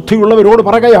 ആ ശുദ്ധിയുള്ളവരോട്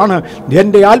പറയുകയാണ്,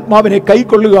 എൻ്റെ ആത്മാവിനെ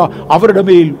കൈക്കൊള്ളുക. അവരുടെ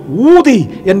മേൽ ഊതി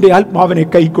എൻ്റെ ആത്മാവിനെ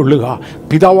കൈക്കൊള്ളുക.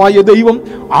 പിതാവായ ദൈവം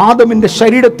ആദമിൻ്റെ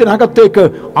ശരീരത്തിനകത്തേക്ക്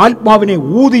ആത്മാവിനെ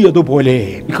ഊതിയതുപോലെ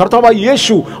കർത്താവായ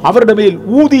യേശു അവരുടെ മേൽ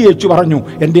ഊതിയേച്ചു പറഞ്ഞു,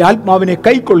 എൻ്റെ ആത്മാവിനെ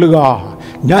കൈക്കൊള്ളുക,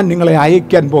 ഞാൻ നിങ്ങളെ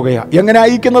അയക്കാൻ പോകുക. എങ്ങനെ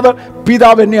അയക്കുന്നത്?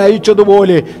 പിതാവ് എന്നെ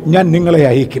അയച്ചതുപോലെ ഞാൻ നിങ്ങളെ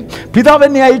അയക്കും. പിതാവ്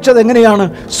എന്നെ അയച്ചത് എങ്ങനെയാണ്?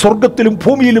 സ്വർഗത്തിലും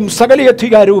ഭൂമിയിലും സകല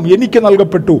അധികാരവും എനിക്ക്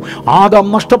നൽകപ്പെട്ടു. ആദാം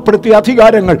നഷ്ടപ്പെടുത്തിയ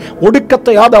അധികാരങ്ങൾ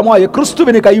ഒടുക്കത്തെ ആദാമായ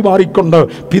ക്രിസ്തുവിന് കൈമാറിക്കൊണ്ട്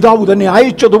പിതാവ് തന്നെ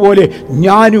അയച്ചതുപോലെ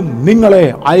ഞാനും നിങ്ങളെ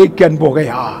അയക്കാൻ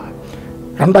പോകുകയാ.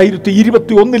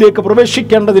 2021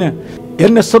 പ്രവേശിക്കേണ്ടതിന്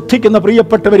എന്നെ ശ്രദ്ധിക്കുന്ന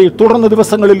പ്രിയപ്പെട്ടവരെ, തുടർന്ന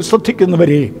ദിവസങ്ങളിൽ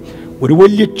ശ്രദ്ധിക്കുന്നവരെ, ഒരു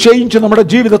വലിയ ചേഞ്ച് നമ്മുടെ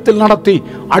ജീവിതത്തിൽ നടത്തി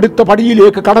അടുത്ത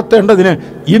പടിയിലേക്ക് കടത്തേണ്ടതിന്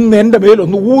ഇന്ന് എൻ്റെ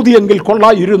മേലൊന്ന് ഊതിയെങ്കിൽ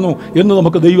കൊള്ളായിരുന്നു എന്ന്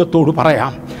നമുക്ക് ദൈവത്തോട്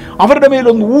പറയാം. അവരുടെ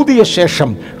മേലൊന്ന് ഊതിയ ശേഷം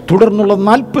തുടർന്നുള്ള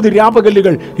 40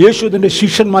 രാപകലുകൾ യേശുവിൻ്റെ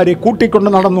ശിഷ്യന്മാരെ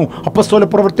കൂട്ടിക്കൊണ്ട് നടന്നു. അപ്പസ്തോല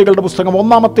പ്രവൃത്തികളുടെ പുസ്തകം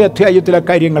 1-ാമത്തെ അധ്യായത്തിലെ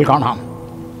കാര്യങ്ങൾ കാണാം.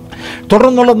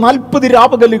 തുടർന്നുള്ള 40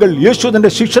 രാപകലുകൾ യേശു തൻ്റെ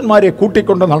ശിഷ്യന്മാരെ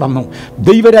കൂട്ടിക്കൊണ്ട് നടന്നു.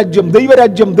 ദൈവരാജ്യം,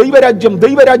 ദൈവരാജ്യം, ദൈവരാജ്യം,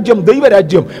 ദൈവരാജ്യം,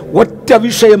 ദൈവരാജ്യം. ഒറ്റ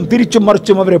വിഷയം തിരിച്ചും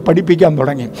മറിച്ചും അവരെ പഠിപ്പിക്കാൻ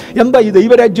തുടങ്ങി. എന്താ ഈ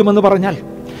ദൈവരാജ്യം എന്ന് പറഞ്ഞാൽ?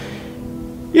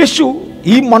 യേശു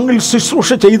ഈ മണ്ണിൽ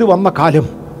ശുശ്രൂഷ ചെയ്തു വന്ന കാലം,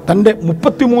 തൻ്റെ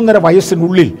 33.5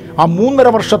 വയസ്സിനുള്ളിൽ ആ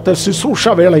 3.5 വർഷത്തെ ശുശ്രൂഷ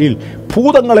വേളയിൽ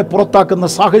ഭൂതങ്ങളെ പുറത്താക്കുന്ന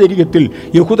സാഹചര്യത്തിൽ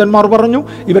യഹൂദന്മാർ പറഞ്ഞു,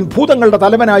 ഇവൻ ഭൂതങ്ങളുടെ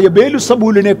തലവനായ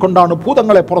ബേലുസബൂലിനെ കൊണ്ടാണ്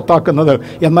ഭൂതങ്ങളെ പുറത്താക്കുന്നത്.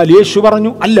 എന്നാൽ യേശു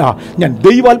പറഞ്ഞു, അല്ല, ഞാൻ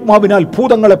ദൈവാത്മാവിനാൽ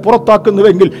ഭൂതങ്ങളെ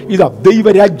പുറത്താക്കുന്നുവെങ്കിൽ ഇതാ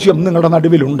ദൈവരാജ്യം നിങ്ങളുടെ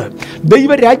നടുവിലുണ്ട്.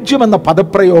 ദൈവരാജ്യം എന്ന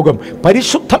പദപ്രയോഗം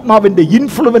പരിശുദ്ധാത്മാവിൻ്റെ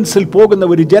ഇൻഫ്ലുവൻസിൽ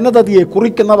പോകുന്ന ഒരു ജനതയെ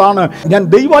കുറിക്കുന്നതാണ്. ഞാൻ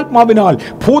ദൈവാത്മാവിനാൽ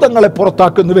ഭൂതങ്ങളെ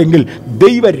പുറത്താക്കുന്നുവെങ്കിൽ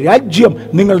ദൈവരാജ്യം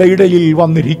നിങ്ങളുടെ ഇടയിൽ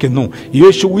വന്നിരിക്കുന്നു.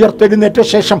 യേശു ഉയർത്തെഴുന്നേറ്റ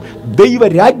ശേഷം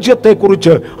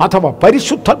ദൈവരാജ്യത്തെക്കുറിച്ച് അഥവാ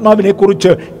പരിശുദ്ധാത്മാവിനെ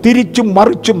കുറിച്ച് തിരിച്ചും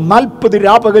മറിച്ചും 40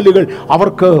 രാപകലുകൾ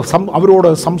അവരോട്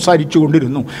സംസാരിച്ചു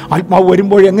കൊണ്ടിരുന്നു. ആത്മാവ്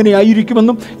വരുമ്പോൾ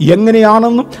എങ്ങനെയായിരിക്കുമെന്നും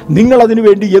എങ്ങനെയാണെന്നും നിങ്ങളതിനു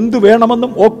വേണ്ടി എന്തു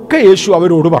വേണമെന്നും ഒക്കെ യേശു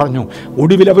അവരോട് പറഞ്ഞു.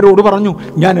 ഒടുവിൽ അവരോട് പറഞ്ഞു,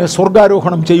 ഞാൻ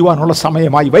സ്വർഗാരോഹണം ചെയ്യുവാനുള്ള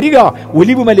സമയമായി, വരിക,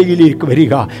 ഒലിവുമലയിലേക്ക്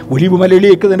വരിക.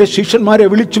 ഒലിവുമലയിലേക്ക് തൻ്റെ ശിഷ്യന്മാരെ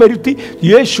വിളിച്ചു വരുത്തി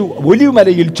യേശു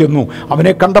ഒലിവുമലയിൽ ചെന്നു.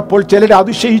 അവനെ കണ്ടപ്പോൾ ചിലർ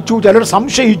അതിശയിച്ചു, ചിലർ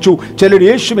സംശയിച്ചു, ചിലർ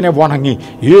യേശുവിനെ വണങ്ങി.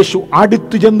 യേശു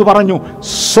അടുത്തു ചെന്ന് പറഞ്ഞു,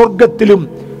 സ്വർഗത്തിലും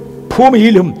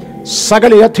ഭൂമിയിലും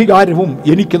സകല അധികാരവും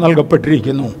എനിക്ക്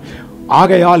നൽകപ്പെട്ടിരിക്കുന്നു.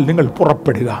 ആകയാൽ നിങ്ങൾ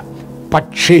പുറപ്പെടുക.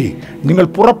 പക്ഷേ നിങ്ങൾ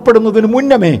പുറപ്പെടുന്നതിന്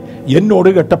മുന്നമേ എന്നോട്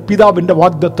കേട്ട പിതാവിൻ്റെ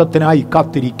വാഗ്ദത്തത്തിനായി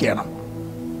കാത്തിരിക്കണം.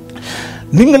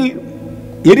 നിങ്ങൾ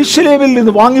യെരുശലേമിൽ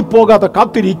നിന്ന് വാങ്ങിപ്പോകാതെ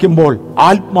കാത്തിരിക്കുമ്പോൾ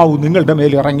ആത്മാവ് നിങ്ങളുടെ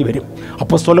മേൽ ഇറങ്ങി വരും.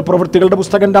 അപ്പോസ്തല പ്രവൃത്തികളുടെ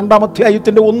പുസ്തകം 2-ാം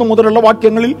അധ്യായത്തിൻ്റെ 1 മുതലുള്ള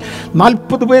വാക്യങ്ങളിൽ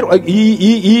 40 പേർ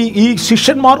ഈ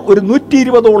ശിഷ്യന്മാർ ഒരു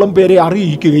 120ഓളം പേരെ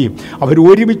അറിയിക്കുകയും അവർ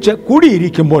ഒരുമിച്ച്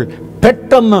കൂടിയിരിക്കുമ്പോൾ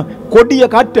പെട്ടെന്ന് കൊടിയ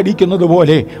കാറ്റടിക്കുന്നത്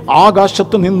പോലെ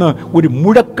ആകാശത്ത് നിന്ന് ഒരു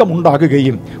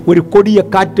മുഴക്കമുണ്ടാകുകയും ഒരു കൊടിയ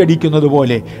കാറ്റടിക്കുന്നത്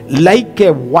പോലെ ലൈക്ക്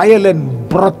എ വയലന്റ്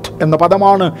ബ്രത്ത് എന്ന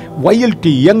പദമാണ് YLT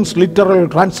യങ്സ് ലിറ്ററൽ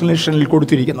ട്രാൻസ്ലേഷനിൽ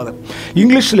കൊടുത്തിരിക്കുന്നത്.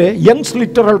 ഇംഗ്ലീഷിലെ യങ്സ്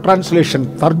ലിറ്ററൽ ട്രാൻസ്ലേഷൻ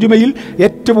തർജ്ജമയിൽ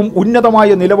ഏറ്റവും ഉന്നതമായ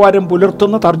നിലവാരം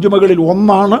പുലർത്തുന്ന തർജ്ജമകളിൽ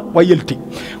ഒന്നാണ്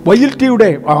YLTയുടെ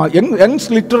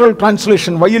യങ്സ് ലിറ്ററൽ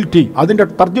ട്രാൻസ്ലേഷൻ YLT അതിൻ്റെ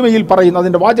തർജ്ജമയിൽ പറയുന്ന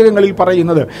അതിൻ്റെ വാചകങ്ങളിൽ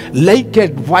പറയുന്നത് ലൈക്ക് എ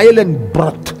വയലന്റ്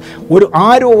ബ്രത്ത്, ഒരു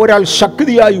ആരോ ഒരാൾ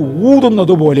ശക്തിയായി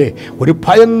ഊതുന്നത് പോലെ ഒരു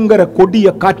ഭയങ്കര കൊടിയ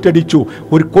കാറ്റടിച്ചു.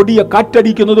 ഒരു കൊടിയ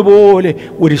കാറ്റടിക്കുന്നത് പോലെ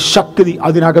ഒരു ശക്തി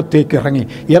അതിനകത്തേക്ക് ഇറങ്ങി.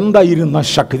 എന്തായിരുന്ന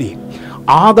ശക്തി?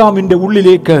 ആദാമിൻ്റെ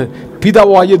ഉള്ളിലേക്ക്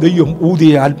പിതാവായ ദൈവം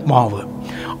ഊതിയ ആത്മാവ്.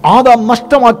 ആദാം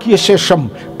നഷ്ടമാക്കിയ ശേഷം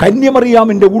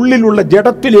കന്യമറിയാമിൻ്റെ ഉള്ളിലുള്ള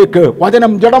ജഡത്തിലേക്ക്,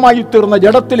 വചനം ജഡമായി തീർന്ന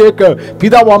ജഡത്തിലേക്ക്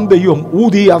പിതാവാം ദൈവം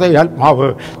ഊതി അതേ ആത്മാവ്.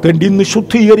 ഇന്ന്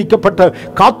ശുദ്ധീകരിക്കപ്പെട്ട്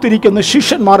കാത്തിരിക്കുന്ന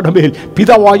ശിഷ്യന്മാരുടെ മേൽ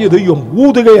പിതാവായ ദൈവം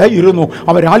ഊതുകയായിരുന്നു.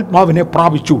 അവർ ആത്മാവിനെ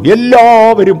പ്രാപിച്ചു.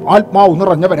 എല്ലാവരും ആത്മാവ്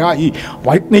നിറഞ്ഞവരായി.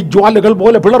 അഗ്നിജ്വാലകൾ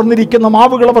പോലെ പിളർന്നിരിക്കുന്ന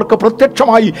മാവുകൾ അവർക്ക്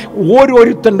പ്രത്യക്ഷമായി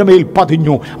ഓരോരുത്തൻ്റെ മേൽ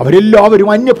പതിഞ്ഞു.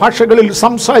 അവരെല്ലാവരും അന്യഭാഷകളിൽ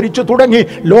സംസാരിച്ചു തുടങ്ങി.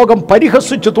 ലോകം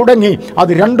പരിഹസിച്ചു തുടങ്ങി.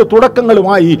 അത് 2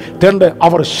 തുടക്കങ്ങളുമായി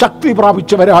അവർ ശക്തി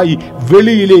പ്രാപിച്ചവരായി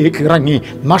വെളിയിലേക്ക് ഇറങ്ങി.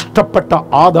 നഷ്ടപ്പെട്ട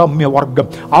ആദാമ്യവർഗം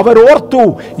അവരോർത്തു.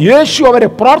 യേശു അവരെ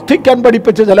പ്രാർത്ഥിക്കാൻ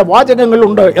പഠിപ്പിച്ച ചില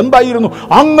വാചകങ്ങളുണ്ട്. എന്തായിരുന്നു?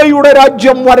 അങ്ങയുടെ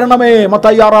രാജ്യം വരണമേ.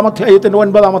 മത്തായി 6-ാം അധ്യായത്തിന്റെ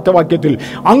 9-ാമത്തെ വാക്യത്തിൽ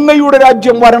അങ്ങയുടെ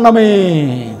രാജ്യം വരണമേ,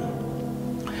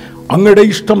 അങ്ങയുടെ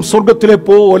ഇഷ്ടം സ്വർഗത്തിലെ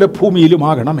പോലെ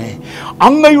ഭൂമിയിലുമാകണമേ,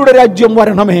 അങ്ങയുടെ രാജ്യം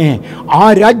വരണമേ. ആ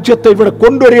രാജ്യത്തെ ഇവിടെ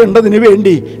കൊണ്ടുവരേണ്ടതിന്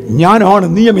വേണ്ടി ഞാനാണ്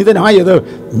നിയമിതനായത്.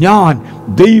 ഞാൻ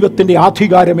ദൈവത്തിൻ്റെ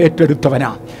അധികാരം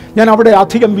ഏറ്റെടുത്തവനാ. ഞാൻ അവിടെ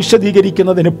അധികം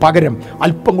വിശദീകരിക്കുന്നതിന് പകരം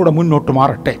അല്പം കൂടെ മുന്നോട്ട്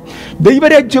മാറട്ടെ.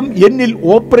 ദൈവരാജ്യം എന്നിൽ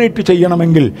ഓപ്പറേറ്റ്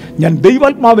ചെയ്യണമെങ്കിൽ, ഞാൻ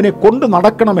ദൈവാത്മാവിനെ കൊണ്ട്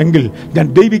നടക്കണമെങ്കിൽ, ഞാൻ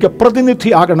ദൈവിക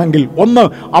പ്രതിനിധിയാകണമെങ്കിൽ, ഒന്ന്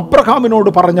അബ്രഹാമിനോട്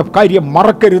പറഞ്ഞ കാര്യം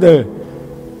മറക്കരുത്.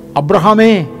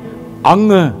 അബ്രഹാമേ,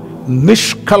 അങ്ങ്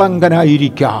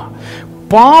നിഷ്കളങ്കനായിരിക്ക.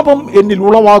 പാപം എന്നിൽ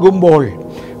ഉളവാകുമ്പോൾ,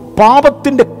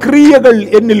 പാപത്തിൻ്റെ ക്രിയകൾ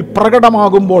എന്നിൽ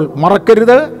പ്രകടമാകുമ്പോൾ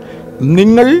മറക്കരുത്,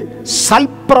 നിങ്ങൾ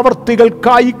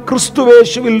സൽപ്രവർത്തികൾക്കായി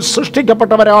ക്രിസ്തുവേശുവിൽ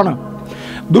സൃഷ്ടിക്കപ്പെട്ടവരാണ്.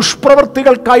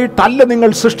 ദുഷ്പ്രവൃത്തികൾക്കായിട്ടല്ല നിങ്ങൾ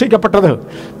സൃഷ്ടിക്കപ്പെട്ടത്.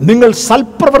 നിങ്ങൾ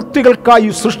സൽപ്രവൃത്തികൾക്കായി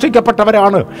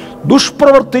സൃഷ്ടിക്കപ്പെട്ടവരാണ്.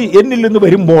 ദുഷ്പ്രവൃത്തി എന്നിൽ നിന്ന്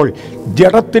വരുമ്പോൾ,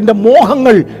 ജഡത്തിൻ്റെ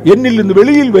മോഹങ്ങൾ എന്നിൽ നിന്ന്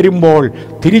വെളിയിൽ വരുമ്പോൾ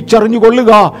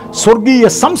തിരിച്ചറിഞ്ഞുകൊള്ളുക, സ്വർഗീയ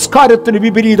സംസ്കാരത്തിന്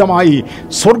വിപരീതമായി,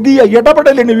 സ്വർഗീയ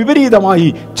ഇടപെടലിന് വിപരീതമായി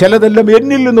ചിലതെല്ലാം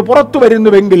എന്നിൽ നിന്ന് പുറത്തു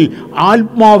വരുന്നുവെങ്കിൽ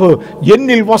ആത്മാവ്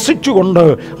എന്നിൽ വസിച്ചുകൊണ്ട്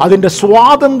അതിൻ്റെ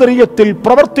സ്വാതന്ത്ര്യത്തിൽ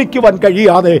പ്രവർത്തിക്കുവാൻ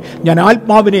കഴിയാതെ ഞാൻ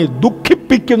ആത്മാവിനെ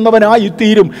ദുഃഖിപ്പിക്കുന്നവനായി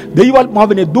തീരും.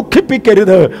 ദൈവാത്മാവിനെ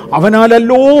ദുഃഖിപ്പിക്കരുത്.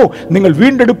 അവനാലല്ലോ നിങ്ങൾ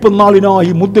വീണ്ടെടുപ്പ്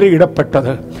നാളിനായി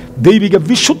മുദ്രയിടപ്പെട്ടത്. ദൈവിക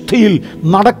വിശുദ്ധിയിൽ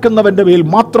നടക്കുന്നവൻ്റെ മേൽ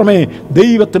മാത്രമേ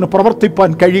ദൈവത്തിന് പ്രവർത്തിപ്പാൻ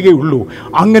കഴിയുകയുള്ളൂ.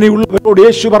 അങ്ങനെയുള്ളവരോട്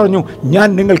യേശു പറഞ്ഞു, ഞാൻ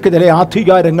നിങ്ങൾക്ക് ചില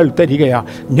അധികാരങ്ങൾ തരികയാ.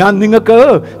 ഞാൻ നിങ്ങൾക്ക്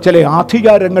ചില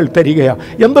അധികാരങ്ങൾ തരികയാ.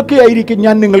 എന്തൊക്കെയായിരിക്കും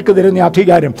ഞാൻ നിങ്ങൾക്ക് തരുന്ന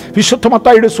അധികാരം? വിശുദ്ധ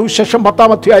മത്തായിയുടെ സുവിശേഷം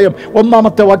 10-ാം അധ്യായം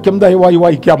 1-ാമത്തെ വാക്യം ദയവായി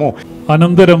വായിക്കാമോ?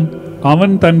 അനന്തരം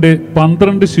അവൻ തന്റെ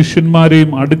 12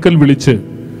 ശിഷ്യന്മാരെയും അടുക്കൽ വിളിച്ച്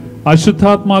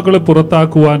അശുദ്ധാത്മാക്കളെ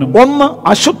പുറത്താക്കുവാനും,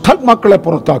 അശുദ്ധാത്മാക്കളെ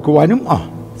പുറത്താക്കുവാനും,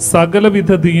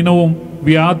 സകലവിധ ദീനവും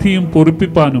വ്യാധിയും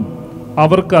പൊറുപ്പിപ്പാനും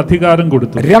അവർക്ക് അധികാരം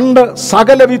കൊടുത്തു. 2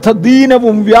 സകലവിധ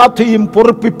ദീനവും വ്യാധിയും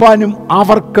പൊറുപ്പിപ്പാനും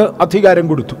അവർക്ക് അധികാരം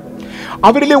കൊടുത്തു.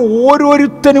 അവരിലെ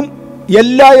ഓരോരുത്തരും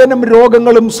എല്ലായിനം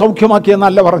രോഗങ്ങളും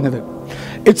സൗഖ്യമാക്കിയെന്നല്ല പറഞ്ഞത്.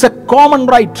 It's A common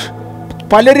right.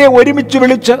 പലരെ ഒരുമിച്ച്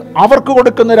വിളിച്ച് അവർക്ക്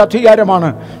കൊടുക്കുന്നൊരു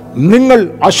അധികാരമാണ്. നിങ്ങൾ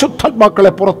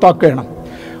അശുദ്ധാത്മാക്കളെ പുറത്താക്കണം.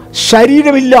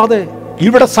 ശരീരമില്ലാതെ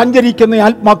ഇവിടെ സഞ്ചരിക്കുന്ന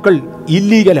ആത്മാക്കൾ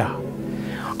ഇല്ലീഗലാ.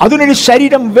 അതിനൊരു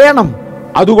ശരീരം വേണം.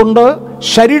 അതുകൊണ്ട്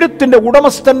ശരീരത്തിൻ്റെ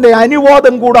ഉടമസ്ഥൻ്റെ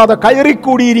അനുവാദം കൂടാതെ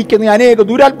കയറിക്കൂടിയിരിക്കുന്ന അനേക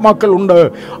ദുരാത്മാക്കളുണ്ട്.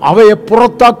 അവയെ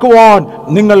പുറത്താക്കുവാൻ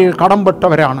നിങ്ങൾ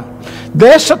കടംപെട്ടവരാണ്.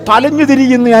 ദേശത്തലഞ്ഞു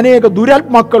തിരിയുന്ന അനേക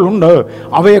ദുരാത്മാക്കളുണ്ട്.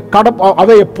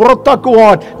 അവയെ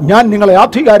പുറത്താക്കുവാൻ ഞാൻ നിങ്ങളെ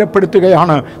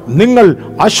അധികാരപ്പെടുത്തുകയാണ്. നിങ്ങൾ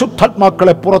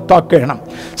അശുദ്ധാത്മാക്കളെ പുറത്താക്കണം.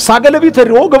 സകലവിധ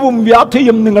രോഗവും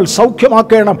വ്യാധിയും നിങ്ങൾ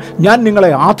സൗഖ്യമാക്കണം. ഞാൻ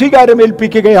നിങ്ങളെ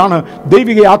അധികാരമേൽപ്പിക്കുകയാണ്.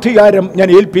 ദൈവിക അധികാരം ഞാൻ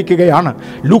ഏൽപ്പിക്കുകയാണ്.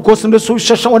 ലൂക്കോസിന്റെ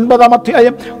സുവിശേഷം 9-ാം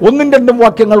അധ്യായം 1-2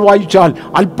 വാക്യങ്ങൾ വായിച്ചാൽ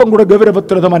അല്പം കൂടെ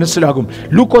ഗൗരവത്തിൽ മനസ്സിലാകും.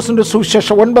 ലൂക്കോസിന്റെ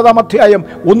സുവിശേഷം 9-ാം അധ്യായം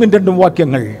 1-2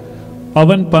 വാക്യങ്ങൾ.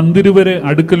 അവൻ പന്തിരുവരെ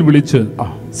അടുക്കൽ വിളിച്ച്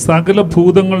സകല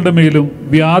ഭൂതങ്ങളുടെ മേലും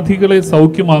വ്യാധികളെ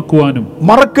സൗഖ്യമാക്കുവാനും.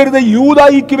 മറക്കരുത്,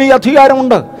 യൂദായിക്കും ഈ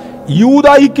അധികാരമുണ്ട്.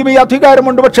 യൂദായിക്കും ഈ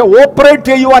അധികാരമുണ്ട്. പക്ഷെ ഓപ്പറേറ്റ്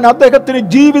ചെയ്യുവാൻ അദ്ദേഹത്തിന്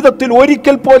ജീവിതത്തിൽ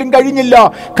ഒരിക്കൽ പോലും കഴിഞ്ഞില്ല.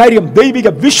 കാര്യം ദൈവിക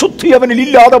വിശുദ്ധി അവനിൽ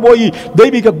ഇല്ലാതെ പോയി,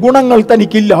 ദൈവിക ഗുണങ്ങൾ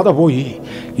തനിക്കില്ലാതെ പോയി.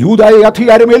 യൂദായെ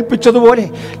അധികാരം ഏൽപ്പിച്ചതുപോലെ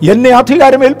എന്നെ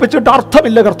അധികാരം ഏൽപ്പിച്ചിട്ട്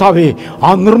അർത്ഥമില്ല കർത്താവേ. ആ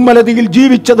നിർമ്മലതയിൽ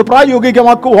ജീവിച്ചത്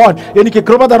പ്രായോഗികമാക്കുവാൻ എനിക്ക്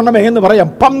കൃപ തരണമേ എന്ന് പറയാം.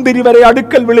 പന്തിരുവരെ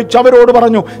അടുക്കൽ വിളിച്ച് അവരോട്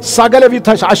പറഞ്ഞു, സകലവിധ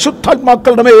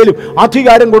അശുദ്ധാത്മാക്കളുടെ മേലും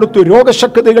അധികാരം കൊടുത്തു,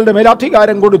 രോഗശക്തികളുടെ മേൽ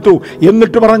അധികാരം കൊടുത്തു.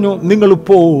 എന്നിട്ട് പറഞ്ഞു,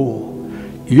 നിങ്ങളിപ്പോ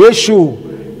യേശു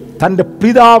തൻ്റെ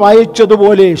പിതാവ്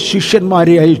അയച്ചതുപോലെ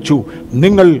ശിഷ്യന്മാരെ അയച്ചു.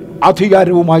 നിങ്ങൾ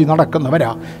അധികാരവുമായി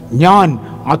നടക്കുന്നവരാ, ഞാൻ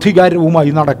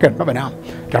അധികാരവുമായി നടക്കേണ്ടവനാ.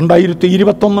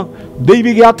 2021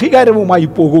 ദൈവിക അധികാരവുമായി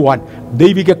പോകുവാൻ,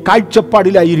 ദൈവിക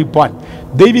കാഴ്ചപ്പാടിലായിരിക്കാൻ,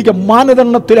 ദൈവിക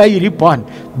മാനദണ്ഡത്തിലായിരിക്കാൻ,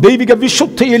 ദൈവിക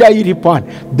വിശുദ്ധിയിലായിരിക്കാൻ,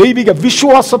 ദൈവിക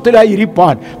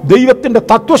വിശ്വാസത്തിലായിരിക്കാൻ, ദൈവത്തിൻ്റെ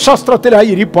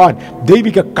തത്വശാസ്ത്രത്തിലായിരിക്കാൻ,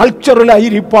 ദൈവിക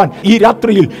കൾച്ചറിലായിരിക്കാൻ ഈ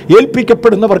രാത്രിയിൽ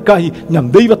ഏൽപ്പിക്കപ്പെടുന്നവർക്കായി ഞാൻ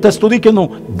ദൈവത്തെ സ്തുതിക്കുന്നു.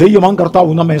 ദൈവമാം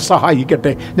കർത്താവ് നമ്മെ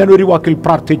സഹായിക്കട്ടെ. ഞാൻ ഒരു വാക്കിൽ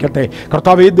പ്രാർത്ഥിക്കട്ടെ.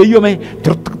 കർത്താവേ, ദൈവമേ,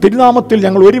 തിരുനാമത്തിൽ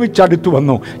ഞങ്ങൾ ഒരുമിച്ച് അടുത്തു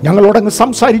വന്നു. ഞങ്ങളോടങ്ങ്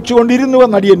സംസാരിച്ചു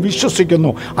കൊണ്ടിരുന്നുവെന്ന് അടിയൻ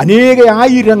വിശ്വസിക്കുന്നു. അനേക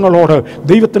ആയിരങ്ങളോട്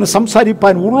ദൈവത്തിന്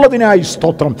സംസാരിപ്പാൻ ഉള്ളതിനായി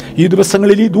സ്തോത്രം. ഈ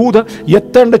ദിവസങ്ങളിൽ ഈ ദൂത്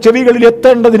എത്തേണ്ട ചെവികളിൽ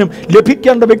എത്തേണ്ടതിനും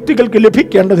ലഭിക്കേണ്ട വ്യക്തികൾക്ക്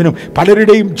ലഭിക്കേണ്ടതിനും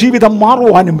പലരുടെയും ജീവിതം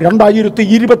മാറുവാനും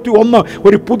 2021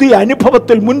 ഒരു പുതിയ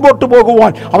അനുഭവത്തിൽ മുൻപോട്ട്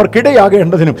പോകുവാൻ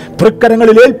അവർക്കിടയാകേണ്ടതിനും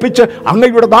തൃക്കരങ്ങളിൽ ഏൽപ്പിച്ച്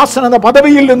അങ്ങയുടെ ദാസൻ എന്ന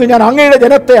പദവിയിൽ നിന്ന് ഞാൻ അങ്ങയുടെ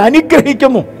ജനത്തെ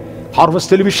അനുഗ്രഹിക്കുന്നു.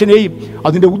 ഹാർവസ്റ്റ് ടെലിവിഷനെയും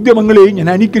അതിൻ്റെ ഉദ്യമങ്ങളെയും ഞാൻ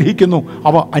അനുഗ്രഹിക്കുന്നു.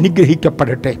 അവ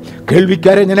അനുഗ്രഹിക്കപ്പെടട്ടെ.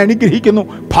 കേൾവിക്കാരെ ഞാൻ അനുഗ്രഹിക്കുന്നു.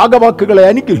 ഭാഗവാക്കുകളെ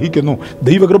അനുഗ്രഹിക്കുന്നു.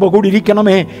 ദൈവകൃപ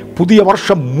കൂടിയിരിക്കണമേ. പുതിയ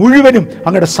വർഷം മുഴുവനും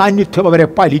അങ്ങയുടെ സാന്നിധ്യം അവരെ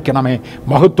പാലിക്കണമേ.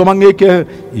 മഹത്വം അങ്ങേക്ക്,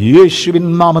 യേശുവിൻ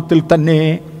നാമത്തിൽ തന്നെ.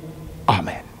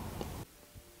 ആമേൻ.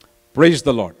 Praise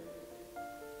the Lord.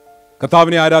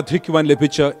 കർത്താവിനെ ആരാധിക്കുവാൻ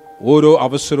ലഭിച്ച ഓരോ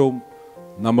അവസരവും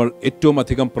നമ്മൾ ഏറ്റവും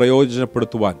അധികം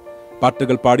പ്രയോജനപ്പെടുത്തുവാൻ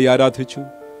പാട്ടുകൾ പാടി ആരാധിച്ചു.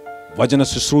 വചന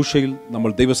ശുശ്രൂഷയിൽ നമ്മൾ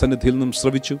ദൈവസന്നിധിയിൽ നിന്നും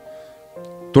ശ്രവിച്ചു.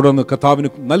 തുടർന്ന് കർത്താവിന്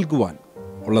നൽകുവാൻ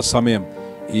ഉള്ള സമയം,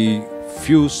 ഈ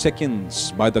few seconds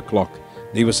by the clock,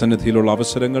 ദൈവസന്നിധിയിലുള്ള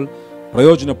അവസരങ്ങൾ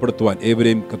പ്രയോജനപ്പെടുത്തുവാൻ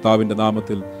ഏവരെയും കർത്താവിൻ്റെ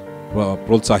നാമത്തിൽ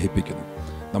പ്രോത്സാഹിപ്പിക്കുന്നു.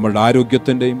 നമ്മളുടെ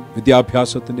ആരോഗ്യത്തിൻ്റെയും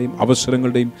വിദ്യാഭ്യാസത്തിൻ്റെയും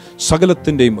അവസരങ്ങളുടെയും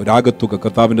സകലത്തിൻ്റെയും ഒരാകത്തുക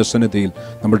കർത്താവിൻ്റെ സന്നിധിയിൽ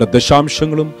നമ്മുടെ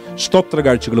ദശാംശങ്ങളും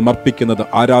സ്തോത്രകാഴ്ചകളും അർപ്പിക്കുന്നത്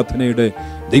ആരാധനയുടെ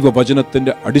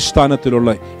ദൈവവചനത്തിൻ്റെ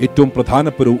അടിസ്ഥാനത്തിലുള്ള ഏറ്റവും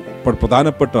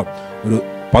പ്രധാനപ്പെട്ട ഒരു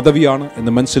പദവിയാണ്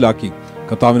എന്ന് മനസ്സിലാക്കി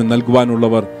കർത്താവിന്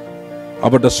നൽകുവാനുള്ളവർ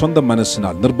അവരുടെ സ്വന്തം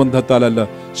മനസ്സിനാൽ, നിർബന്ധത്താലല്ല,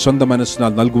 സ്വന്തം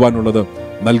മനസ്സിനാൽ നൽകുവാനുള്ളത്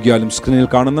നൽകിയാലും സ്ക്രീനിൽ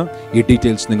കാണുന്ന ഈ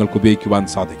ഡീറ്റെയിൽസ് നിങ്ങൾക്ക് ഉപയോഗിക്കുവാൻ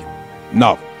സാധിക്കും.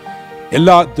 Now,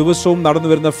 എല്ലാ ദിവസവും നടന്നു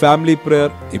വരുന്ന ഫാമിലി പ്രെയർ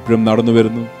ഇപ്പോഴും നടന്നു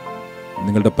വരുന്നു.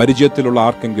 നിങ്ങളുടെ പരിചയത്തിലുള്ള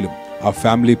ആർക്കെങ്കിലും ആ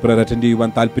ഫാമിലി പ്രെയർ അറ്റൻഡ് ചെയ്യുവാൻ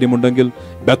താല്പര്യമുണ്ടെങ്കിൽ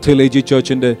ബഥൽ AG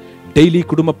ചർച്ചിൻ്റെ ഡെയിലി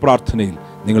കുടുംബ പ്രാർത്ഥനയിൽ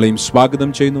നിങ്ങളെയും സ്വാഗതം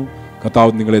ചെയ്യുന്നു.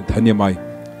 കർത്താവ് നിങ്ങളെ ധന്യമായി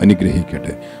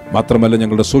അനുഗ്രഹിക്കട്ടെ. മാത്രമല്ല,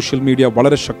 ഞങ്ങളുടെ സോഷ്യൽ മീഡിയ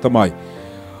വളരെ ശക്തമായി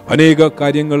അനേക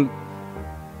കാര്യങ്ങൾ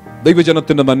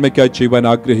ദൈവജനത്തിൻ്റെ നന്മയ്ക്കായി ചെയ്യുവാൻ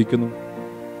ആഗ്രഹിക്കുന്നു.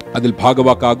 അതിൽ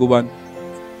ഭാഗവാക്കാകുവാൻ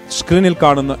സ്ക്രീനിൽ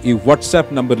കാണുന്ന ഈ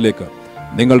വാട്സാപ്പ് നമ്പറിലേക്ക്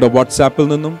നിങ്ങളുടെ വാട്സാപ്പിൽ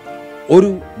നിന്നും ഒരു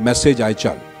മെസ്സേജ്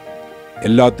അയച്ചാൽ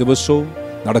എല്ലാ ദിവസവും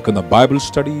നടക്കുന്ന ബൈബിൾ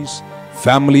സ്റ്റഡീസ്,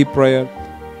 ഫാമിലി പ്രയർ,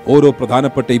 ഓരോ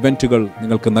പ്രധാനപ്പെട്ട ഇവൻറ്റുകൾ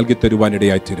നിങ്ങൾക്ക് നൽകി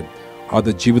തരുവാനിടയായിത്തീരും. അത്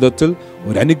ജീവിതത്തിൽ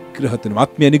ഒരു അനുഗ്രഹത്തിനും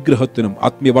ആത്മീയ അനുഗ്രഹത്തിനും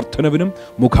ആത്മീയ വർധനവിനും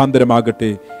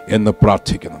മുഖാന്തരമാകട്ടെ എന്ന്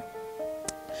പ്രാർത്ഥിക്കുന്നു.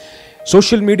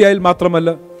 സോഷ്യൽ മീഡിയയിൽ മാത്രമല്ല,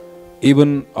 ഈവൻ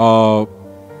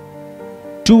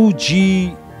 2G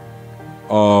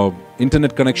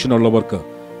ഇൻ്റർനെറ്റ് കണക്ഷൻ ഉള്ളവർക്ക്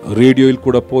റേഡിയോയിൽ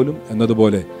കൂടെ പോലും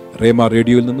എന്നതുപോലെ റേമ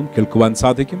റേഡിയോയിൽ നിന്നും കേൾക്കുവാൻ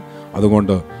സാധിക്കും.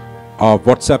 അതുകൊണ്ട് ആ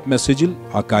വാട്സാപ്പ് മെസ്സേജിൽ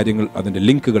ആ കാര്യങ്ങൾ, അതിൻ്റെ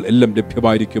ലിങ്കുകൾ എല്ലാം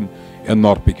ലഭ്യമായിരിക്കും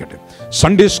എന്നോർപ്പിക്കട്ടെ.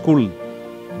 സൺഡേ സ്കൂൾ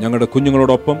ഞങ്ങളുടെ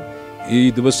കുഞ്ഞുങ്ങളോടൊപ്പം ഈ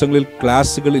ദിവസങ്ങളിൽ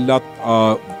ക്ലാസ്സുകൾ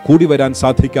കൂടി വരാൻ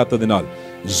സാധിക്കാത്തതിനാൽ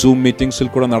സൂം മീറ്റിംഗ്സിൽ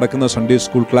കൂടെ നടക്കുന്ന സൺഡേ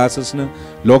സ്കൂൾ ക്ലാസ്സസിന്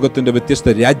ലോകത്തിൻ്റെ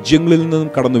വ്യത്യസ്ത രാജ്യങ്ങളിൽ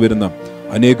നിന്നും കടന്നു വരുന്ന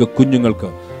അനേക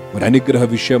കുഞ്ഞുങ്ങൾക്ക് ഒരു അനുഗ്രഹ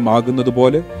വിഷയമാകുന്നത്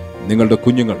പോലെ നിങ്ങളുടെ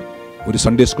കുഞ്ഞുങ്ങൾ ഒരു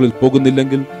സൺഡേ സ്കൂളിൽ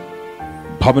പോകുന്നില്ലെങ്കിൽ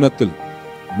ഭവനത്തിൽ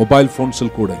മൊബൈൽ ഫോൺസിൽ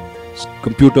കൂടെ,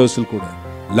 കമ്പ്യൂട്ടേഴ്സിൽ കൂടെ,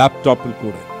 ലാപ്ടോപ്പിൽ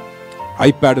കൂടെ,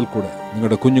 ഐപാഡിൽ കൂടെ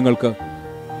നിങ്ങളുടെ കുഞ്ഞുങ്ങൾക്ക്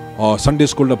സൺഡേ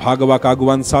സ്കൂളിൻ്റെ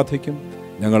ഭാഗവാക്കാകുവാൻ സാധിക്കും.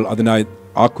 ഞങ്ങൾ അതിനായി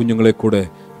ആ കുഞ്ഞുങ്ങളെ കൂടെ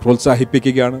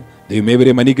പ്രോത്സാഹിപ്പിക്കുകയാണ്. ദൈവം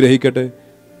ഏവരെയും അനുഗ്രഹിക്കട്ടെ.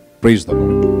 Praise the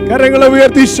Lord. കരങ്ങളെ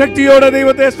ഉയർത്തി ശക്തിയോടെ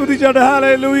ദൈവത്തെ സ്തുതിച്ചാട്ടെ.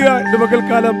 ഹല്ലേലൂയ. ഇന്ന്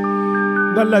പകൽക്കാലം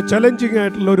നല്ല ചലഞ്ചിങ്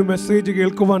ആയിട്ടുള്ള ഒരു മെസ്സേജ്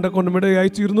കേൾക്കുവാൻ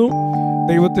കൊണ്ടുമിടയായി തീർന്നു.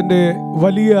 ദൈവത്തിൻ്റെ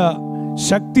വലിയ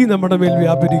ശക്തി നമ്മുടെ മേൽ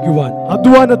വ്യാപരിക്കുവാൻ,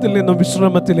 അധ്വാനത്തിൽ നിന്നും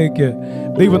വിശ്രമത്തിലേക്ക്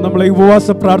ദൈവം നമ്മളെ ഉപവാസ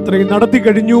പ്രാർത്ഥനയിൽ നടത്തി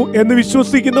കഴിഞ്ഞു എന്ന്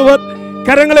വിശ്വസിക്കുന്നവർ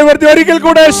കരങ്ങളെ ഉയർത്തി ഒരിക്കൽ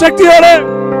കൂടെ ശക്തിയോടെ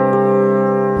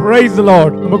Praise the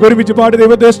Lord. നമുക്ക് ഒരുമിച്ച് പാടി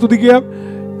ദൈവത്തെ സ്തുതിക്കാം.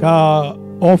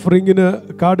 ഓഫറിങ്ങിന്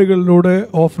കാർഡുകളിലൂടെ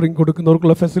ഓഫറിംഗ്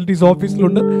കൊടുക്കുന്നവർക്കുള്ള ഫെസിലിറ്റീസ്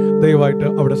ഓഫീസിലുണ്ട്. ദയവായിട്ട്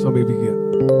അവിടെ സമീപിക്കുക.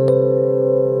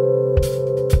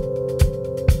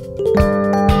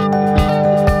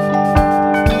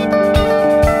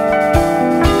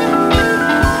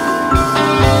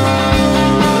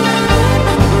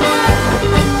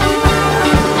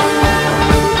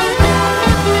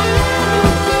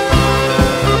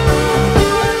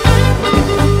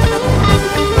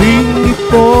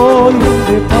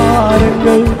 എന്റെ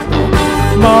ഭാരങ്ങൾ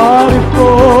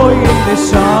മാറിപ്പോയി, എന്റെ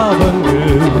ശാപങ്ങൾ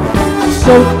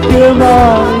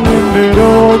സൗഖ്യമായി, എന്റെ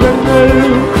രോഗങ്ങൾ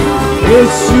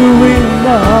യേശുവിൻ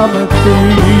നാമത്തിൽ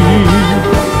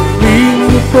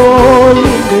നീങ്ങിപ്പോയി,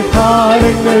 എന്റെ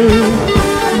ഭാരങ്ങൾ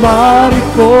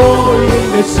മാറിപ്പോയി,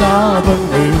 എന്റെ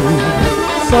ശാപങ്ങൾ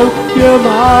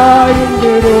സൗഖ്യമായി,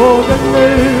 എന്റെ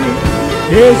രോഗങ്ങൾ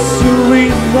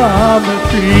യേശുവിൻ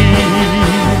നാമത്തിൽ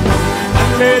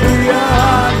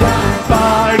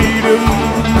പാടിടും,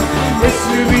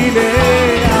 യേശുവിനെ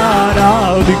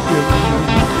ആരാധിക്കും.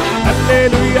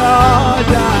 ഹല്ലേലൂയാ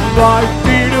ഞാൻ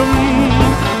വാഴ്ത്തിടും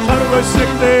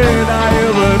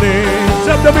സർവശക്തനായവനെ.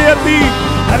 ശബ്ദമുയർത്തി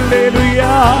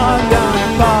ഹല്ലേലൂയാ ഞാൻ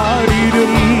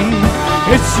പാടിടും,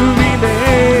 യേശുവിനെ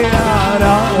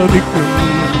ആരാധിക്കും.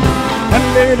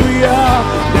 ഹല്ലേലൂയാ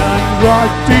ഞാൻ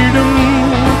വാഴ്ത്തിടും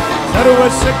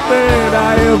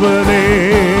സർവശക്തനായവനെ.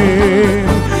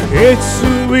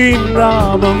 യേശുവിൻ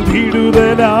നാമം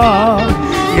വിടുതലാ,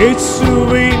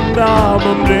 യേശുവിൻ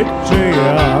നാമം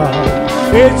രക്ഷയാ,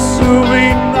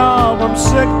 യേശുവിൻ നാമം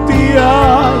ശക്തിയാ,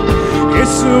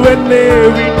 യേശു എന്നെ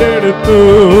വീണ്ടെടുത്തു.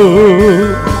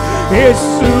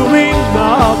 യേശുവിൻ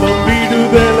നാമം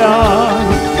വിടുതലാ,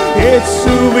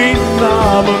 യേശുവിൻ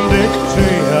നാമം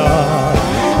രക്ഷയാ,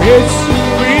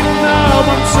 യേശുവിൻ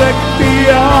നാമം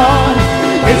ശക്തിയാ,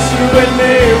 യേശു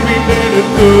എന്നെ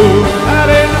വീണ്ടെടുത്തു.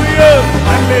 ഹല്ലേലൂയ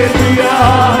ഹല്ലേലൂയ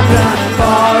ഞാൻ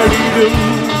പാടിടും,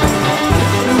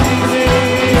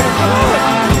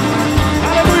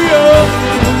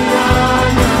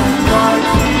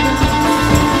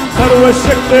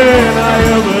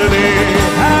 സർവശക്തനായവനെ.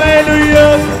 ഹല്ലേലൂയ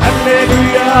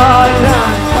ഹല്ലേലൂയ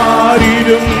ഞാൻ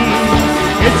പാടിടും,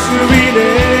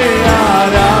 യേശുവിനെ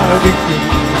ആരാധിക്കും.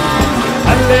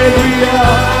 ഹല്ലേലൂയ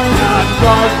ഞാൻ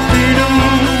പാടിടും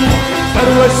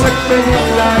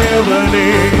സർവശക്തനായവനെ.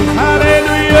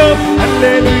 ഹല്ലേലൂയ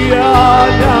ഹല്ലേലൂയ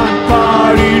ഞാൻ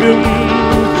പാടിടും,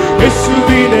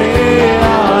 യേശുവിനെ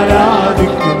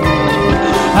ആരാധിക്കും.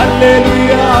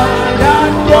 ഹല്ലേലൂയ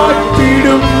ഞാൻ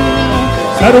പാടിടും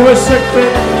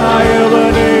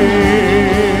സർവശക്തനായവനെ.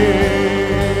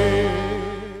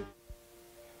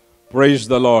 Praise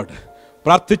the Lord.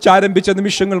 പ്രാർത്ഥിച്ചാരംഭിച്ച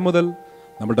നിമിഷങ്ങൾ മുതൽ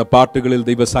നമ്മുടെ പാട്ടുകളിൽ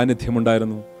ദൈവ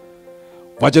സാന്നിധ്യമുണ്ടായിരുന്നു.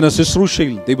 വചന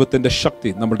ശുശ്രൂഷയിൽ ദൈവത്തിൻ്റെ ശക്തി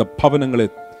നമ്മുടെ ഭവനങ്ങളെ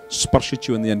സ്പർശിച്ചു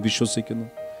എന്ന് ഞാൻ വിശ്വസിക്കുന്നു.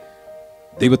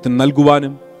 ദൈവത്തിന്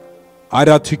നൽകുവാനും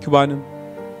ആരാധിക്കുവാനും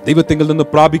ദൈവത്തിങ്കിൽ നിന്ന്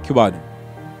പ്രാപിക്കുവാനും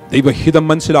ദൈവഹിതം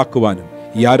മനസ്സിലാക്കുവാനും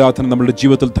ഈ ആരാധന നമ്മുടെ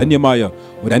ജീവിതത്തിൽ ധന്യമായ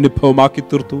ഒരു അനുഭവമാക്കി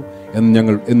തീർത്തു എന്ന്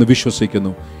ഞങ്ങൾ എന്ന്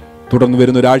വിശ്വസിക്കുന്നു. തുടർന്ന്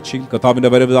വരുന്ന ഒരാഴ്ചയിൽ കർത്താവിൻ്റെ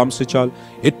വരവ് താമസിച്ചാൽ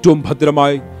ഏറ്റവും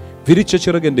ഭദ്രമായി വിരിച്ച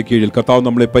ചിറകിൻ്റെ കീഴിൽ കർത്താവ്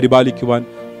നമ്മളെ പരിപാലിക്കുവാൻ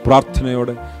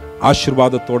പ്രാർത്ഥനയോടെ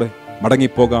ആശീർവാദത്തോടെ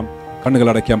മടങ്ങിപ്പോകാം.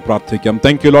 കണ്ണുകളടയ്ക്കാം, പ്രാർത്ഥിക്കാം.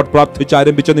 Thank you Lord. പ്രാർത്ഥിച്ച്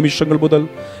ആരംഭിച്ച നിമിഷങ്ങൾ മുതൽ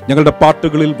ഞങ്ങളുടെ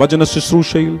പാട്ടുകളിൽ വചന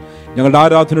ശുശ്രൂഷയിൽ ഞങ്ങളുടെ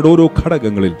ആരാധനയുടെ ഓരോ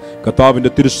ഘടകങ്ങളിൽ കർത്താവിൻ്റെ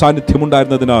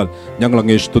തിരുസാന്നിധ്യമുണ്ടായിരുന്നതിനാൽ ഞങ്ങൾ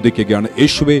അങ്ങേ സ്തുതിക്കുകയാണ്.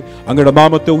 യേശുവേ, അങ്ങയുടെ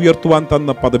നാമത്തെ ഉയർത്തുവാൻ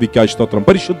തന്ന പദവിക്കായി സ്തോത്രം.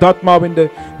 പരിശുദ്ധാത്മാവിൻ്റെ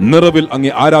നിറവിൽ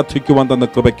അങ്ങേ ആരാധിക്കുവാൻ തന്ന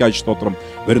കൃപയ്ക്കായി സ്തോത്രം.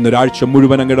 വരുന്നൊരാഴ്ച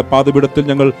മുഴുവൻ അങ്ങയുടെ പാദപീഠത്തിൽ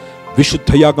ഞങ്ങൾ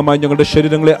വിശുദ്ധയാഗമായി ഞങ്ങളുടെ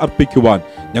ശരീരങ്ങളെ അർപ്പിക്കുവാൻ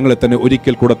ഞങ്ങളെ തന്നെ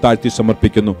ഒരിക്കൽ കൂടെ താഴ്ത്തി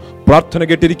സമർപ്പിക്കുന്നു. പ്രാർത്ഥന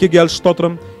കേട്ടിരിക്കുകയാൽ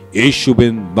സ്തോത്രം,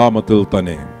 യേശുവിൻ നാമത്തിൽ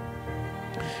തന്നെ.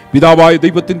 പിതാവായ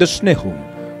ദൈവത്തിന്റെ സ്നേഹവും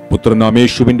പുത്രനാം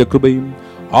യേശുവിന്റെ കൃപയും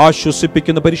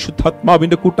ആശ്വസിപ്പിക്കുന്ന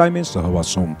പരിശുദ്ധാത്മാവിന്റെ കൂട്ടായ്മയും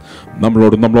സഹവാസവും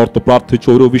നമ്മളോർത്ത് പ്രാർത്ഥിച്ച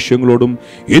ഓരോ വിഷയങ്ങളോടും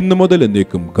ഇന്നു മുതൽ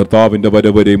എന്നേക്കും കർത്താവിന്റെ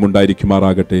വരവരെയും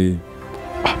ഉണ്ടായിരിക്കുമാറാകട്ടെ.